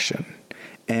reaction.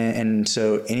 And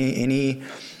so any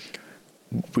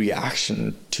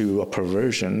reaction to a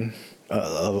perversion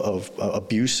of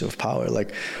abuse of power,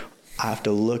 like, I have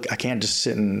to look, I can't just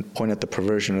sit and point at the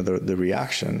perversion or the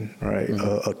reaction, right,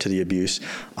 to the abuse.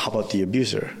 How about the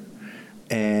abuser?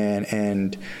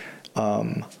 And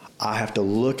I have to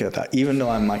look at that, even though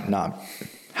I might not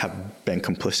have been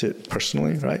complicit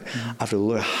personally, right? I have to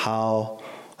look at how,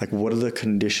 like, what are the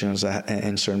conditions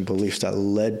and certain beliefs that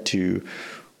led to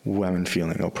women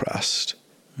feeling oppressed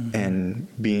and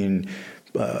being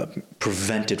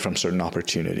prevented from certain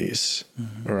opportunities,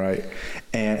 right?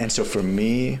 And so for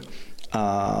me,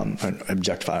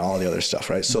 objectifying all the other stuff,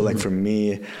 right? So like for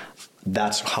me,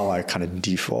 that's how I kind of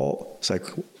default. It's like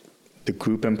the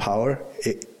group in power,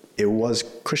 it was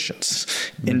Christians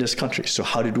in this country. So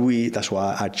how did that's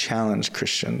why I challenge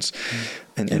Christians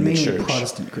in the church.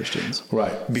 Protestant Christians.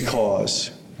 Right,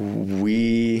 because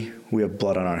we have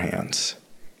blood on our hands,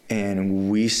 and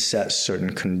we set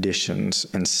certain conditions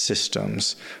and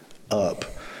systems up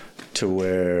to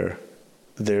where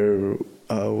there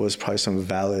was probably some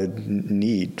valid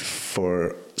need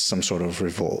for some sort of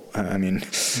revolt. I mean,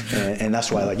 and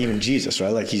that's why, like, even Jesus,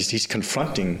 right? Like, he's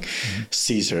confronting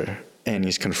Caesar, and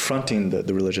he's confronting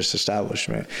the religious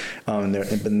establishment. In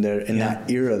that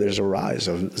era, there's a rise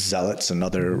of zealots and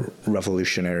other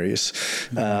revolutionaries.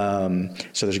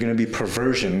 So there's going to be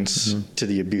perversions to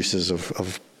the abuses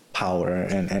of power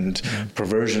and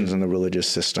perversions in the religious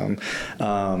system.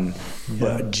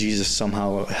 But Jesus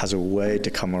somehow has a way to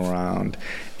come around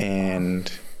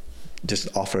and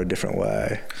just offer a different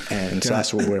way. And so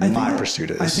that's where my pursuit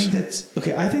is.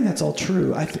 I think that's all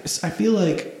true. I feel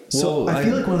like, I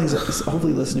feel like one of the things that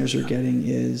hopefully listeners are getting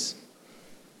is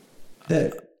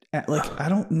that, like, I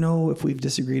don't know if we've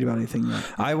disagreed about anything yet.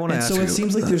 I want to ask you. So it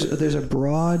seems like there's a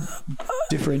broad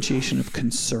differentiation of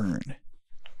concern,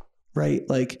 right?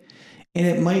 Like, and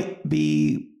it might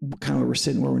be kind of where we're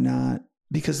sitting, where we're not,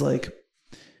 because, like,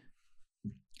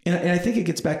 and I think it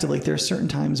gets back to, like, there are certain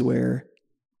times where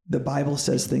the Bible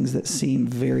says things that seem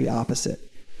very opposite,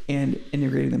 and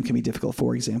integrating them can be difficult.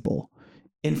 For example,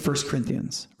 in 1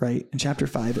 Corinthians, right? In chapter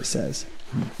 5, it says,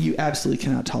 you absolutely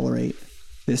cannot tolerate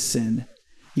this sin.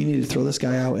 You need to throw this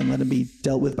guy out and let him be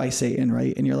dealt with by Satan,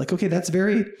 right? And you're like, okay, that's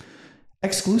very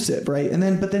exclusive, right?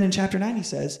 But then in chapter 9, he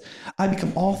says, I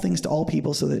become all things to all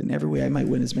people so that in every way I might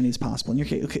win as many as possible. And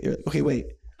you're okay, wait,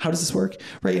 how does this work?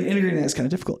 Right? And integrating that is kind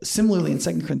of difficult. Similarly, in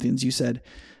 2 Corinthians,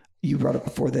 you brought up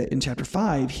before that in chapter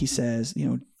 5, he says,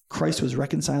 Christ was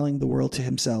reconciling the world to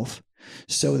himself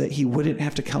so that he wouldn't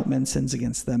have to count men's sins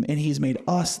against them. And he's made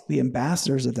us the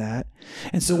ambassadors of that.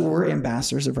 And so we're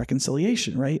ambassadors of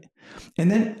reconciliation, right?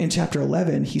 And then in chapter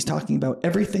 11, he's talking about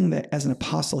everything that as an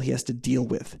apostle he has to deal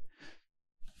with.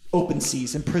 Open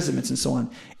seas, imprisonments, and so on.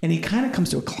 And he kind of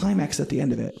comes to a climax at the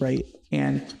end of it, right?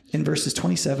 And in verses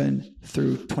 27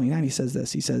 through 29, he says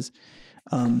this. He says,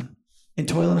 in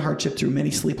toil and hardship through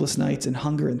many sleepless nights and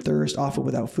hunger and thirst, often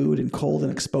without food and cold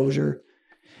and exposure.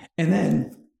 And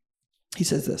then he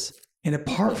says this, and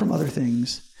apart from other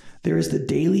things, there is the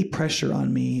daily pressure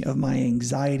on me of my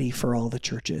anxiety for all the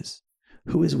churches.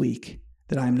 Who is weak,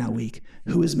 that I am not weak?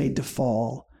 Who is made to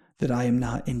fall, that I am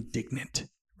not indignant?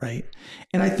 Right?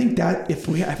 And I think that if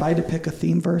I had to pick a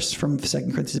theme verse from 2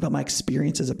 Corinthians about my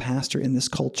experience as a pastor in this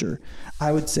culture,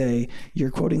 I would say you're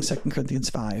quoting 2 Corinthians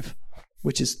 5,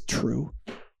 which is true.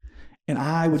 And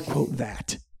I would quote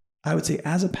that. I would say,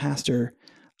 as a pastor,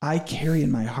 I carry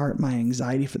in my heart my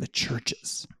anxiety for the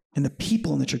churches and the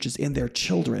people in the churches and their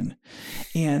children.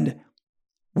 And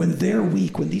when they're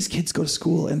weak, when these kids go to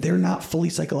school and they're not fully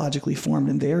psychologically formed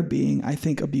and they're being, I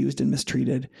think, abused and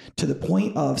mistreated to the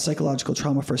point of psychological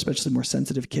trauma for especially more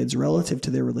sensitive kids relative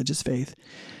to their religious faith,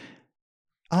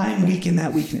 I'm weak in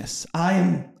that weakness. I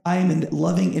am in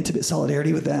loving, intimate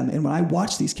solidarity with them. And when I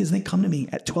watch these kids, they come to me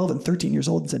at 12 and 13 years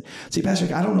old and said, "See,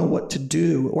 Pastor, I don't know what to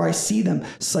do." Or I see them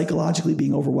psychologically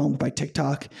being overwhelmed by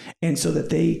TikTok. And so that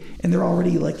they're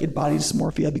already like in body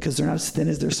dysmorphia because they're not as thin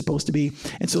as they're supposed to be.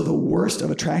 And so the worst of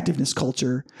attractiveness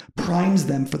culture primes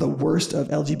them for the worst of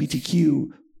LGBTQ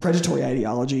predatory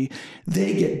ideology.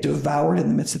 They get devoured in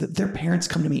the midst of it. Their parents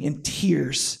come to me in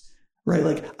tears. Right?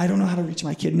 Like, I don't know how to reach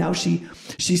my kid. Now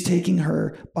she's taking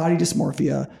her body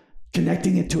dysmorphia,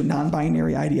 connecting it to a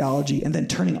non-binary ideology, and then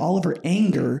turning all of her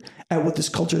anger at what this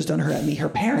culture has done to her at me, her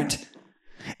parent.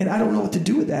 And I don't know what to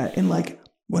do with that. And like,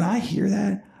 when I hear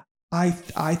that, I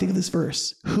think of this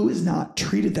verse, who is not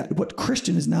treated that, what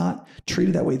Christian is not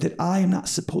treated that way, that I am not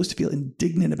supposed to feel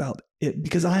indignant about it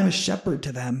because I am a shepherd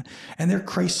to them and they're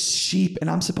Christ's sheep. And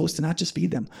I'm supposed to not just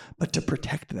feed them, but to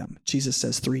protect them. Jesus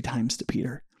says 3 times to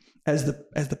Peter. As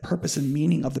the purpose and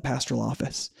meaning of the pastoral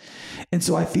office. And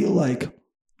so I feel like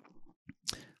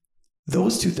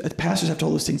those two pastors have to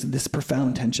hold those things in this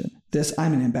profound tension. This,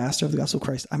 I'm an ambassador of the gospel of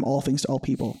Christ. I'm all things to all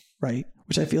people, right?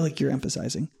 Which I feel like you're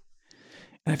emphasizing.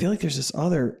 And I feel like there's this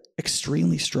other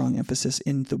extremely strong emphasis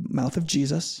in the mouth of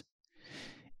Jesus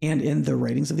and in the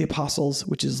writings of the apostles,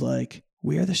 which is like,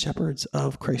 we are the shepherds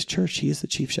of Christ's church. He is the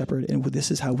chief shepherd. And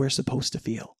this is how we're supposed to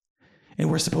feel.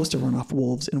 And we're supposed to run off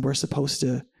wolves and we're supposed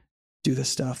to do this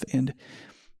stuff. And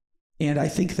I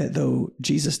think that though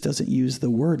Jesus doesn't use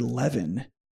the word leaven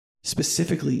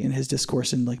specifically in his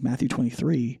discourse in like Matthew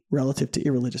 23 relative to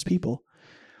irreligious people,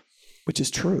 which is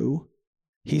true,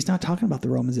 he's not talking about the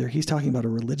Romans there. He's talking about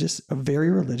a very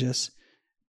religious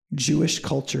Jewish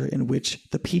culture in which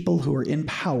the people who are in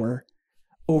power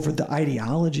over the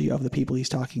ideology of the people he's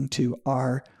talking to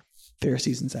are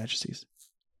Pharisees and Sadducees,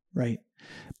 right?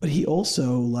 But he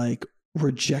also like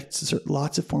rejects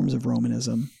lots of forms of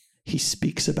Romanism. He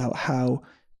speaks about how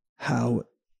the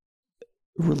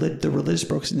religious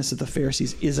brokenness of the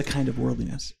Pharisees is a kind of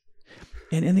worldliness.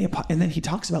 And then he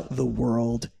talks about the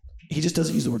world. He just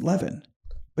doesn't use the word leaven,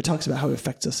 but talks about how it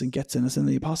affects us and gets in us. And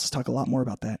the apostles talk a lot more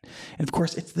about that. And of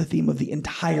course, it's the theme of the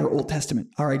entire Old Testament.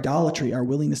 Our idolatry, our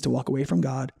willingness to walk away from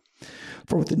God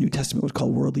for what the New Testament would call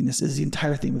worldliness, is the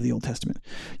entire theme of the Old Testament.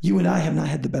 You and I have not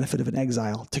had the benefit of an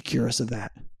exile to cure us of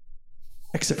that.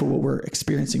 Except for what we're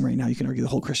experiencing right now. You can argue the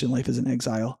whole Christian life is an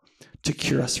exile to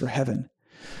cure us for heaven.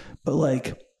 But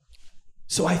like,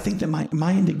 so I think that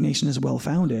my indignation is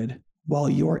well-founded while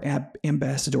your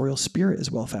ambassadorial spirit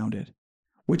is well-founded,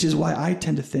 which is why I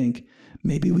tend to think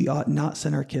maybe we ought not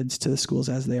send our kids to the schools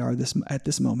as they are at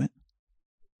this moment.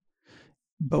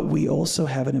 But we also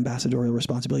have an ambassadorial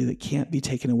responsibility that can't be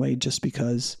taken away just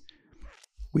because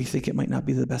we think it might not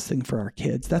be the best thing for our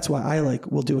kids. That's why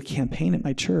we'll do a campaign at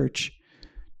my church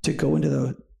to go into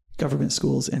the government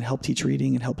schools and help teach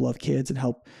reading and help love kids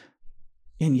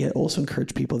and yet also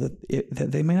encourage people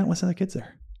that they might not want to send their kids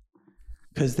there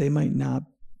because it might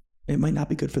not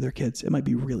be good for their kids. It might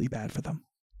be really bad for them.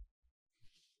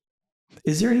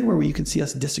 Is there anywhere where you can see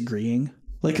us disagreeing?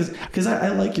 Like, cause I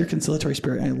like your conciliatory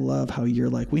spirit. And I love how you're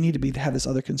like, we need to have this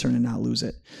other concern and not lose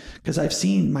it. Cause I've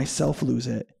seen myself lose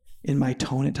it in my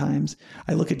tone at times.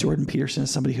 I look at Jordan Peterson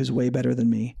as somebody who's way better than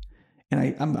me.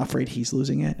 And I'm afraid he's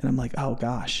losing it. And I'm like, oh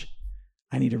gosh,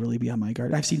 I need to really be on my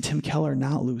guard. I've seen Tim Keller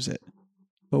not lose it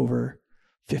over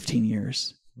 15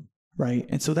 years. Right.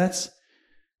 And so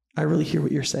I really hear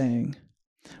what you're saying,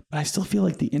 but I still feel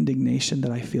like the indignation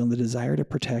that I feel and the desire to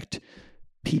protect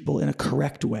people in a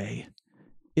correct way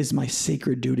is my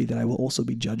sacred duty that I will also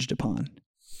be judged upon,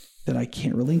 that I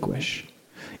can't relinquish.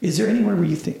 Is there anywhere where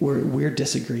you think we're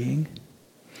disagreeing?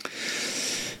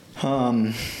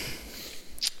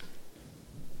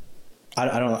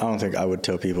 I don't think I would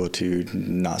tell people to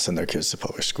not send their kids to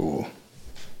public school.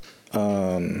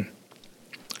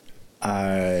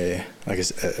 I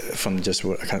guess from just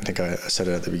what I kind of think I said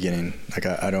it at the beginning, like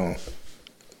I don't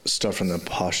start from the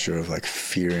posture of like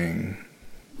fearing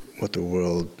what the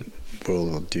world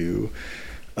will do,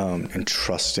 and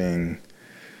trusting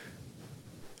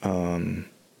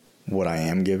what I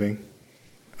am giving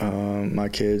my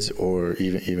kids, or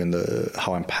even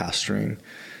how I'm pastoring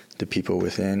the people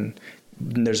within.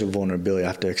 There's a vulnerability. I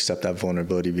have to accept that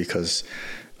vulnerability because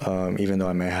even though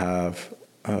I may have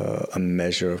a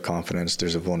measure of confidence,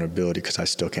 there's a vulnerability because I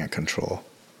still can't control.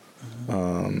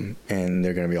 And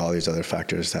there are going to be all these other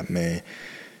factors that may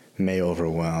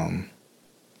overwhelm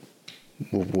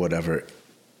whatever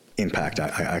impact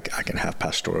I can have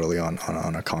pastorally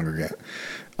on a congregant.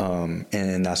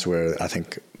 And that's where I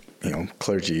think,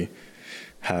 clergy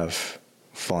have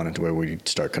fallen into where we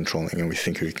start controlling, and we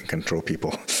think we can control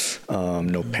people.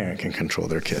 No parent can control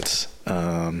their kids.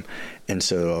 And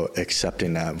so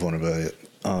accepting that vulnerability,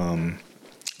 I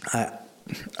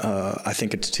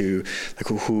think it's to like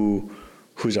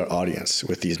who's our audience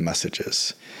with these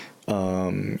messages.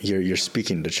 You're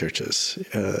speaking to churches,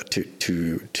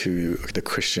 to the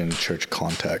Christian church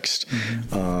context,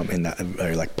 in that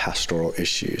very like pastoral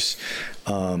issues.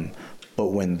 But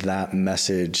when that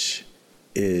message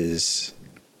is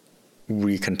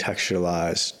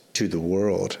recontextualized to the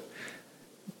world,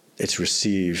 it's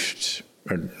received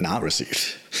or not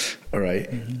received. All right.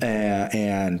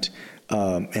 And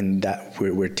that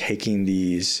we're taking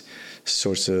these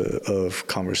sorts of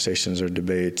conversations or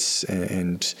debates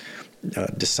and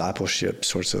discipleship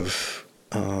sorts of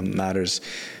matters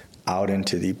out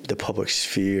into the public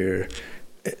sphere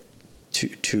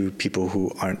to people who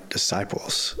aren't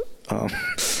disciples.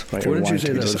 Right? Wouldn't you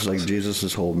say that was like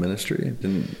Jesus's whole ministry?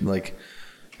 And like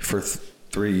for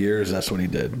 3 years, that's what he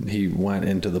did. He went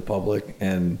into the public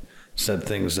and said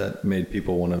things that made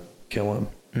people want to kill him.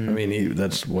 I mean,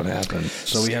 that's what happened.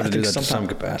 So we have to do that to some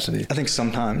capacity. I think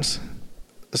sometimes,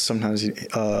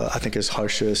 I think his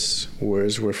harshest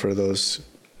words were for those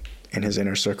in his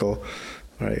inner circle,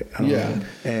 right?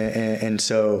 And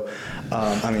so,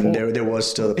 I mean, there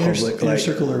was still the public inner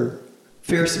circle or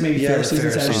Pharisees and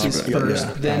Sadducees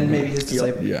first, then maybe his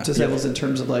disciples in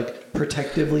terms of like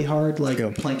protectively hard, like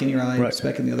plank in your eye,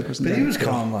 specking the other person. But he was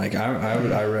calm. Like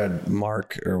I read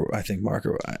Mark, or I think Mark,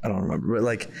 or I don't remember, but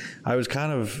like I was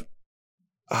kind of,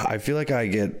 I feel like I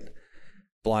get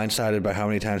blindsided by how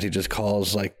many times he just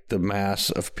calls like the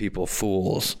mass of people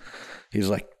fools. He's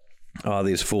like, oh,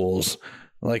 these fools.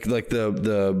 Like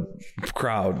the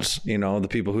crowds, the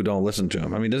people who don't listen to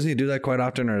him. I mean, doesn't he do that quite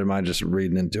often, or am I just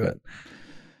reading into it?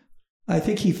 I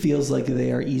think he feels like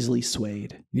they are easily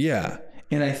swayed. Yeah.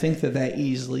 And I think that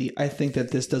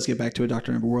this does get back to a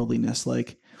doctrine of worldliness.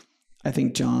 Like, I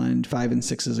think John 5 and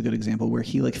 6 is a good example where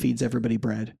he like feeds everybody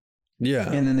bread.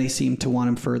 Yeah. And then they seem to want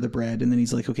him for the bread. And then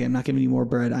he's like, okay, I'm not giving you more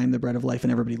bread. I'm the bread of life.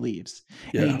 And everybody leaves.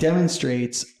 Yeah. And he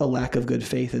demonstrates a lack of good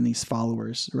faith in these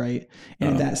followers. Right.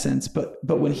 And in that sense, but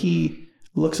when he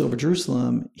looks over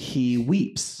Jerusalem, he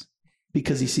weeps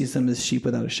because he sees them as sheep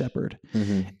without a shepherd.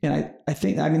 Mm-hmm. And I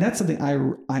think, that's something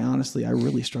I honestly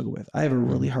really struggle with. I have a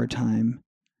really hard time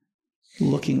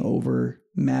looking over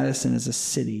Madison as a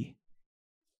city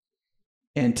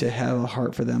and to have a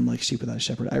heart for them like sheep without a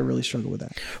shepherd. I really struggle with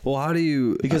that. Well, how do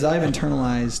you... Because I have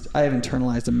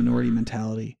internalized a minority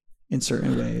mentality in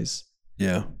certain ways.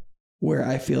 Yeah. Where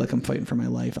I feel like I'm fighting for my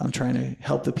life. I'm trying to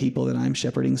help the people that I'm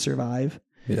shepherding survive.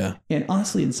 Yeah. And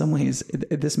honestly, in some ways,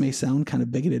 this may sound kind of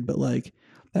bigoted, but like,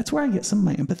 that's where I get some of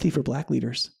my empathy for black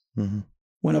leaders. Mm-hmm.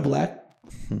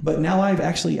 But now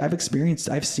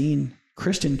I've seen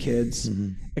Christian kids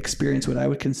experience what I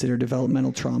would consider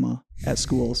developmental trauma at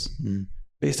schools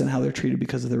based on how they're treated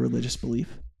because of their religious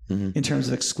belief in terms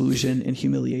of exclusion and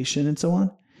humiliation and so on,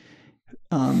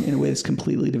 in a way that's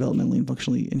completely developmentally and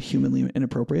functionally and humanly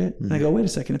inappropriate. And I go, wait a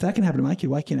second, if that can happen to my kid,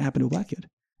 why can't it happen to a black kid?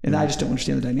 And I just don't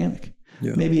understand the dynamic.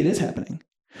 Yeah. Maybe it is happening.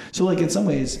 So like in some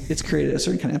ways it's created a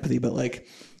certain kind of empathy, but like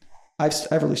I've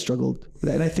really struggled with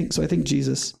that. And I think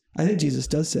Jesus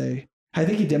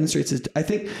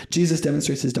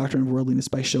demonstrates his doctrine of worldliness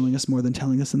by showing us more than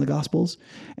telling us in the Gospels.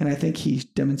 And I think he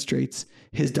demonstrates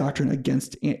his doctrine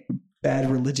against bad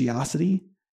religiosity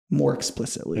more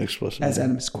explicitly. As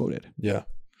Adam has quoted. Yeah.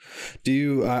 Do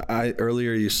you,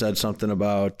 earlier you said something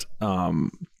about, I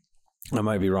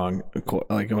might be wrong,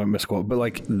 like I might misquote, but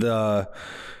like the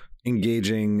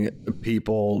engaging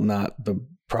people, not the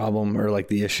problem or like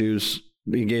the issues,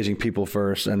 engaging people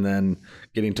first and then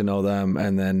getting to know them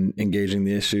and then engaging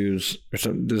the issues. Or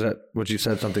so, does that what you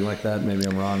said, something like that? Maybe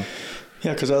I'm wrong.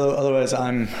 Yeah, because otherwise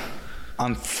I'm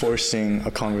forcing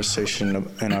a conversation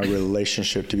in our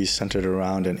relationship to be centered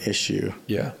around an issue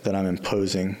that I'm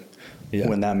imposing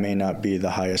when that may not be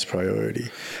the highest priority.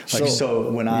 Like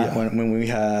when we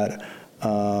had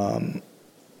all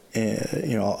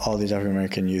these African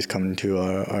American youth coming to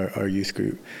our youth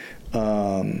group,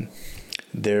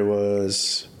 there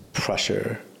was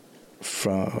pressure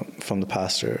from the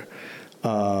pastor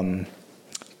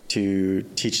to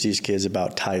teach these kids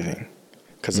about tithing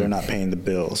because they're not paying the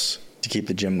bills to keep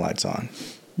the gym lights on.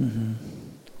 Mm-hmm.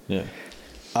 Yeah.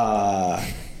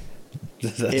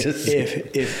 That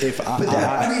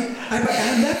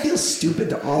feels stupid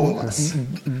to all of us.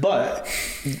 But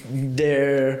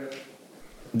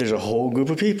there's a whole group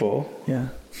of people in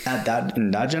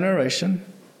that generation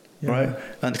right?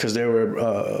 And because there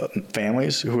were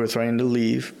families who were threatening to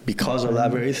leave because of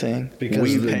that very thing. Because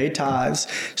we pay tithes,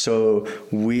 so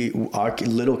our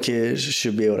little kids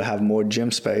should be able to have more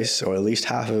gym space, or at least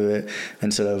half of it,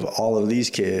 instead of all of these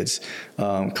kids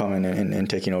coming in and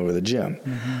taking over the gym.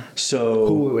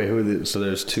 So so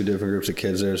there's two different groups of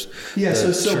kids. There's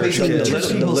so basically the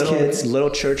church people's kids little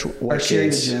church are sharing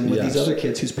the gym with these other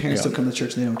kids whose parents don't come to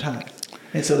church and they don't tithe.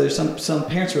 And so there's some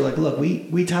parents who are like, look,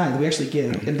 we tithe, we actually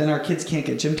give, and then our kids can't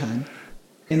get gym time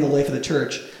in the life of the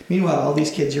church. Meanwhile, all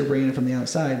these kids you're bringing in from the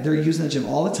outside, they're using the gym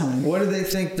all the time. What do they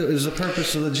think is the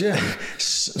purpose of the gym?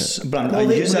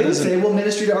 They say,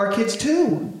 ministry to our kids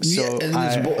too. So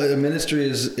ministry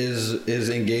is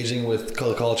engaging with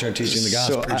culture and teaching the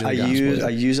gospel. So I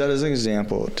use that as an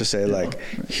example to say, like,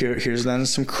 here's then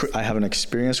I have an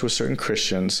experience with certain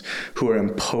Christians who are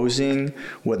imposing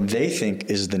what they think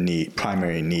is the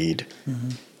primary need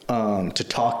to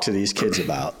talk to these kids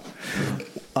about.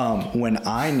 When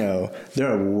I know there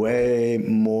are way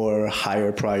more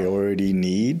higher priority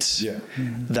needs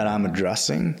that I'm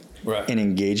addressing and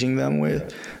engaging them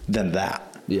with than that.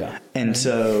 Yeah. And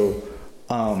so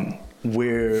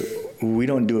we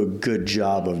don't do a good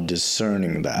job of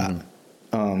discerning that.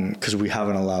 Because we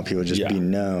haven't allowed people to just be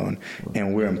known,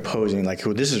 and we're imposing, like,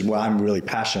 well, this is what I'm really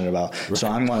passionate about, so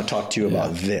I'm going to talk to you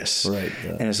about this. Right.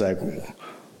 Yeah. And it's like,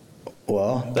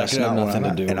 well, that's not what I'm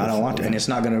and I don't want to, and it's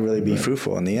not going to really be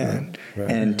fruitful in the end.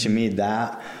 Right. And to me,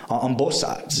 that on both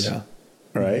sides,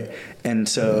 right? And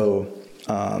so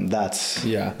that's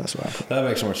why that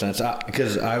makes more sense.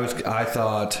 Because I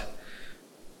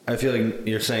feel like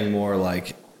you're saying more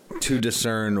like, to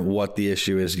discern what the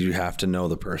issue is, you have to know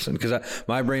the person. Because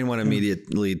my brain went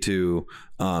immediately to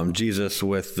Jesus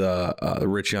with the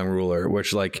rich young ruler,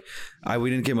 which we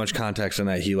didn't get much context in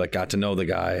that. He got to know the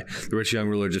guy. The rich young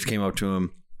ruler just came up to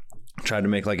him, tried to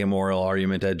make a moral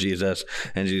argument at Jesus,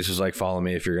 and Jesus was like, follow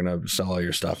me if you're gonna sell all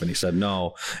your stuff, and he said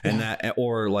no. And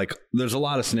there's a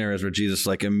lot of scenarios where Jesus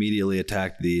immediately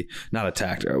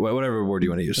whatever word you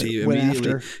want to use, he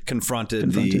immediately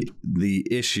confronted the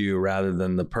issue rather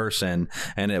than the person,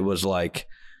 and it was like,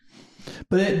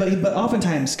 but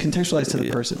oftentimes contextualized to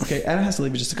the person. Okay, Adam has to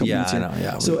leave in just a couple minutes here. I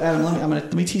know, so Adam,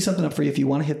 let me tee something up for you. If you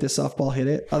want to hit this softball, hit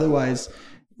it. Otherwise,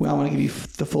 I want to give you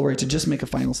the full right to just make a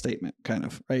final statement, kind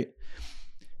of, right?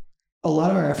 A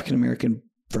lot of our African-American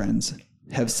friends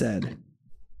have said,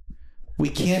 we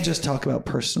can't just talk about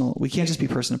we can't just be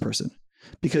person to person,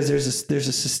 because there's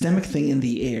a systemic thing in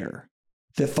the air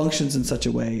that functions in such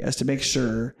a way as to make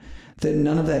sure that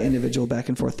none of that individual back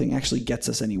and forth thing actually gets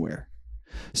us anywhere.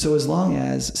 So as long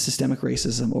as systemic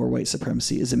racism or white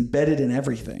supremacy is embedded in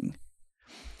everything,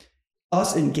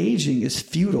 us engaging is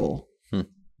futile.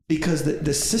 Because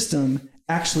the system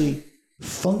actually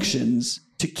functions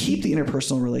to keep the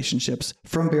interpersonal relationships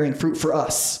from bearing fruit for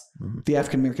us, the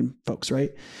African-American folks,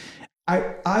 right?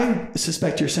 I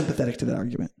suspect you're sympathetic to that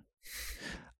argument.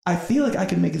 I feel like I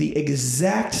can make the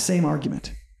exact same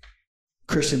argument,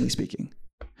 Christianly speaking,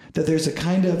 that there's a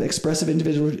kind of expressive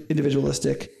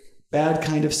individualistic, bad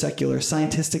kind of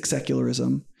scientific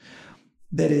secularism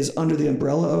that is under the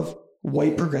umbrella of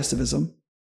white progressivism,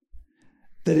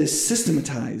 that is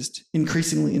systematized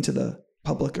increasingly into the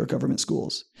public or government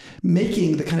schools,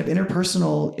 making the kind of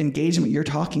interpersonal engagement you're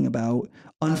talking about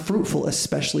unfruitful,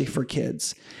 especially for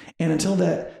kids. And until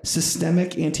that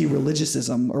systemic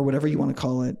anti-religiosism, or whatever you want to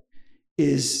call it,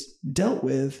 is dealt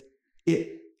with,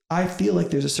 I feel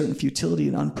like there's a certain futility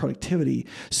and unproductivity,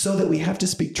 so that we have to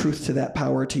speak truth to that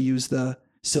power, to use the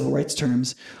civil rights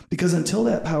terms, because until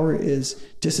that power is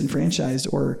disenfranchised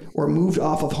or moved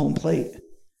off of home plate,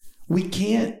 we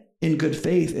can't, in good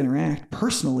faith, interact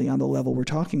personally on the level we're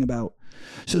talking about.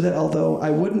 So that although I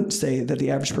wouldn't say that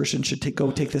the average person should take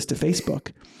this to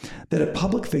Facebook, that a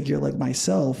public figure like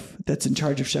myself that's in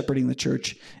charge of shepherding the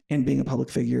church and being a public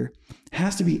figure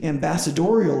has to be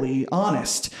ambassadorially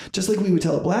honest, just like we would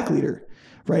tell a black leader,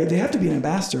 right? They have to be an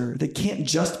ambassador. They can't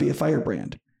just be a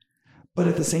firebrand. But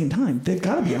at the same time, they've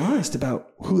got to be honest about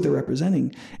who they're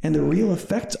representing and the real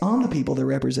effects on the people they're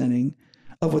representing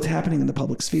of what's happening in the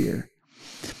public sphere.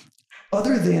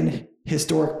 Other than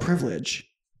historic privilege,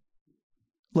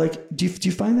 do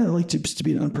you find that to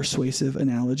be an unpersuasive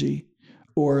analogy?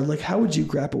 Or how would you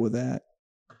grapple with that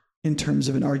in terms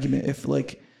of an argument if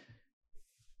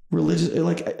religious,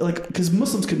 because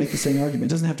Muslims could make the same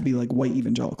argument. It doesn't have to be white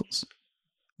evangelicals.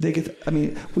 They get,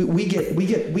 we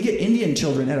get Indian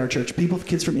children at our church,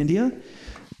 kids from India,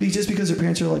 just because their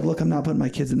parents are like, look, I'm not putting my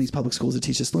kids in these public schools to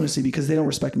teach this lunacy because they don't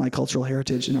respect my cultural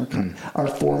heritage and our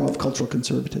form of cultural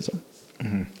conservatism.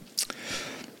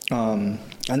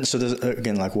 And so there's,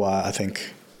 again, why I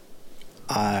think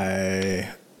I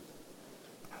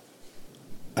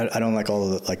I don't like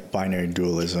all of the like binary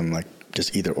dualism, like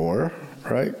just either or,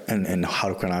 right? And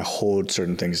how can I hold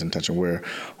certain things in tension where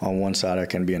on one side I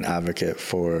can be an advocate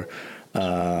for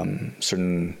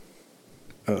certain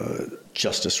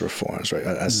justice reforms, right,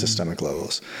 at systemic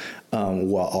levels,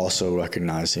 while also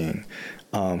recognizing,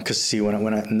 because see,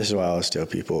 when I, and this is why I always tell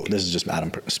people, this is just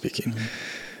Adam speaking,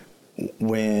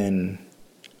 when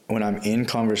I'm in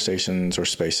conversations or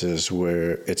spaces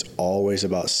where it's always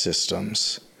about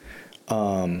systems,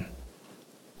 I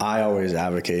always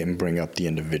advocate and bring up the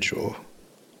individual.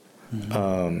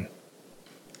 How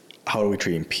are we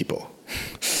treating people?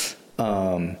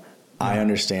 I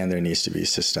understand there needs to be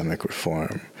systemic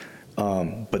reform,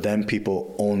 but then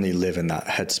people only live in that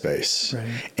headspace,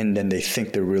 right. And then they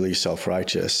think they're really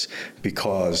self-righteous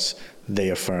because they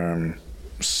affirm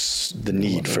the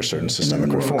need for certain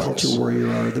systemic reforms. The more culture warrior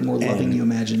you are, the more loving you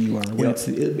imagine you are. When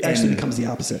it actually becomes the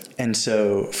opposite. And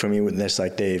so for me, with this,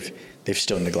 like they've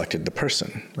still neglected the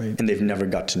person, right. And they've never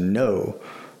got to know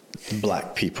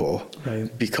Black people,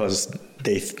 right. Because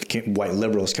white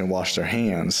liberals can wash their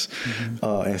hands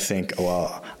and think,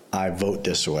 well, I vote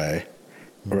this way,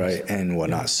 right, and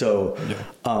whatnot. So,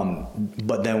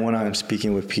 but then when I'm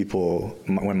speaking with people,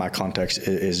 when my context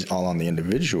is all on the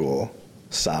individual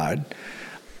side,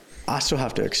 I still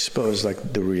have to expose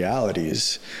like the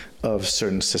realities of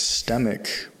certain systemic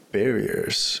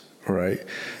barriers, right,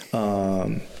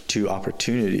 to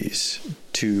opportunities,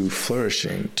 to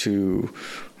flourishing, to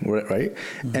right,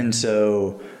 and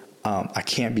so I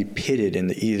can't be pitted in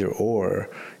the either or.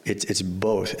 It's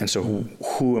both, and so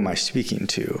who am I speaking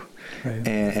to, right.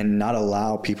 and not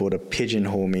allow people to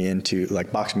pigeonhole me into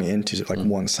like box me into like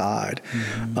one side,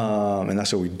 and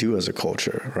that's what we do as a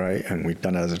culture, right? And we've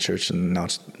done it as a church, and now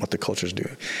it's what the culture's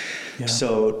doing. Yeah.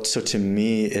 So to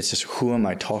me, it's just who am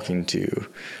I talking to,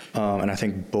 and I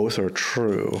think both are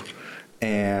true,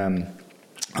 and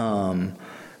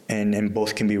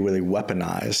both can be really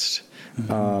weaponized,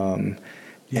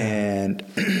 and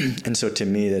so to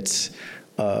me, that's.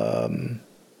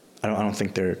 I don't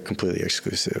think they're completely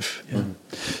exclusive. Yeah.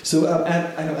 So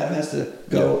I know Adam has to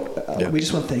go. We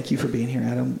just want to thank you for being here,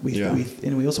 Adam.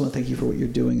 And we also want to thank you for what you're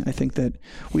doing. I think that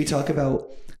we talk about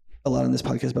a lot on this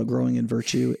podcast about growing in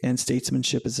virtue, and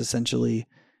statesmanship is essentially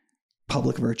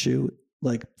public virtue,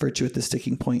 like virtue at the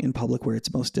sticking point in public where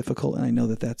it's most difficult. And I know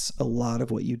that that's a lot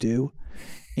of what you do.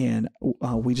 And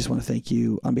we just want to thank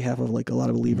you on behalf of like a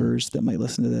lot of believers that might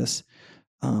listen to this.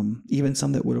 Even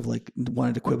some that would have like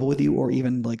wanted to quibble with you or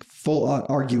even like full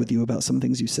argue with you about some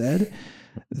things you said,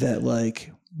 that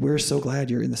like, we're so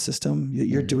glad you're in the system,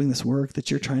 you're doing this work,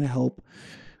 that you're trying to help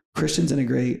Christians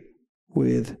integrate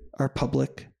with our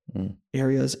public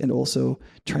areas, and also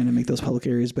trying to make those public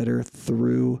areas better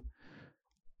through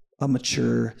a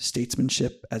mature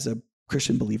statesmanship as a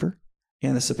Christian believer,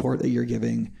 and the support that you're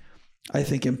giving, I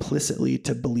think, implicitly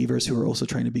to believers who are also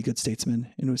trying to be good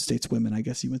statesmen and stateswomen, I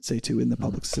guess you would say too, in the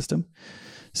public system.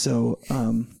 So,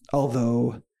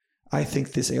 although I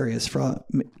think this area is fraught,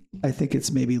 I think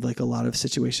it's maybe like a lot of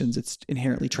situations, it's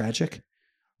inherently tragic.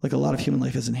 Like a lot of human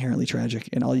life is inherently tragic,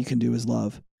 and all you can do is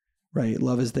love, right?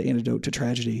 Love is the antidote to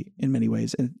tragedy in many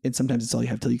ways. And sometimes it's all you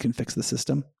have till you can fix the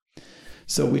system.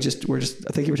 So we're just,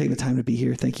 thank you for taking the time to be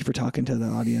here. Thank you for talking to the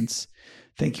audience.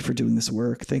 Thank you for doing this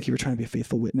work. Thank you for trying to be a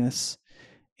faithful witness.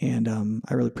 And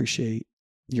I really appreciate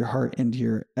your heart and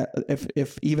your,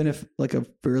 even if like a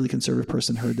fairly conservative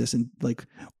person heard this and like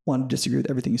wanted to disagree with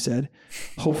everything you said,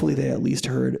 hopefully they at least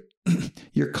heard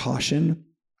your caution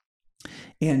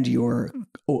and your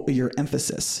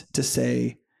emphasis to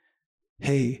say,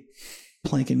 hey,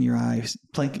 plank in your eye,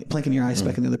 speck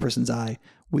in the other person's eye.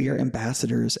 We are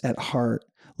ambassadors at heart.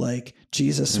 Like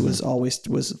Jesus was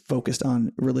focused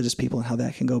on religious people and how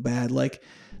that can go bad, like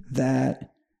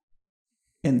that,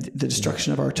 and the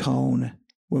destruction of our tone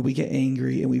when we get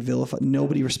angry and we vilify.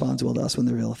 Nobody responds well to us when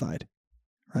they're vilified,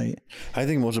 right? I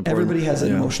think most important. Everybody has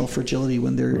an emotional fragility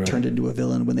when they're turned into a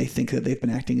villain, when they think that they've been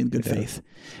acting in good faith.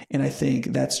 And I think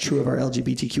that's true of our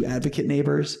LGBTQ advocate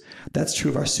neighbors. That's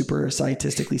true of our super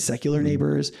scientistically secular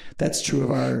neighbors. That's true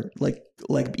of our like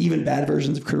even bad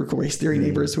versions of critical race theory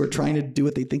neighbors who are trying to do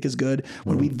what they think is good.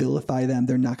 When we vilify them,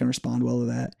 they're not going to respond well to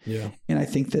that. Yeah. And I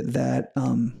think that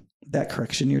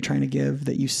correction you're trying to give,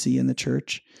 that you see in the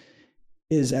church,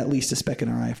 is at least a speck in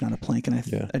our eye, if not a plank. And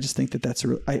I just think that that's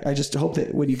I just hope that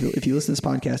if you listen to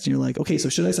this podcast and you're like, okay, so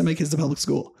should I send my kids to public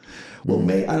school? Well,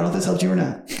 I don't know if this helped you or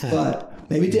not, but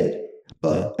maybe it did.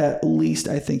 But at least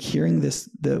I think hearing this,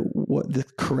 the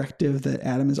corrective that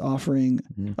Adam is offering,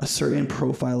 a certain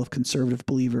profile of conservative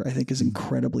believer, I think is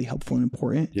incredibly helpful and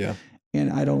important. Yeah.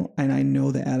 And I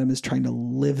know that Adam is trying to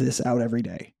live this out every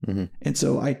day. Mm-hmm. And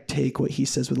so I take what he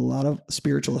says with a lot of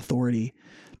spiritual authority,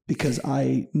 because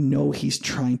I know he's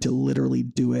trying to literally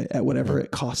do it at whatever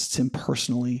it costs him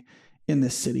personally in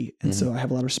this city. And so I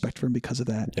have a lot of respect for him because of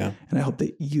that. Yeah. And I hope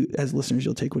that you, as listeners,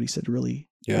 you'll take what he said really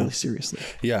seriously.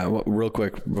 Yeah. Well, real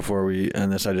quick before we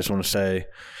end this, I just want to say,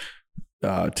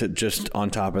 to just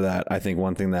on top of that, I think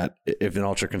one thing that if an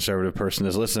ultra conservative person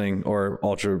is listening, or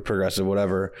ultra progressive,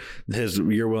 whatever,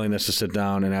 your willingness to sit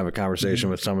down and have a conversation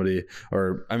with somebody,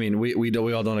 or, I mean,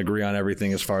 we all don't agree on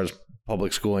everything as far as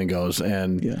public schooling goes,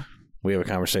 and we have a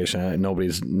conversation. Nobody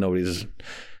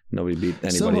beat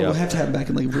anybody Some up. we'll have to have him back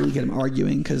and like really get him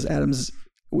arguing, because Adam's,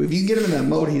 if you can get him in that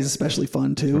mode, he's especially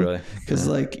fun too. Really? Because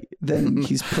like then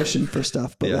he's pushing for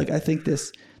stuff. But like I think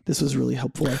this was really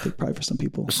helpful, I think, probably for some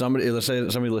people. Let's say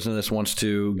somebody listening to this wants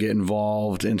to get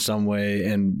involved in some way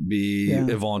and be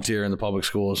a volunteer in the public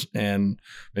schools and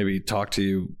maybe talk to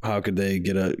you. How could they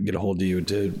get a hold of you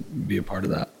to be a part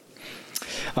of that?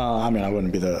 I mean, I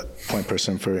wouldn't be the point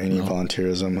person for any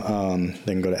volunteerism.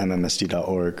 They can go to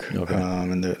mmsd.org,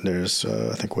 and there's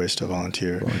I think ways to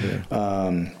volunteer.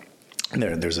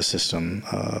 There's a system,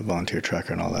 volunteer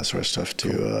tracker, and all that sort of stuff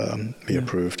to be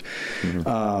approved.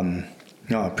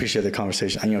 No, I appreciate the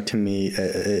conversation. You know, to me,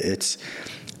 it's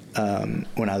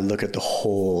when I look at the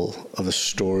whole of the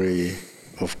story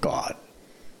of God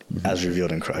as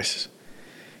revealed in Christ,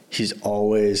 he's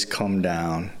always come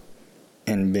down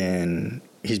and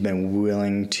he's been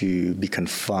willing to be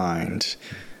confined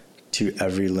to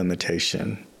every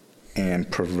limitation and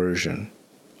perversion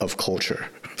of culture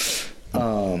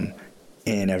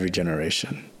in every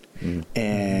generation.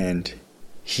 And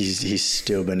he's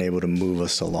still been able to move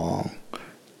us along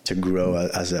to grow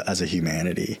as a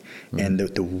humanity. And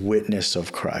the witness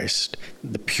of Christ,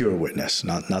 the pure witness,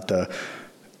 not the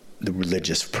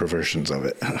religious perversions of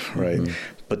it, right?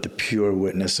 But the pure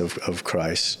witness of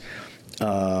Christ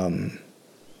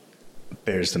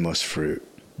bears the most fruit.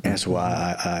 And that's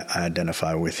why I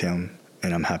identify with him,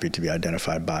 and I'm happy to be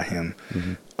identified by him.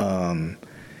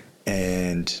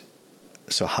 And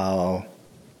so how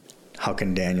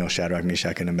can Daniel, Shadrach,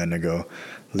 Meshach, and Abednego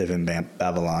live in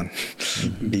Babylon,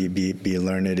 be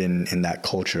learned in that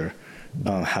culture,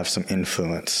 have some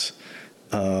influence,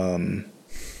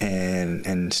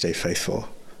 and stay faithful?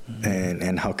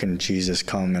 And how can Jesus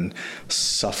come and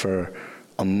suffer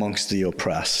amongst the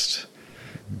oppressed,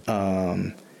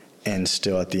 and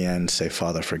still at the end say,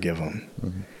 Father, forgive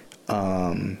them?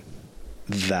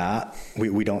 That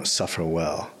we don't suffer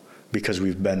well, because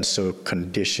we've been so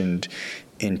conditioned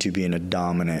into being a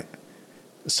dominant,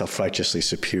 self-righteously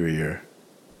superior,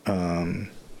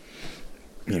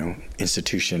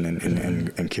 institution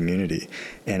and community.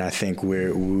 And I think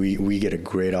we get a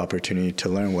great opportunity to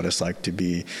learn what it's like to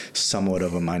be somewhat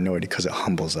of a minority, because it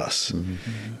humbles us.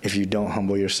 If you don't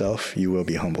humble yourself, you will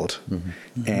be humbled.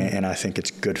 And I think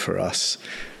it's good for us.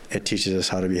 It teaches us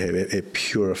how to behave. It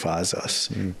purifies us.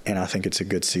 And I think it's a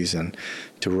good season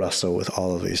to wrestle with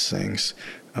all of these things.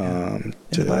 And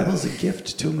the Bible is a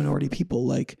gift to minority people.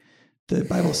 Like the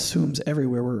Bible assumes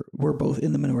everywhere we're both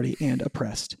in the minority and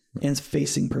oppressed and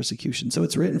facing persecution. So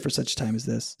it's written for such time as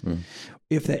this.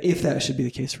 If that should be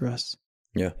the case for us.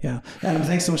 Yeah. Adam,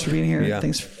 thanks so much for being here. Yeah.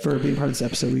 Thanks for being part of this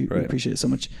episode. We appreciate it so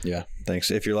much. Yeah. Thanks.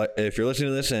 If you're listening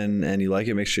to this and you like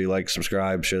it, make sure you like,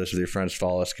 subscribe, share this with your friends,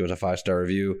 follow us, give us a 5-star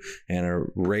review and a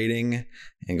rating,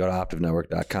 and go to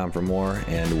optivenetwork.com for more.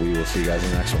 And we will see you guys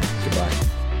in the next one.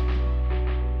 Goodbye.